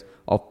your peers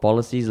of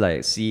policies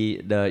like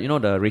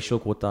the racial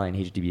quota in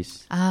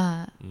HDBs.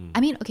 I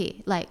mean,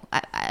 okay, like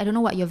I don't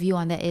know what your view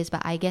on that is,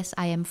 but I guess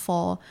I am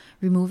for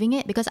removing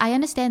it, because I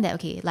understand that,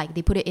 okay, like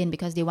they put it in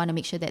because they want to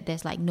make sure that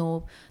there's like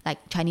no like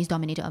Chinese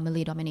dominated or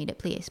Malay dominated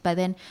place. But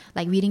then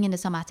like reading into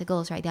some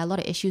articles, right, there are a lot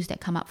of issues that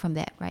come up from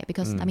that, right?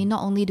 Because I mean,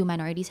 not only do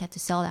minorities have to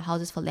sell their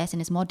houses for less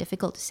and it's more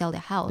difficult to sell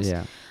their house.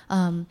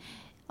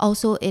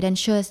 Also, it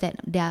ensures that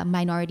there are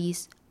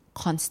minorities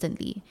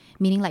constantly,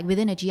 meaning like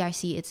within a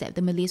GRC, it's that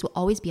the Malays will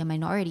always be a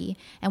minority.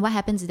 And what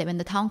happens is that when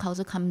the town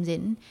council comes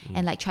in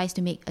and like tries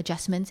to make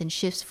adjustments and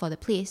shifts for the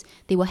place,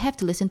 they will have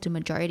to listen to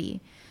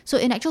majority. So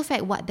in actual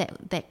fact, what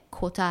that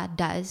quota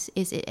does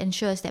is it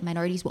ensures that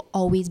minorities will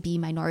always be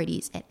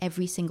minorities at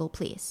every single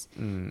place,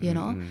 you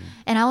know?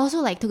 And I also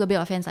like took a bit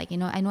of offense, like, you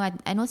know, I know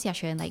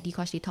Xiaxue and like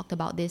Dikosh, they talked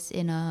about this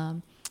in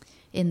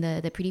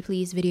the Pretty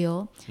Please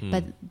video,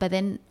 but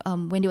then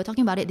when they were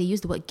talking about it, they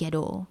used the word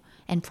ghetto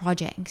and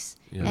projects,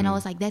 and I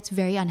was like, that's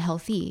very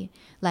unhealthy.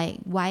 Like,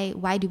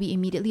 why do we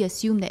immediately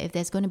assume that if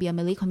there's going to be a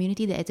Malay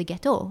community that it's a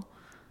ghetto?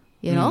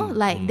 You know,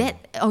 like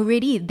that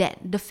already, that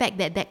the fact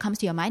that comes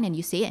to your mind and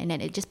you say it and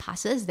then it just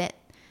passes, that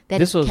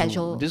is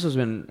casual. This was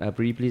when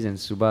Pretty Please and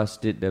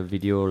Subhas did the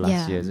video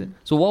last year, is it?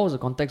 So what was the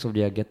context of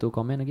their ghetto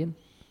comment again?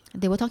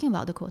 They were talking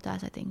about the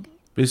quotas, I think.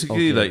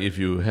 Basically, like if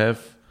you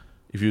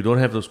don't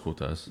have those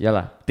quotas,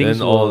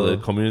 then all the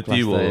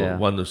community will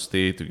want to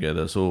stay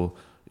together. So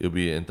it'll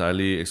be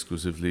entirely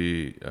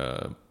exclusively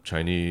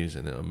Chinese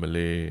and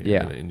Malay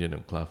and Indian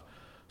enclave.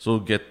 So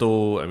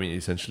ghetto, I mean,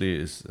 essentially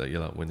is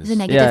when It's a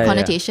negative Yeah, yeah,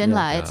 connotation yeah.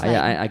 lah. It's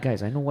I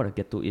guys, I know what a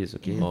ghetto is.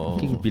 Okay, Oh.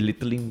 fucking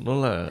belittling.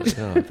 no lah.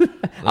 Yeah.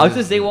 I was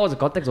just saying what was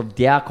the context of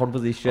their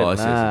conversation. Oh, I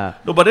see, I see.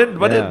 Ah. No, but then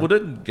Yeah.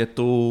 wouldn't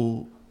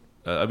ghetto?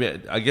 I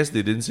mean, I guess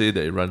they didn't say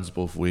that it runs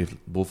both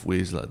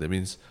ways lah. That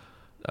means,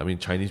 I mean,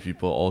 all Chinese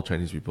people,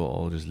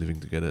 all just living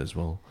together as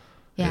well.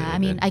 Yeah, I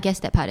mean, I guess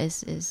that part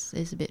is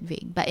a bit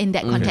vague. But in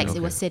that context, it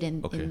was said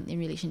in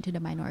relation to the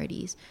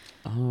minorities.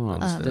 Oh,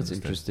 Understand. that's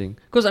interesting.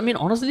 Because I mean,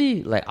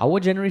 honestly, like our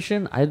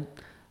generation, I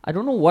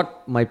don't know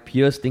what my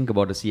peers think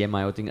about the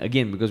CMIO thing.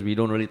 Again, because we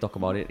don't really talk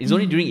about it. It's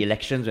only during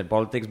elections when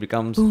politics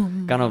becomes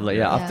kind of like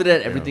after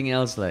that, everything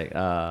else like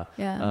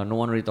no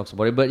one really talks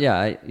about it. But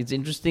yeah, it's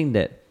interesting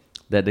that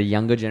the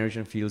younger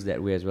generation feels that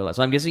way as well.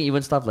 So I'm guessing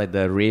even stuff like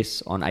the race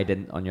on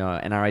your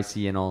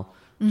NRIC and all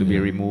to be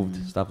removed,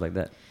 stuff like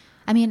that.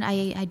 I mean,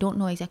 I don't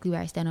know exactly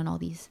where I stand on all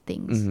these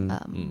things,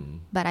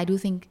 but I do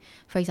think,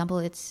 for example,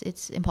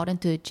 it's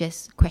important to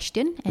just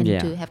question and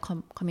to have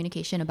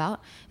communication about.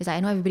 It's like I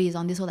know everybody is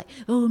on this whole like,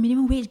 oh,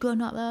 minimum wage good or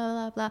not,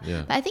 blah blah blah.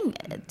 Yeah. But I think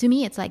to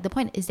me, it's like the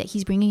point is that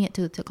he's bringing it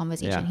to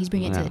conversation. Yeah. He's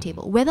bringing it to the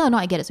table. Whether or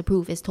not I get its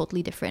approved is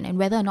totally different, and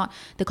whether or not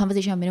the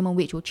conversation on minimum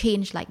wage will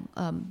change, like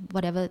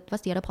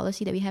what's the other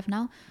policy that we have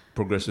now?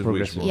 Progressive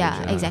wage.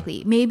 Yeah,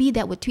 exactly. Maybe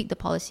that would tweak the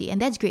policy,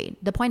 and that's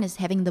great. The point is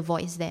having the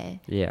voice there.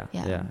 Yeah.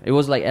 It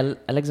was like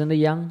Alexander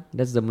Young.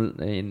 That's the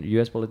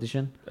US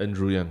politician.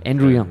 Andrew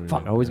Yang.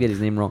 Fuck, I always get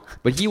his name wrong.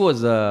 But he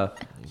was a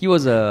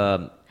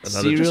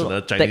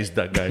another Chinese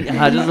that guy.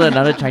 Yeah, just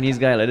another Chinese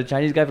guy, like the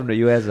Chinese guy from the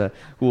US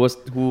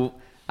who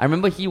I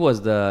remember he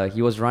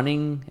was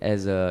running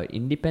as a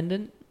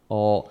independent,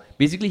 or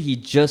basically he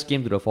just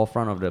came to the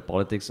forefront of the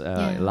politics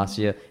last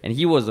year, and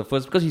he was the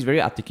first because he's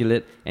very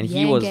articulate, and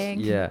he was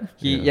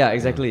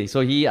exactly.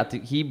 So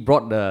he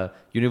brought the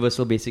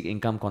universal basic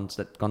income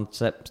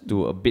concept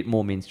to a bit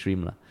more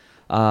mainstream lah.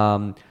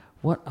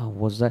 What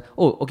was that?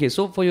 Oh, okay.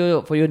 So for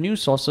your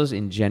news sources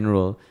in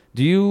general,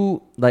 do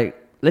you like,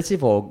 let's say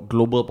for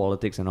global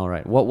politics and all,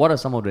 right? What are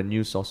some of the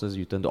news sources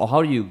you turn to, or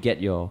how do you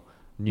get your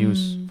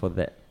news for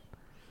that?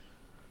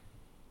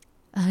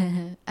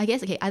 I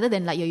guess other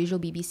than like your usual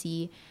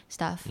BBC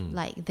stuff,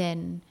 like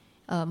then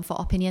for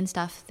opinion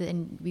stuff,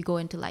 then we go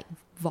into like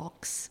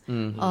Vox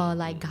or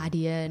like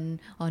Guardian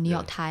or New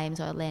York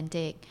Times or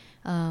Atlantic.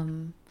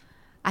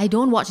 I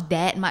don't watch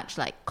that much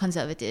like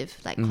conservative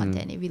like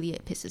content. It really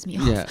pisses me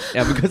off.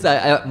 Yeah, because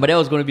but that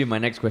was going to be my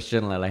next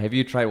question. Like, have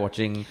you tried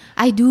watching?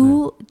 I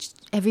do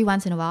every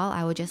once in a while.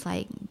 I will just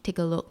like take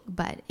a look,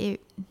 but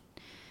it's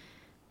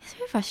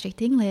very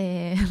frustrating.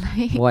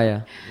 Like,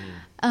 why?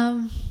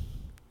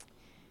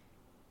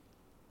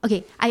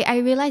 Okay, I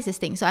realize this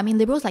thing. So I mean,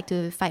 liberals like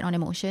to fight on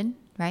emotion,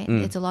 right?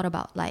 It's a lot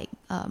about like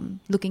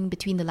looking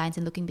between the lines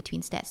and looking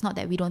between stats. Not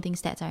that we don't think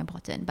stats are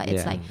important, but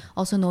it's like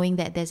also knowing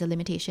that there's a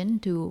limitation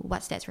to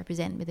what stats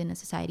represent within a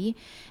society.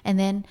 And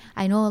then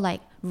I know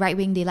like right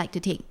wing, they like to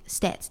take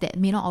stats that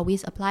may not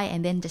always apply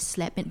and then just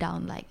slap it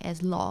down like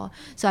as law.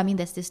 So I mean,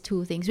 there's these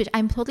two things which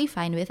I'm totally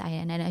fine with,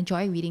 and I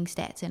enjoy reading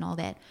stats and all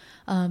that.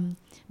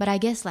 But I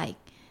guess like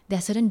there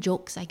are certain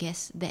jokes I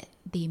guess that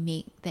they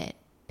make that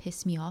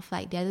piss me off.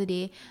 Like the other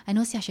day, I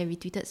know Xiaxue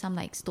retweeted some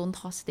like stone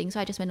toss thing, so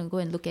I just went to go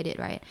and look at it,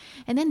 right?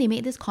 And then they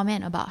made this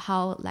comment about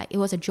how like it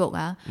was a joke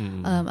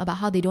about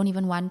how they don't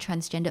even want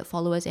transgendered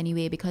followers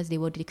anyway because they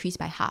will decrease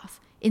by half,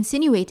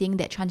 insinuating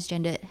that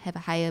transgendered have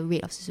a higher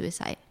rate of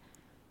suicide.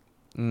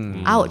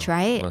 Ouch,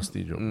 right?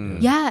 Nasty joke.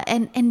 Yeah,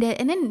 and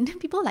then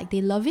people like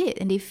they love it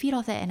and they feed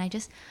off that, and I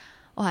just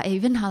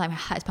even how like my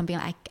heart is pumping,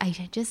 like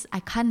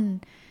I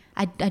can't.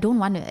 I don't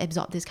want to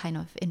absorb this kind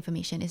of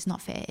information. It's not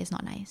fair. It's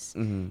not nice.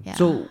 Yeah.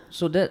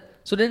 So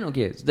that's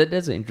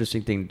an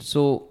interesting thing.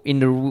 So in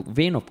the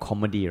vein of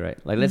comedy, right?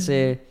 Like let's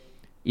say,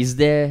 is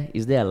there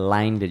a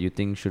line that you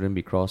think shouldn't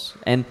be crossed?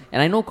 And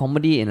I know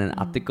comedy in an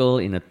article,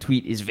 in a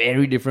tweet, is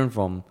very different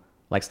from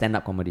like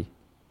stand-up comedy.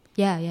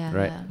 Yeah.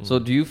 Right. Yeah. So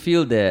do you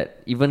feel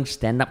that even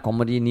stand-up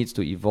comedy needs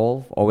to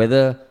evolve, or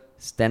whether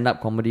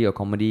stand-up comedy or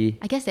comedy?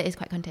 I guess that is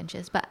quite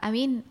contentious, but I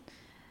mean,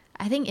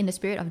 I think in the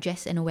spirit of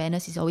jest and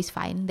awareness is always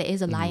fine. There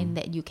is a line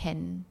that you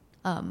can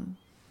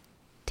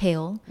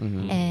tail,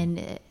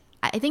 and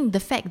I think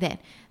the fact that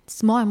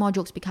more and more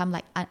jokes become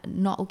like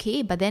not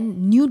okay, but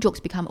then new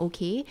jokes become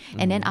okay,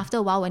 and then after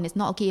a while when it's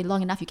not okay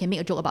long enough, you can make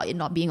a joke about it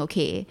not being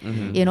okay.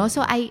 You know,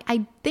 so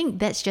I think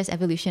that's just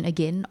evolution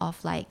again of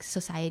like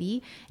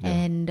society,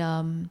 and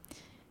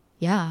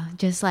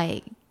just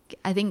like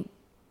I think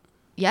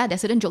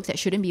there's certain jokes that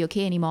shouldn't be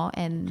okay anymore,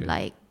 and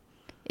like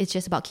it's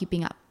just about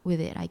keeping up with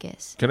it, I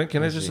guess. Can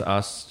I just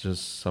ask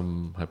just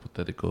some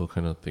hypothetical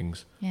kind of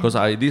things? Because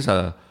these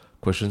are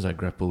questions I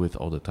grapple with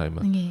all the time.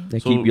 Okay. They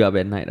keep you up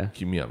at night.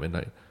 Keep me up at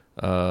night.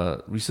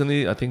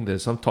 Recently, I think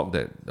there's some talk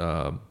that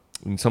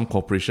in some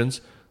corporations,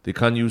 they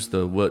can't use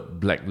the word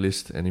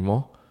blacklist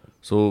anymore.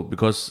 So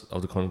because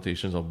of the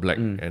connotations of black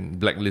and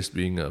blacklist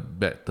being a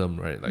bad term,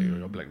 right? Like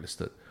you're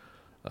blacklisted.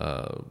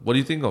 What do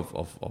you think of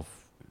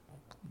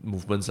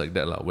movements like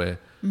that, where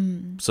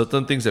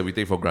certain things that we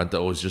take for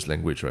granted, it's just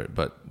language, right?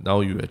 But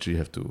now you actually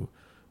have to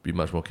be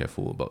much more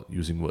careful about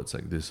using words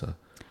like this.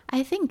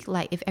 I think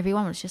like if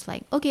everyone was just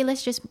like, okay,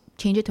 let's just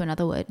change it to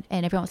another word,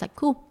 and everyone was like,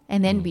 cool,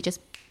 and then we just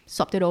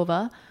swapped it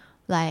over,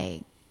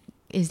 like,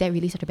 is that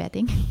really such a bad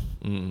thing?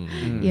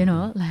 You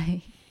know,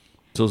 like.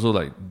 It's also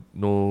like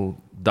no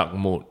dark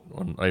mode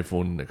on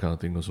iPhone, that kind of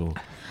thing also.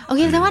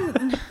 Okay, that one.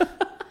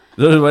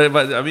 No,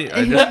 but I mean,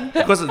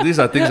 because these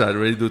are things I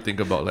really do think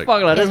about. Like,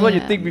 Fuck, that's what you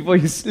Yeah. think before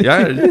you sleep.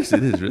 yeah, it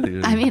is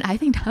really. I mean, I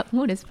think dark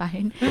mode is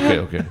fine.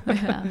 Okay.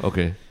 Yeah.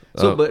 Okay.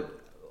 So,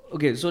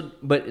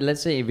 but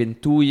let's say if in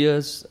 2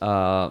 years,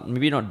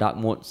 maybe not dark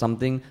mode,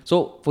 something.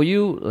 So for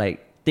you,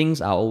 like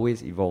things are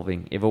always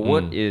evolving. If a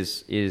word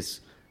is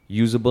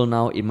usable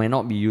now, it might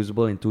not be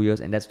usable in 2 years,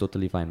 and that's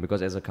totally fine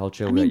because as a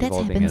culture, I mean, we're that's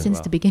evolving happened as since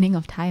well. the beginning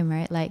of time,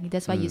 right? Like,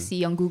 that's why you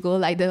see on Google,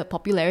 like, the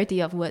popularity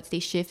of words, they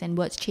shift and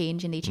words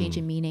change and they change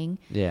in meaning.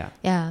 Yeah,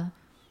 Yeah.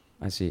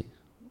 I see.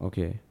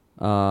 Okay.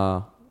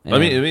 I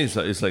mean, it's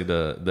like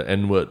the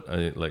N word,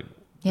 like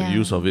Yeah. the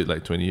use of it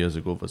like 20 years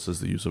ago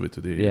versus the use of it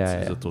today. Yeah,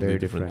 It's a totally very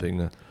different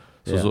different.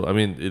 thing. Yeah. So I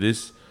mean, it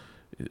is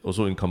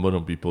also incumbent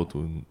on people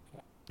to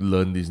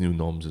learn these new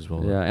norms as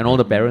well. yeah, and all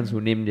the parents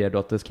who named their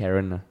daughters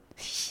Karen.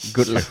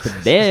 Good luck to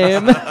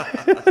them.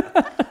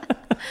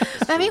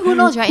 I mean, who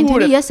knows, right? In Who 20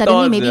 would've years,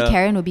 suddenly thought, maybe yeah.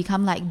 Karen will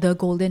become like the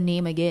golden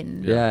name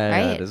again. Yeah,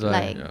 right? that's why.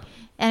 Like, Yeah.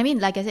 and I mean,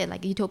 like I said,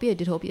 like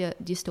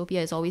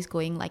dystopia is always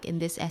going like in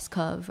this S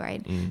curve,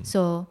 right?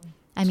 So,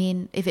 I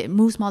mean, if it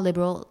moves more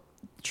liberal,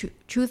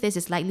 truth is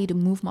it's likely to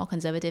move more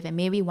conservative, and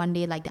maybe one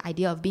day like the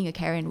idea of being a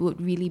Karen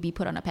would really be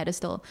put on a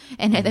pedestal,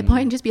 and at that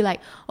point just be like,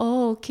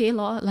 oh, okay,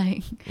 law.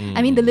 Like,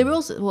 I mean, the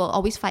liberals will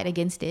always fight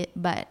against it,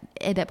 but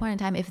at that point in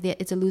time, if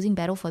it's a losing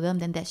battle for them,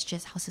 then that's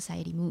just how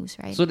society moves,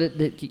 right? So can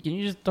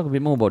you just talk a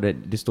bit more about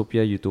that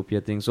dystopia utopia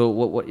thing? So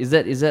what is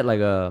that? Is that like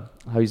a,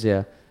 how you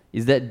say?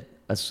 Is that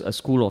a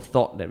school of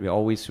thought that we're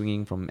always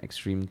swinging from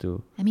extreme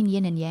to? I mean,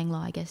 yin and yang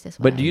law, I guess that's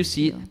what But do I you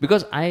see feel. it?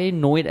 Because I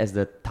know it as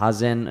the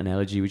Tarzan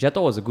analogy, which I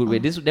thought was a good way.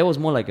 That was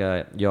more like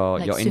your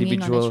Like swinging on a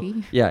individual,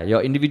 tree?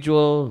 your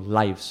individual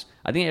lives.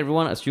 I think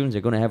everyone assumes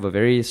they're going to have a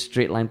very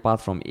straight line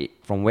path from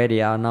where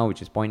they are now,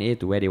 which is point A,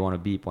 to where they want to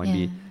be, point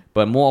Yeah. B.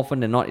 But more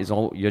often than not,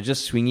 you're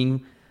just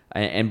swinging,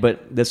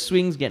 but the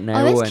swings get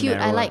narrower Oh, that's and cute.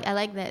 narrower. I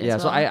like that. Yeah,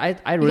 as so well. I You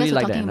guys really were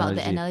like that talking about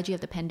analogy. the analogy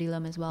of the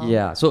pendulum as well.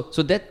 Yeah, so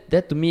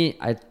that to me,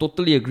 I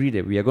totally agree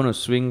that we are going to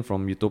swing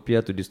from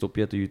utopia to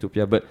dystopia to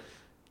utopia. But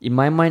in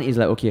my mind, it's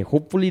like, okay,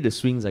 hopefully the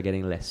swings are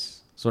getting less.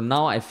 So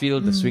now I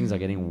feel the swings are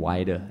getting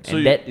wider, So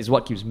and that is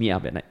what keeps me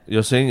up at night.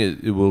 You're saying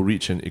it will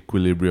reach an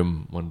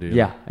equilibrium one day.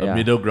 Yeah, a yeah.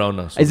 middle ground.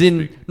 So As to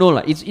in, speak. no,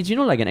 like it's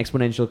like an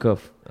exponential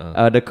curve.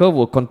 The curve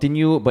will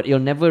continue, but it'll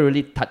never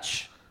really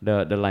touch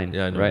the line.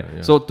 Yeah, I know, right.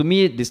 yeah. So to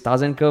me, this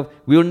Tarzan curve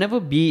will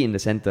never be in the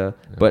center,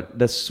 but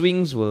the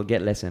swings will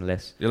get less and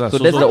less. Yeah lah, so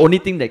so- that's so- the only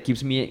thing that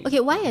keeps me. Okay,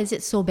 why is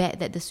it so bad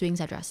that the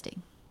swings are drastic?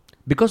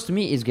 Because to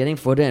me, it's getting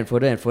further and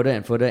further and further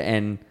and further,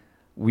 and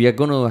we are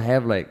gonna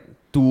have like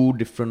two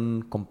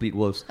different complete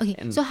worlds. Okay,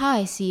 And so how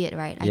I see it,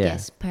 right, I Yeah.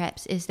 guess,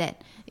 perhaps, is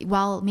that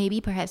while maybe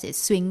perhaps it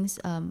swings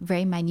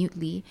very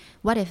minutely,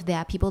 what if there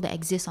are people that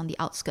exist on the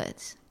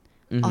outskirts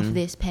of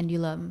this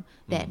pendulum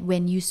that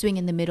when you swing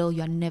in the middle,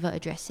 you're never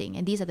addressing?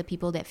 And these are the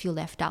people that feel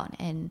left out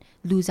and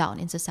lose out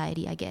in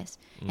society, I guess.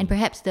 And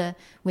perhaps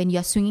when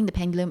you're swinging the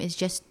pendulum is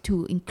just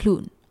to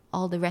include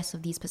all the rest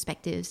of these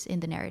perspectives in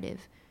the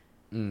narrative.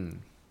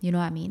 You know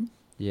what I mean?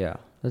 yeah,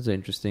 that's an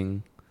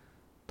interesting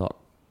thought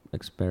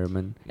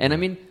experiment. And I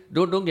mean,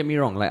 don't get me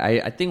wrong. Like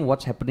I think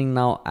what's happening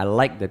now, I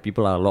like that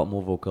people are a lot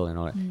more vocal and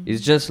all that.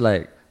 It's just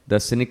like the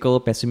cynical,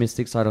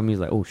 pessimistic side of me is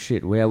like, oh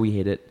shit, where are we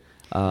headed?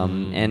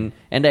 And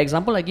the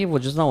example I gave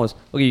was just now was,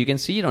 okay, you can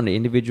see it on the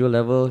individual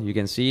level, you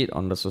can see it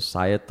on the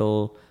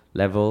societal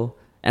level,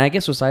 and I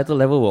guess societal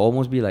level will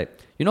almost be like,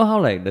 you know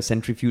how like the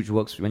centrifuge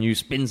works, when you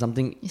spin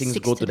something, It things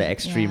sticks go to to the it,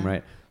 extreme, yeah.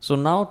 right? So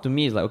now to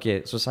me it's like,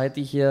 okay,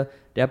 society here,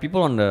 there are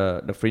people on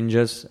the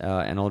fringes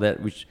and all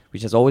that, which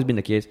has always been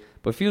the case,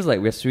 but feels like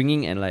we're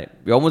swinging and like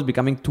we're almost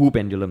becoming two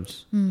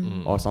pendulums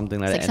or something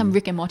like It's that. like some And-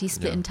 Rick and Morty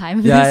split in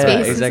time yeah, and space.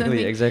 yeah, or exactly,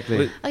 something.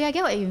 exactly. Okay, I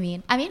get what you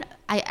mean. I mean,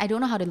 I don't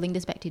know how to link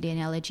this back to the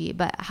analogy,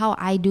 but how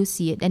I do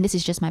see it, and this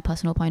is just my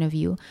personal point of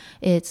view,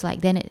 it's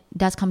like then it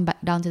does come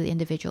back down to the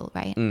individual,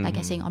 right? Like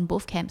I saying on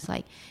both camps,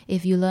 like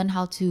if you learn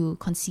how to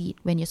concede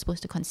when you're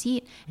supposed to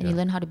concede, and you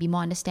learn how to be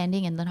more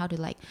understanding and learn how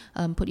to like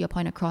put your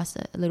point across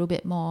a little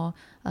bit more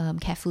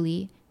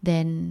carefully,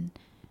 then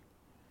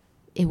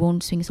it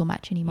won't swing so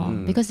much anymore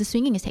because the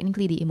swinging is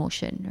technically the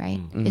emotion, right?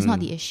 It's not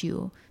the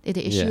issue.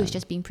 The issue Yeah. is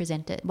just being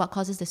presented. What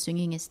causes the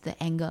swinging is the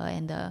anger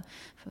and the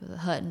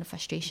hurt and the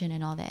frustration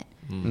and all that.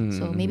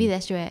 So maybe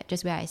that's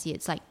just where I see it.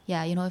 It's like,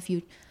 yeah, you know, if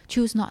you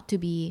choose not to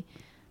be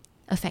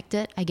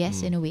affected, I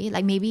guess, in a way,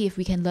 like maybe if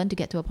we can learn to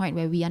get to a point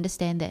where we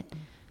understand that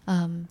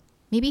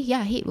maybe,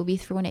 yeah, hate will be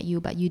thrown at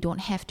you, but you don't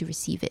have to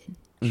receive it,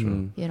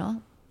 Sure. you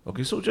know?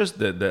 Okay, so just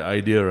that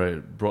idea,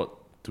 right, brought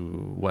to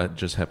what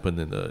just happened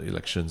in the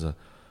elections.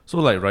 So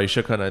like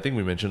Raisha Khan, I think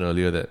we mentioned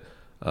earlier that,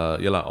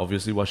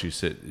 obviously what she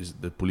said is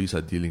the police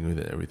are dealing with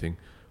it and everything.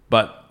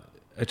 But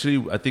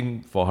actually, I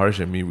think for Harish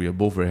and me, we are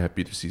both very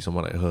happy to see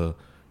someone like her,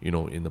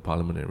 in the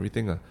parliament and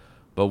everything.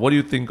 But what do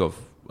you think of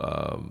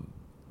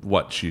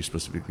what she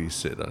specifically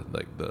said,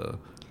 like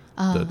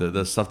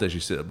the stuff that she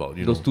said about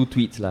Those two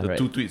tweets, the right?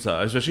 two tweets,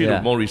 especially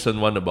the more recent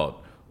one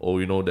about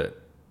that.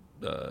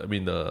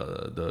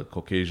 The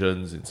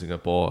Caucasians in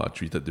Singapore are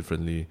treated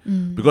differently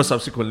because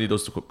subsequently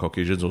those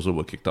Caucasians also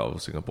were kicked out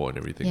of Singapore and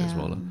everything as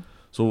well.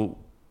 So,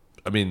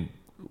 I mean,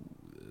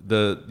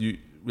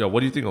 what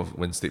do you think of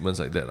when statements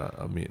like that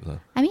are made?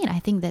 I mean, I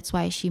think that's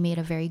why she made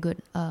a very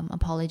good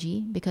apology,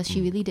 because she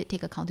really did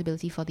take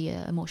accountability for the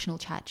emotional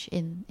charge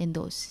in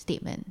those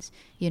statements,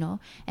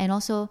 And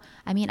also,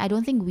 I mean, I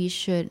don't think we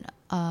should...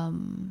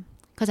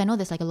 because I know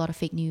there's like a lot of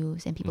fake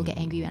news and people get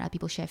angry when other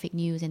people share fake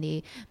news and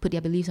they put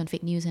their beliefs on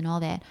fake news and all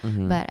that.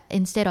 But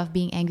instead of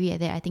being angry at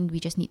that, I think we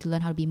just need to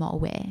learn how to be more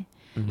aware.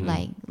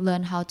 Like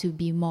learn how to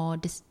be more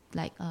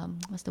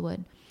what's the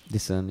word?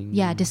 Discerning.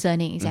 Yeah,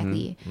 discerning,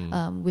 exactly.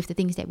 With the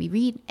things that we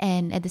read,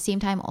 and at the same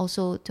time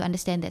also to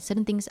understand that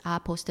certain things are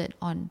posted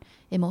on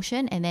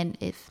emotion, and then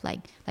if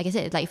like I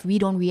said, like if we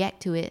don't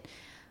react to it,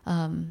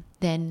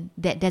 then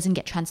that doesn't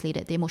get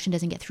translated. The emotion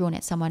doesn't get thrown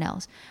at someone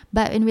else.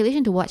 But in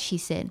relation to what she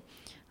said,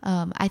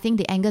 I think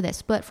the anger that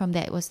spurred from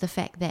that was the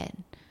fact that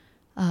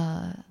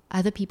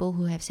other people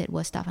who have said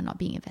worse stuff are not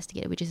being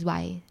investigated, which is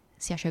why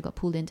Xiaxue got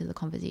pulled into the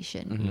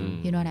conversation.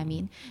 You know what I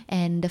mean?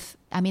 And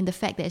the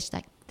fact that it's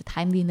like the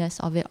timeliness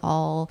of it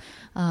all,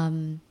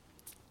 like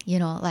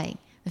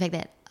the fact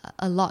that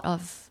a lot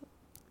of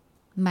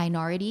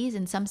minorities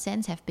in some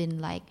sense have been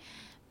like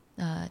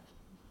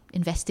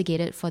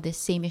investigated for this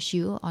same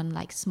issue on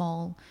like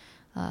small...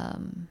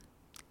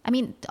 I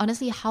mean,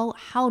 honestly,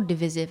 how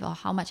divisive or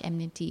how much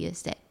enmity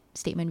is that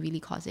statement really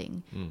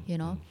causing,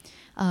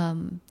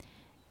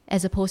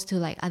 as opposed to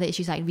like other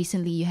issues, like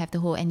recently you have the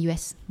whole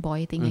NUS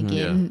boy thing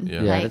again.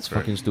 Yeah, that's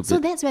fucking stupid. So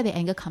that's where the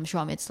anger comes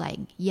from. It's like,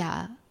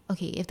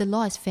 okay, if the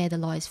law is fair, the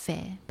law is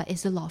fair. But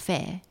is the law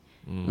fair?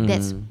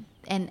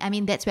 And I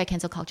mean, that's where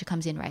cancel culture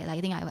comes in, right? Like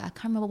I think I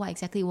can't remember what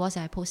exactly it was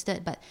that I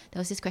posted, but there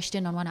was this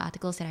question on one of the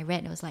articles that I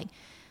read. It was like,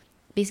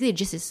 basically it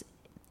just is,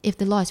 if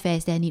the law is fair,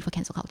 is there a need for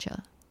cancel culture?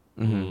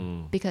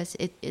 Because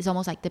it's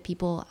almost like the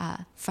people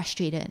are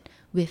frustrated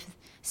with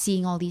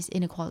seeing all these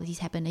inequalities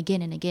happen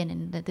again and again,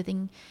 and the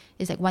thing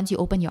is like once you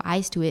open your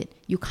eyes to it,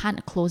 you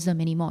can't close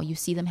them anymore. You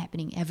see them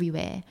happening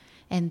everywhere,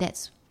 and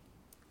that's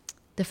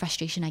the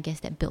frustration, I guess,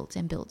 that builds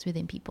and builds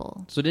within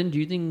people. So then do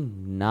you think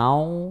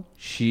now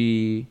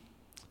she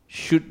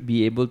should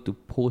be able to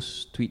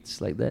post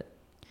tweets like that?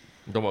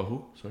 Talking about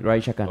who? Sorry.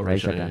 Raisha Khan.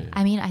 Yeah.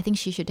 I mean, I think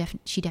she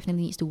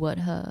definitely needs to word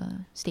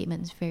her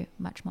statements very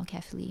much more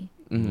carefully.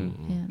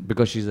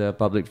 Because she's a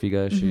public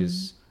figure.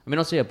 She's, I mean,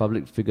 not say a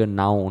public figure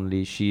now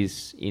only,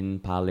 she's in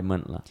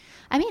parliament.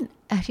 I mean,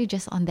 actually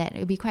just on that, it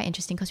would be quite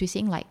interesting because we're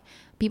seeing like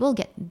people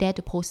dare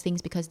to post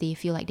things because they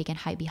feel like they can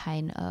hide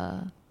behind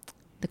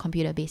the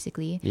computer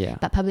basically. Yeah.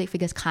 But public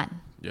figures can't,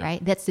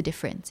 right? That's the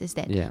difference, is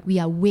that we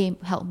are way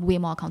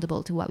more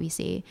accountable to what we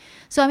say.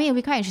 So I mean, it'll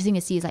be quite interesting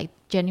to see is like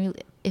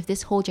genuinely if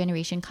this whole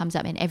generation comes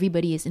up and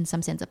everybody is in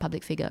some sense a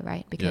public figure,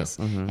 right? Because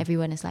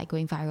everyone is like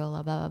going viral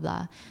or blah, blah,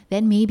 blah.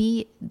 Then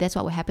maybe that's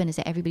what will happen, is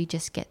that everybody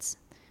just gets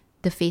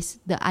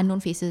the unknown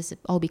faces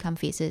all become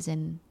faces,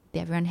 and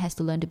everyone has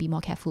to learn to be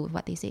more careful with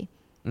what they say.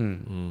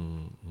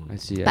 I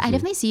see. But I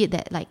definitely see it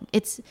that like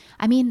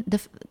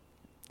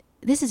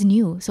this is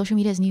new. Social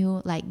media is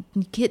new. Like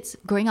kids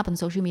growing up on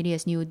social media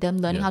is new. Them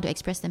learning how to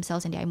express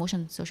themselves and their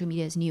emotions on social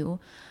media is new.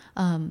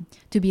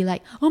 To be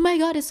like, oh my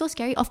god, it's so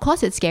scary. Of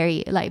course it's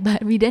scary. Like,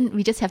 but we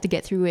just have to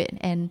get through it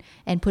and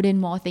put in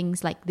more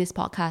things like this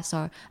podcast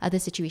or other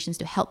situations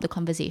to help the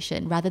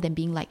conversation, rather than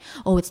being like,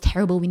 oh, it's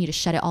terrible, we need to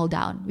shut it all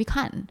down. We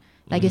can't.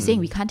 Like you're saying,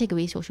 we can't take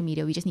away social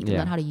media. We just need to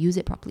learn how to use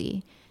it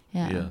properly.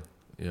 Yeah.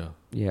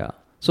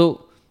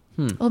 So.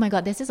 Oh my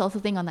god, there's this also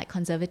thing on like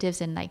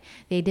conservatives, and like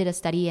they did a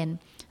study, and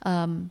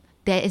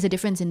there is a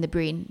difference in the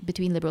brain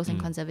between liberals and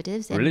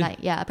conservatives. And really? like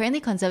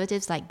apparently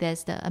conservatives, like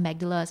there's the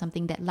amygdala or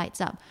something that lights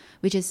up,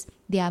 which is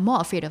they are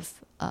more afraid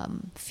of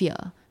fear.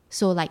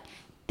 So like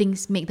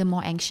things make them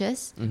more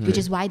anxious, which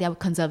is why they're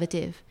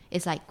conservative.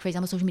 It's like, for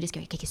example, social media is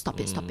scary. Okay, stop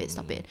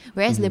it.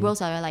 Whereas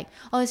liberals are like,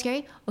 oh, it's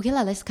scary. Okay,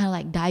 let's kind of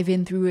like dive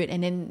in through it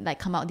and then like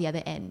come out the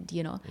other end,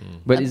 you know.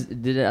 But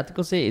did the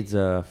article say it's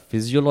a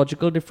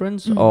physiological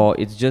difference, or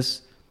it's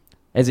just,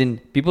 as in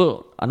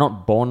people are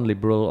not born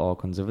liberal or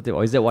conservative,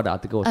 or is that what the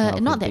article was kind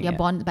of not that you're at?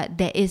 born, but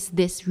there is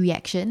this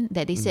reaction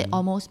that they said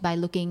almost by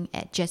looking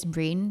at just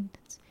brain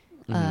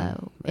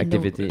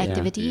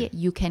activity,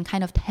 you can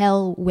kind of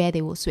tell where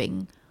they will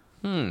swing.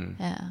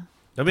 Yeah.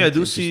 I mean, I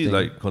do see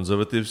like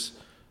conservatives.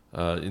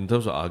 In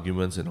terms of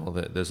arguments and all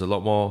that, there's a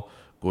lot more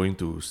going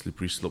to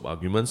slippery slope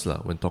arguments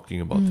when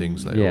talking about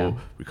things like, oh,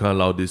 we can't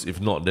allow this,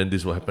 if not, then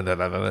this will happen.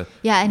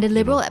 Yeah, and the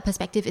liberal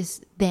perspective is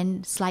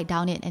then slide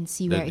down it and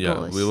see where it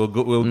goes.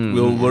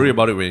 We'll worry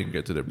about it when you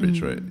get to the bridge,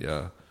 right?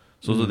 Yeah.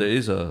 So there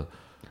is I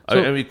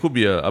mean, it could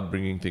be a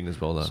upbringing thing as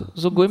well.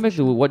 So going back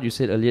to what you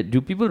said earlier,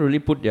 do people really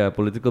put their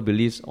political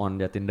beliefs on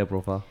their Tinder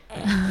profile?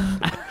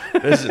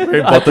 That's a very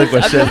important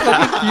question. I'm just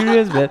fucking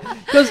curious, man.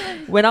 Because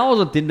when I was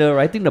on Tinder,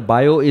 I think the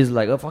bio is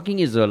like a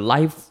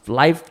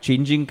life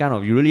changing kind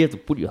of. You really have to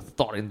put your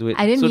thought into it.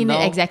 I didn't So mean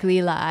now- it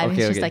exactly lah. It's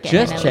just like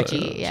Just an check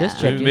analogy. it. Yeah. Just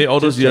check it. Maybe all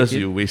those Just years check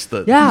it. you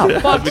wasted. Yeah,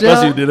 fuck,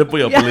 because yeah. you didn't put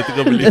your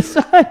political beliefs.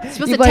 That's right. You're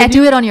supposed If to I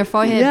tattoo knew- it on your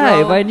forehead, Yeah,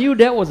 bro. if I knew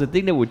that was the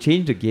thing that would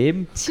change the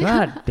game,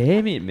 god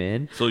damn it,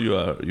 man. So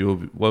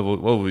what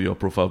will your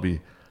profile be?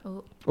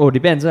 Oh,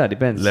 depends,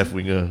 depends. Left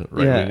winger,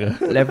 right winger.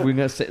 Left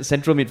winger,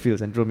 central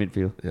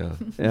midfield. Yeah.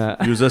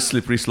 Yeah. Uses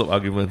slippery slope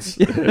arguments.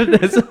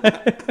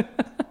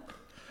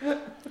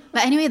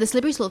 But anyway, the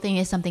slippery slope thing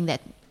is something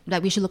that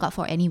we should look out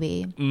for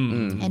anyway.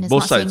 And it's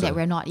Both not saying sides, that ah.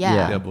 we're not.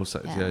 Yeah. Yeah, both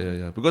sides.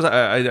 Yeah. Because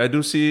I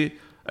do see,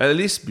 at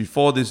least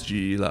before this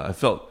GE, I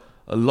felt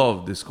a lot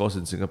of discourse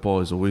in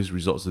Singapore is always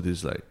resorts to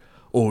this like,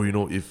 oh,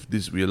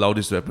 if we allow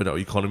this to happen, our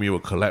economy will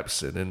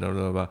collapse, and then blah,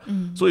 blah, blah.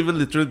 So even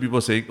literally people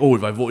saying, oh,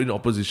 if I vote in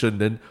opposition,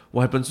 then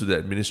what happens to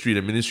that ministry?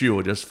 The ministry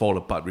will just fall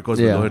apart because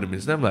we don't have the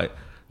minister. I'm like,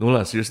 no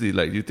lah, seriously,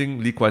 like, do you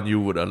think Lee Kuan Yew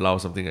would allow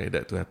something like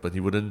that to happen?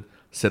 He wouldn't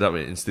set up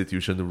an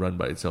institution to run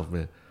by itself,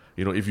 man.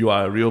 If you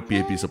are a real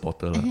PAP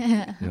supporter. Lah.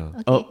 Yeah.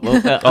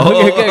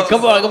 Okay,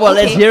 come on,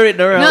 let's hear it,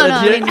 Narelle. No,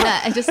 Let's hear I it. mean,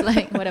 I just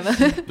like whatever.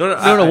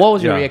 No, what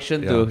was your yeah,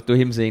 reaction yeah. to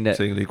him saying that?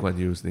 Saying Lee Kuan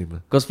Yew's name.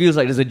 Because feels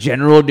like there's a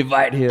general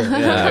divide here.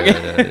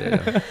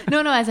 Yeah.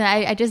 No, as in,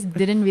 I just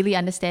didn't really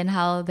understand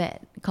how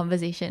that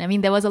conversation. I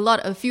mean, there was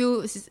a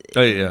few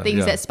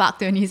things that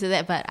sparked when you said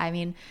that, but I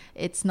mean,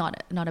 it's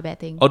not a bad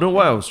thing. Although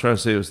what I was trying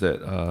to say was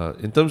that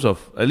in terms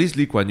of, at least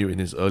Lee Kuan Yew in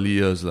his early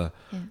years,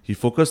 he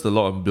focused a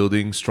lot on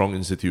building strong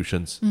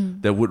institutions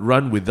that would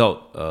run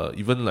without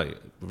even like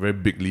a very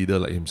big leader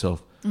like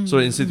himself. So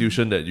an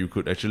institution that you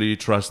could actually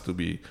trust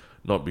to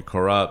not be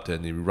corrupt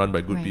and be run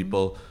by good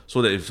people,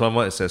 so that if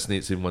someone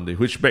assassinates him one day,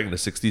 which back in the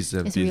 60s,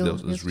 70s,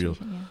 that was real.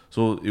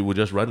 So it would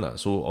just run.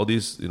 So all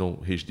these,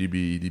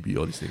 HDB, EDB,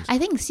 all these things. I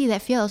think,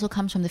 that fear also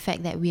comes from the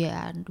fact that we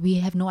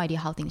have no idea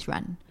how things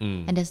run.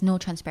 And there's no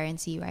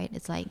transparency, right?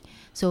 It's like,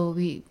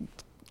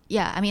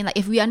 I mean, like,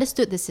 if we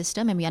understood the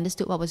system and we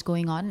understood what was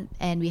going on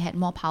and we had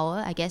more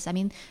power, I guess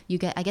you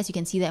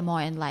can see that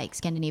more in like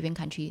Scandinavian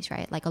countries,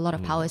 right? Like a lot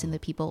of power is in the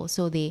people,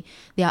 so they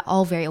are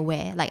all very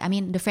aware. Like, I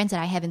mean, the friends that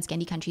I have in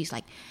Scandi countries,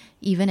 like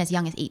even as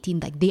young as 18,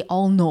 like they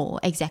all know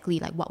exactly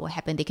like what will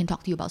happen. They can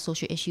talk to you about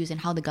social issues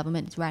and how the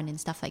government is run and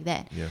stuff like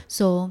that. Yeah.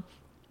 So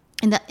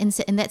in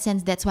that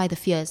sense, that's why the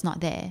fear is not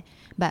there.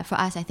 But for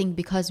us, I think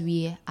because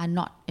we are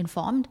not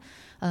informed,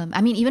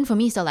 I mean, even for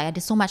me, still, like,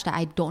 there's so much that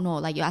I don't know.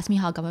 Like, you ask me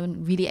how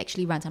government really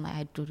actually runs, I'm like,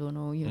 I don't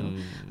know,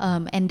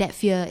 and that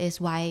fear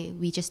is why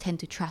we just tend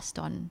to trust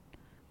on,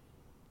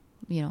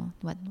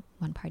 what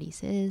one party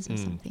says or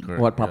something.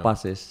 Correct. What Papa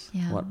says.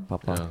 Yeah. What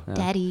Papa. Yeah.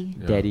 Daddy.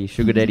 Daddy,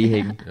 Sugar Daddy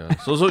Heng. Yeah.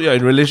 So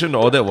in relation to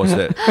all that was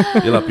that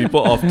people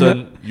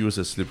often use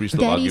a slippery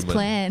slope Daddy's argument.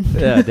 plan.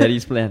 Yeah,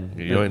 Daddy's plan.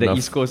 You know, The enough-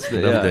 East Coast.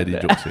 enough daddy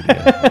jokes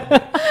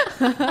already.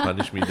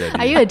 Punish me, daddy.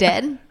 Are you a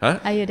dad? Huh?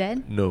 Are you a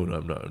dad? No,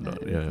 I'm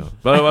not. Yeah.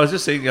 But I was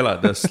just saying,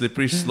 the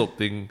slippery slope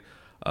thing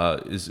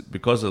is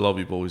because a lot of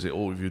people always say,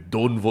 oh, if you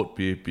don't vote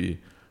PAP,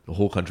 the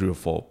whole country will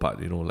fall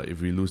apart. Like if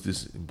we lose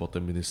this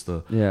important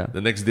minister,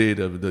 the next day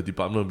the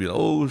department will be like,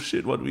 oh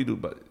shit, what do we do?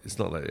 But it's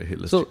not like a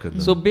headless chicken.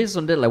 So based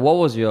on that, like, what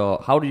was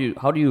your? How do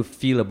you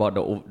feel about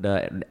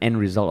the end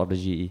result of the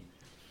GE?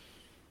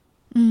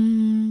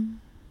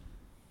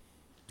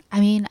 I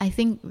mean, I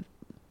think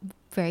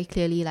very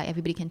clearly, like,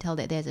 everybody can tell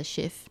that there's a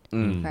shift,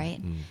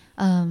 right?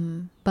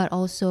 But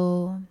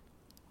also,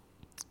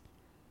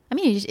 I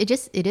mean,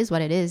 it is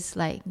what it is.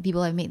 Like,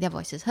 people have made their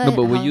voices heard. No,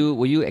 but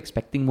were you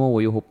expecting more?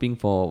 Were you hoping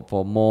for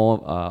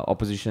more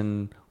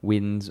opposition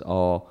wins,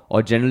 or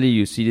generally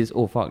you see this?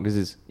 Oh fuck,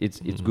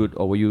 it's good,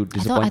 or were you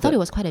disappointed? I thought it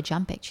was quite a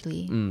jump,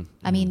 actually.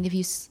 I mean, if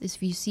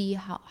you see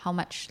how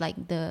much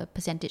like the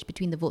percentage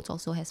between the votes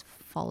also has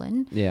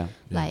fallen,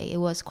 like it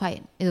was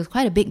quite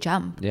a big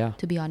jump. Yeah,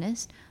 to be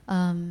honest.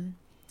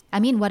 I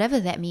mean, whatever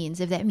that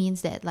means, if that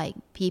means that like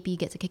PAP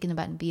gets a kick in the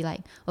butt and be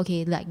like,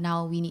 okay, like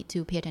now we need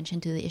to pay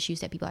attention to the issues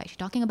that people are actually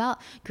talking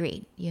about,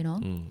 great,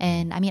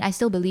 And I mean, I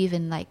still believe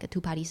in like a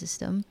two-party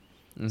system.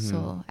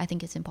 So I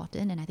think it's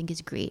important, and I think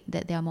it's great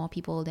that there are more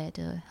people that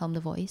helm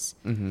the voice.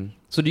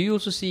 So do you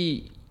also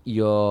see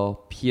your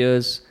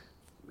peers,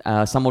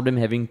 some of them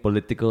having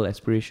political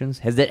aspirations?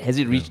 Has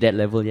it reached that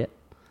level yet?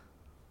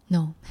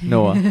 No.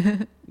 No.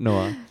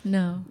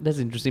 No. That's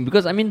interesting,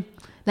 because I mean,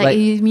 like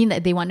you mean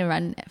that they want to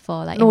run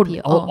for like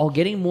MP or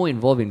getting more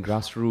involved in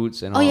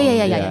grassroots and all.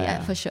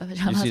 Yeah, for sure.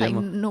 I was like,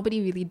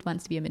 nobody really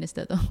wants to be a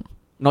minister though.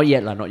 Not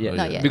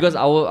yet. Because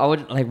our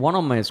like one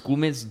of my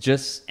schoolmates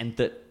just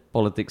entered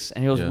politics,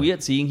 and it was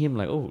weird seeing him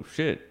like, oh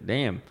shit,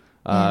 damn.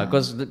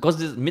 Because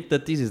this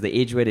mid-30s is the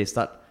age where they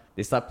start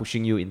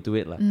pushing you into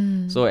it.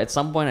 So at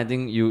some point, I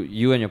think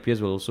you and your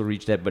peers will also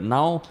reach that. But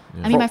now...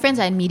 I mean, my friends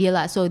are in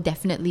media, so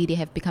definitely they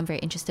have become very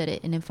interested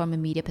in it from a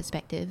media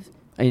perspective.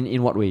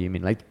 In what way you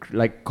mean?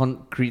 Like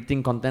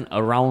creating content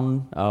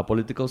around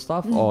political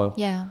stuff or?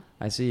 Yeah.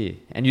 I see.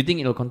 And you think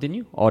it'll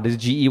continue? Or this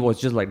GE was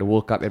just like the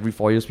World Cup every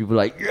 4 years, people are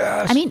like,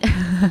 yes! I mean,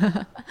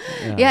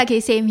 yeah, okay,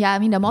 same. Yeah, I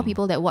mean, there are more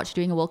people that watch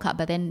during a World Cup,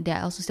 but then there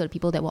are also still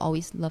people that will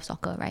always love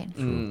soccer, right?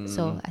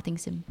 So I think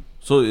sim.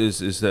 So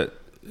is that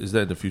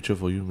the future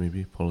for you,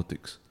 maybe,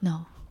 politics?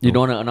 No. You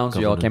don't want to announce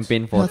your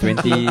campaign for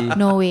 20...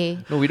 No way.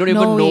 No, we don't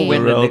even know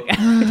when Around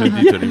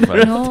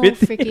 2025. No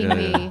freaking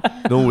way.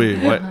 No way.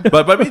 Why?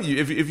 But I mean,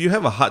 if you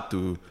have a heart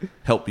to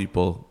help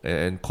people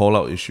and call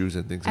out issues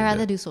and things I'd like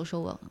rather that. do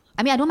social work.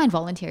 I mean, I don't mind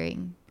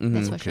volunteering.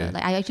 That's for sure. okay.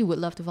 Like, I actually would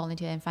love to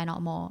volunteer and find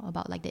out more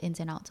about like the ins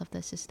and outs of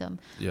the system.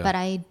 Yeah. But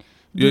I...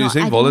 You're I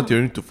saying do not-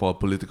 volunteering for a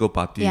political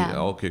party. Yeah.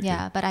 Okay.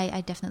 Yeah, but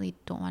I definitely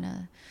don't want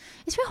to...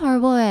 It's very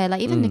horrible, Like,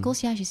 even Nicole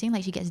Sia, she's saying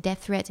like she gets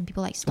death threats and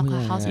people like stalk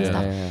her house and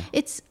stuff.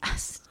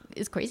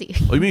 It's crazy.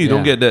 Oh, you mean you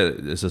don't Yeah. get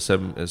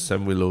that as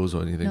Sam Willows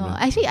or anything? No, no?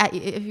 actually,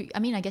 I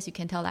mean, I guess you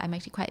can tell that I'm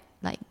actually quite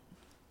like...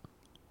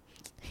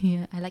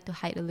 Yeah, I like to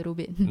hide a little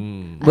bit.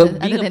 Well, Other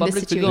being a than the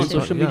public figure on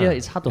situation. social media, Yeah.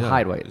 it's hard to Yeah.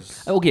 hide, right?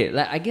 It's- Okay,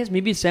 like I guess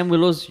maybe Sam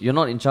Willows, you're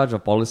not in charge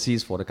of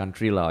policies for the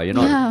country, lah. You're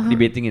not Yeah.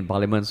 debating in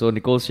parliament. So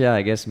Nicole Sia,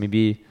 I guess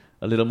maybe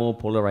a little more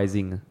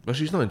polarizing. But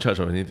she's not in charge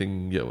of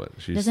anything yet. What?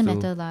 She's Doesn't still,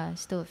 matter lah.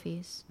 Still a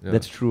face. Yeah.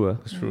 That's true.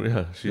 That's true.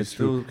 Yeah, she's That's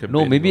still true.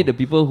 campaigning. No, maybe now. the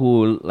people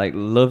who like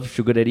love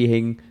Sugar Daddy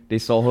Heng, they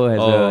saw her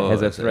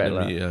as a as threat,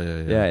 lah. enemy.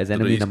 Yeah. Yeah, as To the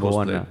enemy East number Coast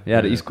one. plan. lah.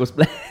 Yeah, the East Coast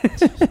plan.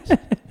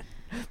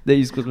 The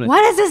East Coast plan.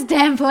 What is this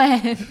damn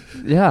plan?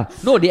 Yeah.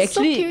 No, they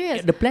So actually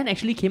curious. the plan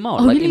actually came out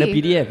Oh, like in a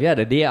really? PDF. Yeah,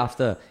 the day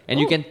after, and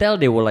you Oh. can tell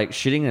they were like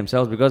shitting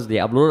themselves because they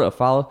uploaded a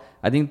file.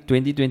 I think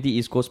 2020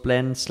 East Coast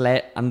plan /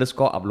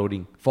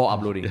 uploading for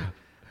uploading.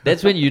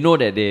 That's when you know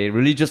that they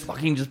really just put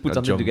Got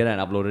something jump. together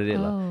and uploaded it,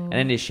 lah. Oh. And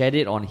then they shared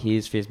it on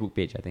his Facebook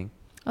page. I think.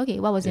 Okay,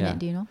 what was in Yeah. it?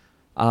 Do you know?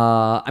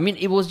 I mean,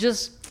 it was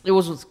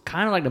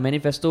kind of like the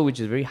manifesto,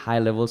 which is very high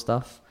level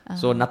stuff.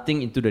 So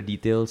nothing into the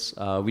details,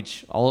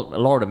 which a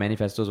lot of the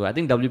manifestos were. I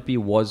think WP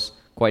was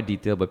quite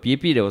detailed, but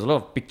PAP there was a lot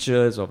of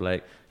pictures of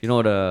like the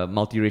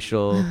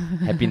multiracial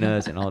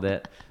happiness and all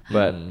that.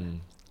 But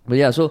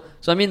yeah, so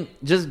I mean,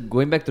 just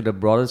going back to the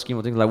broader scheme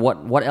of things, like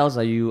what else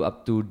are you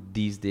up to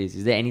these days?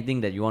 Is there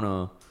anything that you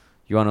wanna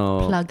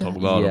Plug. Talk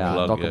about,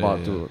 talk yeah, about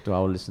yeah. to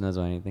our listeners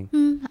or anything?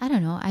 I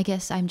don't know. I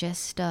guess I'm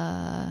just.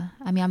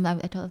 I mean,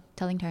 I'm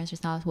telling Terrence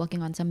just now. I was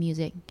working on some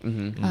music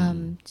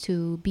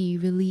to be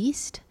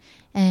released,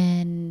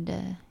 and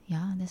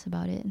yeah, that's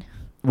about it.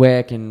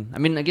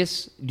 I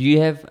guess, do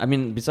you have,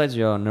 besides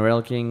your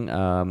Narelle Kheng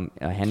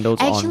handles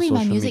on Actually, social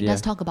my music media?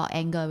 does talk about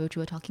anger, which we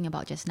were talking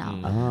about just now.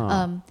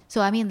 Ah. So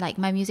I mean, like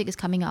my music is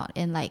coming out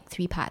in like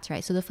 3 parts,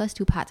 right? So the first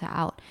 2 parts are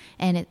out,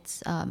 and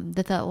it's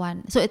the third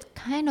one. So it's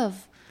kind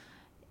of,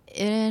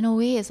 in a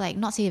way, it's like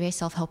not say very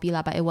self-helpy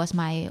lah, but it was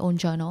my own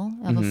journal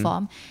of a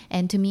form.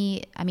 And to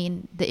me, I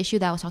mean, the issue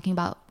that I was talking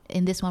about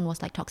in this one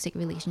was like toxic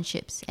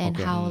relationships and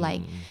Okay. how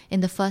like in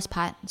the first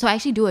part, so I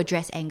actually do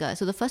address anger.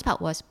 So the first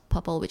part was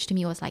purple, which to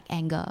me was like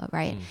anger,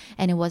 right?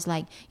 And it was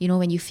like,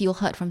 when you feel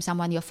hurt from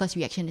someone, your first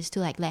reaction is to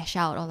like lash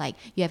out, or like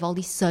you have all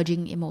these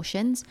surging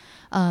emotions.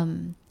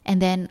 And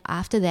then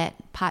after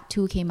that, part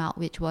 2 came out,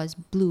 which was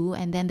blue,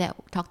 and then that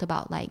talked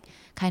about like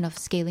kind of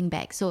scaling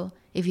back. So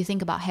if you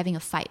think about having a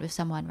fight with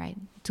someone, right,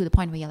 to the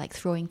point where you're like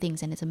throwing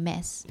things and it's a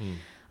mess,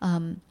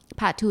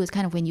 part 2 is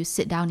kind of when you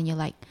sit down and you're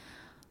like,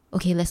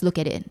 okay, let's look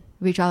at it.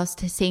 Which I was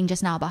saying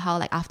just now about how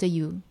like after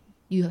you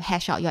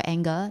hash out your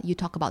anger, you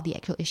talk about the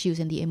actual issues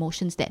and the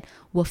emotions that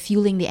were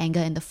fueling the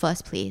anger in the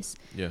first place.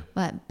 Yeah.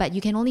 But you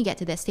can only get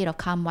to that state of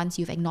calm once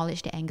you've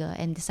acknowledged the anger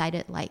and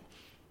decided like,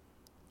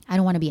 I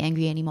don't want to be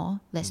angry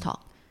anymore. Let's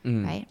talk,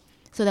 right?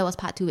 So that was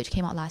part 2, which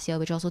came out last year,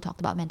 which also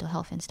talked about mental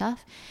health and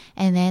stuff.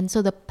 And then,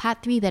 so the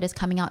part 3 that is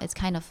coming out,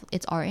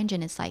 it's orange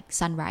and it's like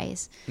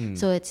sunrise.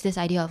 So it's this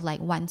idea of like,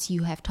 once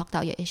you have talked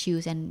out your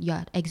issues and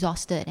you're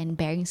exhausted and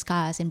bearing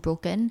scars and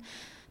broken,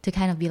 to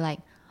kind of be like,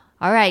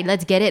 all right,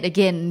 let's get it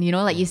again.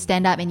 Like you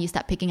stand up and you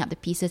start picking up the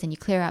pieces and you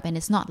clear up, and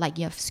it's not like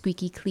you're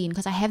squeaky clean.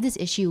 Because I have this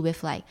issue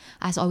with like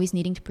us always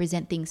needing to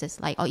present things as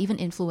like, or even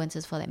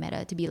influencers for that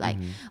matter, to be like,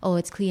 oh,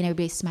 it's clean,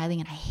 everybody's smiling.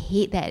 And I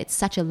hate that. It's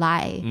such a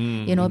lie,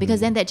 because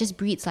then that just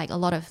breeds like a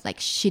lot of like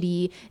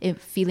shitty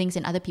feelings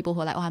in other people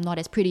who are like, oh, I'm not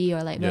as pretty,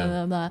 or like, blah,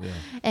 blah, blah. Yeah.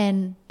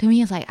 And to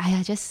me, it's like,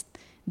 I just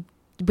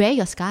wear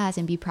your scars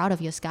and be proud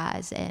of your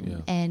scars.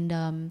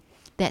 And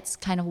that's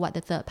kind of what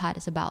the third part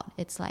is about.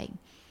 It's like,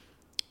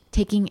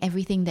 taking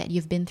everything that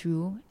you've been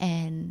through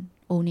and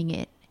owning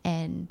it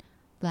and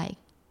like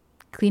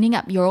cleaning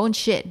up your own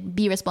shit,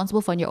 be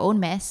responsible for your own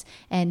mess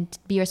and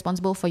be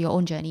responsible for your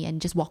own journey, and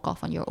just walk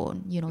off on your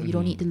own. You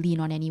don't need to lean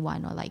on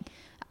anyone or like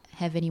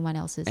have anyone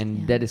else's.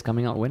 And that is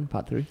coming out when?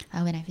 Part 3?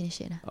 when I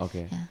finish it.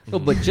 Okay. Yeah. No,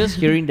 but just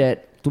hearing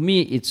that, to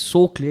me, it's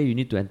so clear you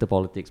need to enter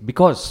politics.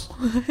 Because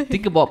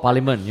think about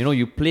Parliament.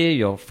 You play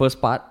your first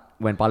part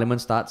when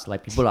Parliament starts,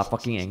 like people are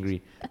fucking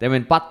angry. Then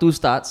when part 2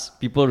 starts,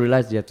 people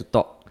realize they have to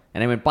talk.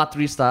 And then when part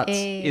 3 starts,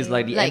 it's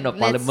like the end of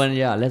Parliament.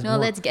 Yeah,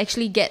 let's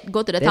actually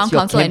go to the That's town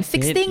your council and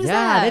campaign. fix things.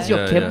 Yeah, that's your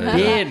Yeah,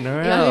 campaign. You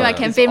want to be my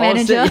campaign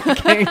manager?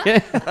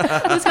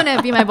 Who's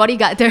gonna be my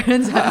bodyguard,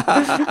 Terrence?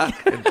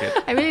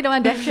 I really don't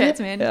want death threats,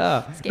 man.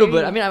 Yeah. Scary. No,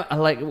 but I mean, I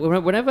like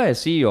whenever I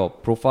see your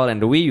profile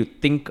and the way you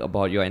think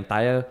about your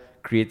entire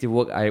creative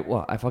work,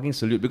 I fucking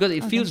salute, because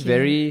it feels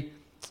thank you.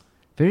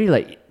 very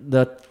like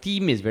the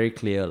theme is very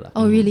clear. Lah.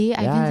 Oh really?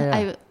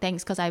 Yeah.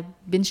 Thanks, because I've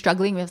been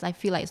struggling with. I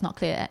feel like it's not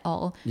clear at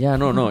all. Yeah,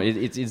 no,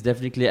 it's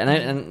definitely clear,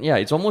 and yeah,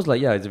 it's almost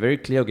like it's very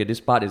clear. Okay,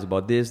 this part is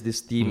about this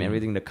theme,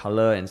 everything, the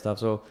color and stuff.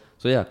 So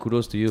yeah,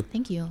 kudos to you.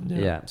 Thank you.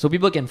 Yeah. So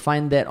people can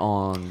find that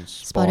on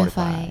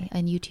Spotify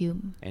and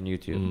YouTube.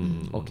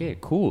 Okay,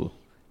 cool.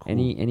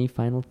 Any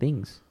final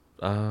things?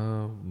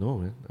 No,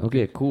 man.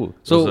 Okay, cool. It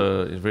So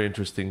was very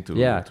interesting to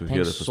hear the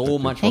thanks perspective. so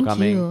much for Thank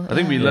coming. you. I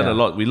think we learned Yeah.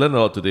 a lot. We learned a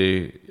lot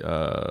today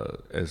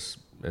as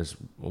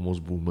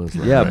almost boomers.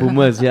 Like, Yeah, right?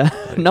 boomers. Yeah.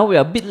 Now we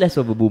are a bit less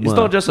of a boomer. It's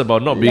not just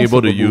about not being Less able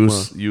of to a boomer.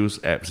 use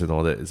apps and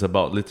all that. It's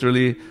about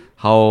literally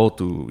how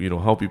to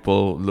how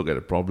people look at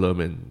a problem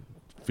and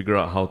figure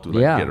out how to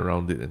get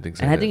around it and things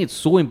And like I think it's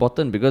so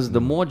important, because the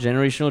more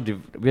generational,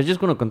 we're just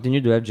going to continue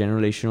to have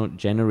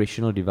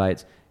generational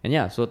divides. And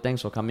yeah, so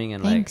thanks for coming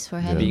and Thanks for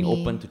having being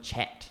me. open to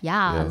chat.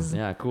 Yes.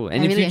 Yeah, cool. I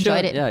And in really future,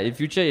 enjoyed it. in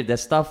future, if there's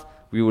stuff,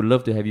 we would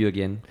love to have you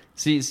again.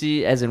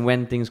 See, as and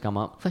when things come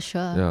up. For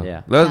sure.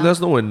 Yeah. Let us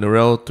know when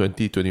Narelle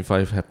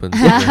 2025 happens.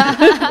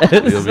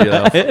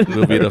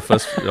 We'll be your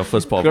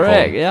first pop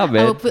Correct. call. Yeah, I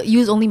man. will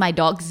use only my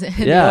dogs.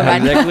 Yeah,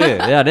 exactly.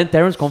 Yeah, then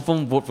Terrence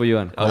confirm vote for you.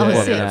 One.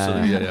 sick.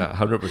 Absolutely. Yeah,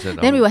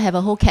 100%. Then we will have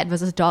a whole cat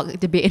versus dog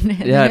debate.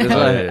 Yeah, that's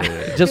why.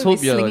 yeah. Just We'll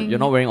hope be you're slinging-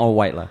 not wearing all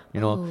white, lah.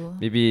 Oh.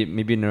 Maybe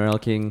Narelle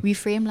Kheng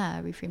Reframe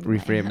lah. Reframe. the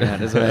reframe. white. Yeah,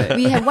 that's right.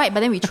 We have white, but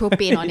then we throw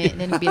paint on it.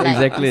 Then it'll be like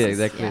Exactly, this is-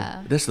 exactly.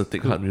 Yeah. That's the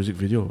Take Heart music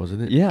video,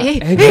 wasn't it? Yeah, Eh,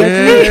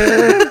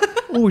 exactly.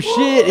 Oh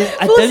shit!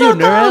 I tell you,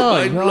 circle. Narelle,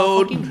 Mind you're a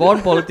blown. fucking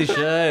born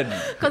politician.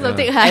 Because of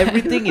Take Heart.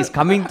 Everything is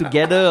coming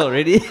together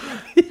already.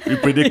 We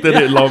predicted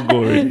it long ago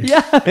already.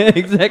 Yeah,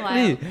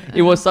 exactly. Wow.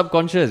 It was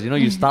subconscious.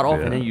 You start off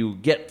and Yeah. then you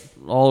get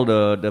all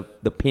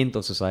the paint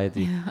of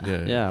society.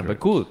 Yeah, but correct.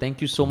 cool.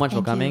 Thank you so much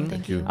for Thank you, coming.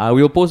 thank you.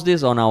 We will post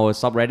this on our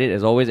subreddit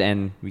as always,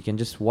 and we can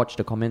just watch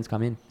the comments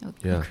come in.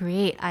 Okay, Yeah.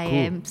 Great. I Cool.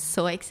 am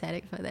so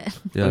excited for that.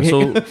 Yeah. Okay.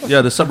 So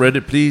the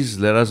subreddit, please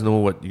let us know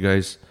what you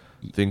guys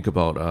think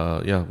about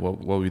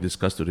what we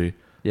discussed today.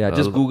 Yeah,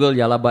 just Google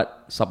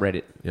Yalabat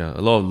subreddit. Yeah,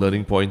 a lot of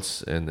learning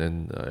points and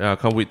I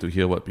can't wait to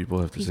hear what people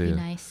have to Please say. be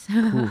nice.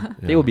 Cool.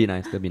 They will be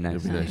nice. They'll be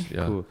nice. They'll be nice,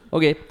 yeah. Cool.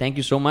 Okay, thank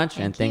you so much,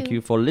 and Thank thank you.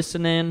 you for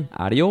listening.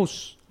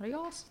 Adios.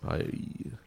 Adios. Bye.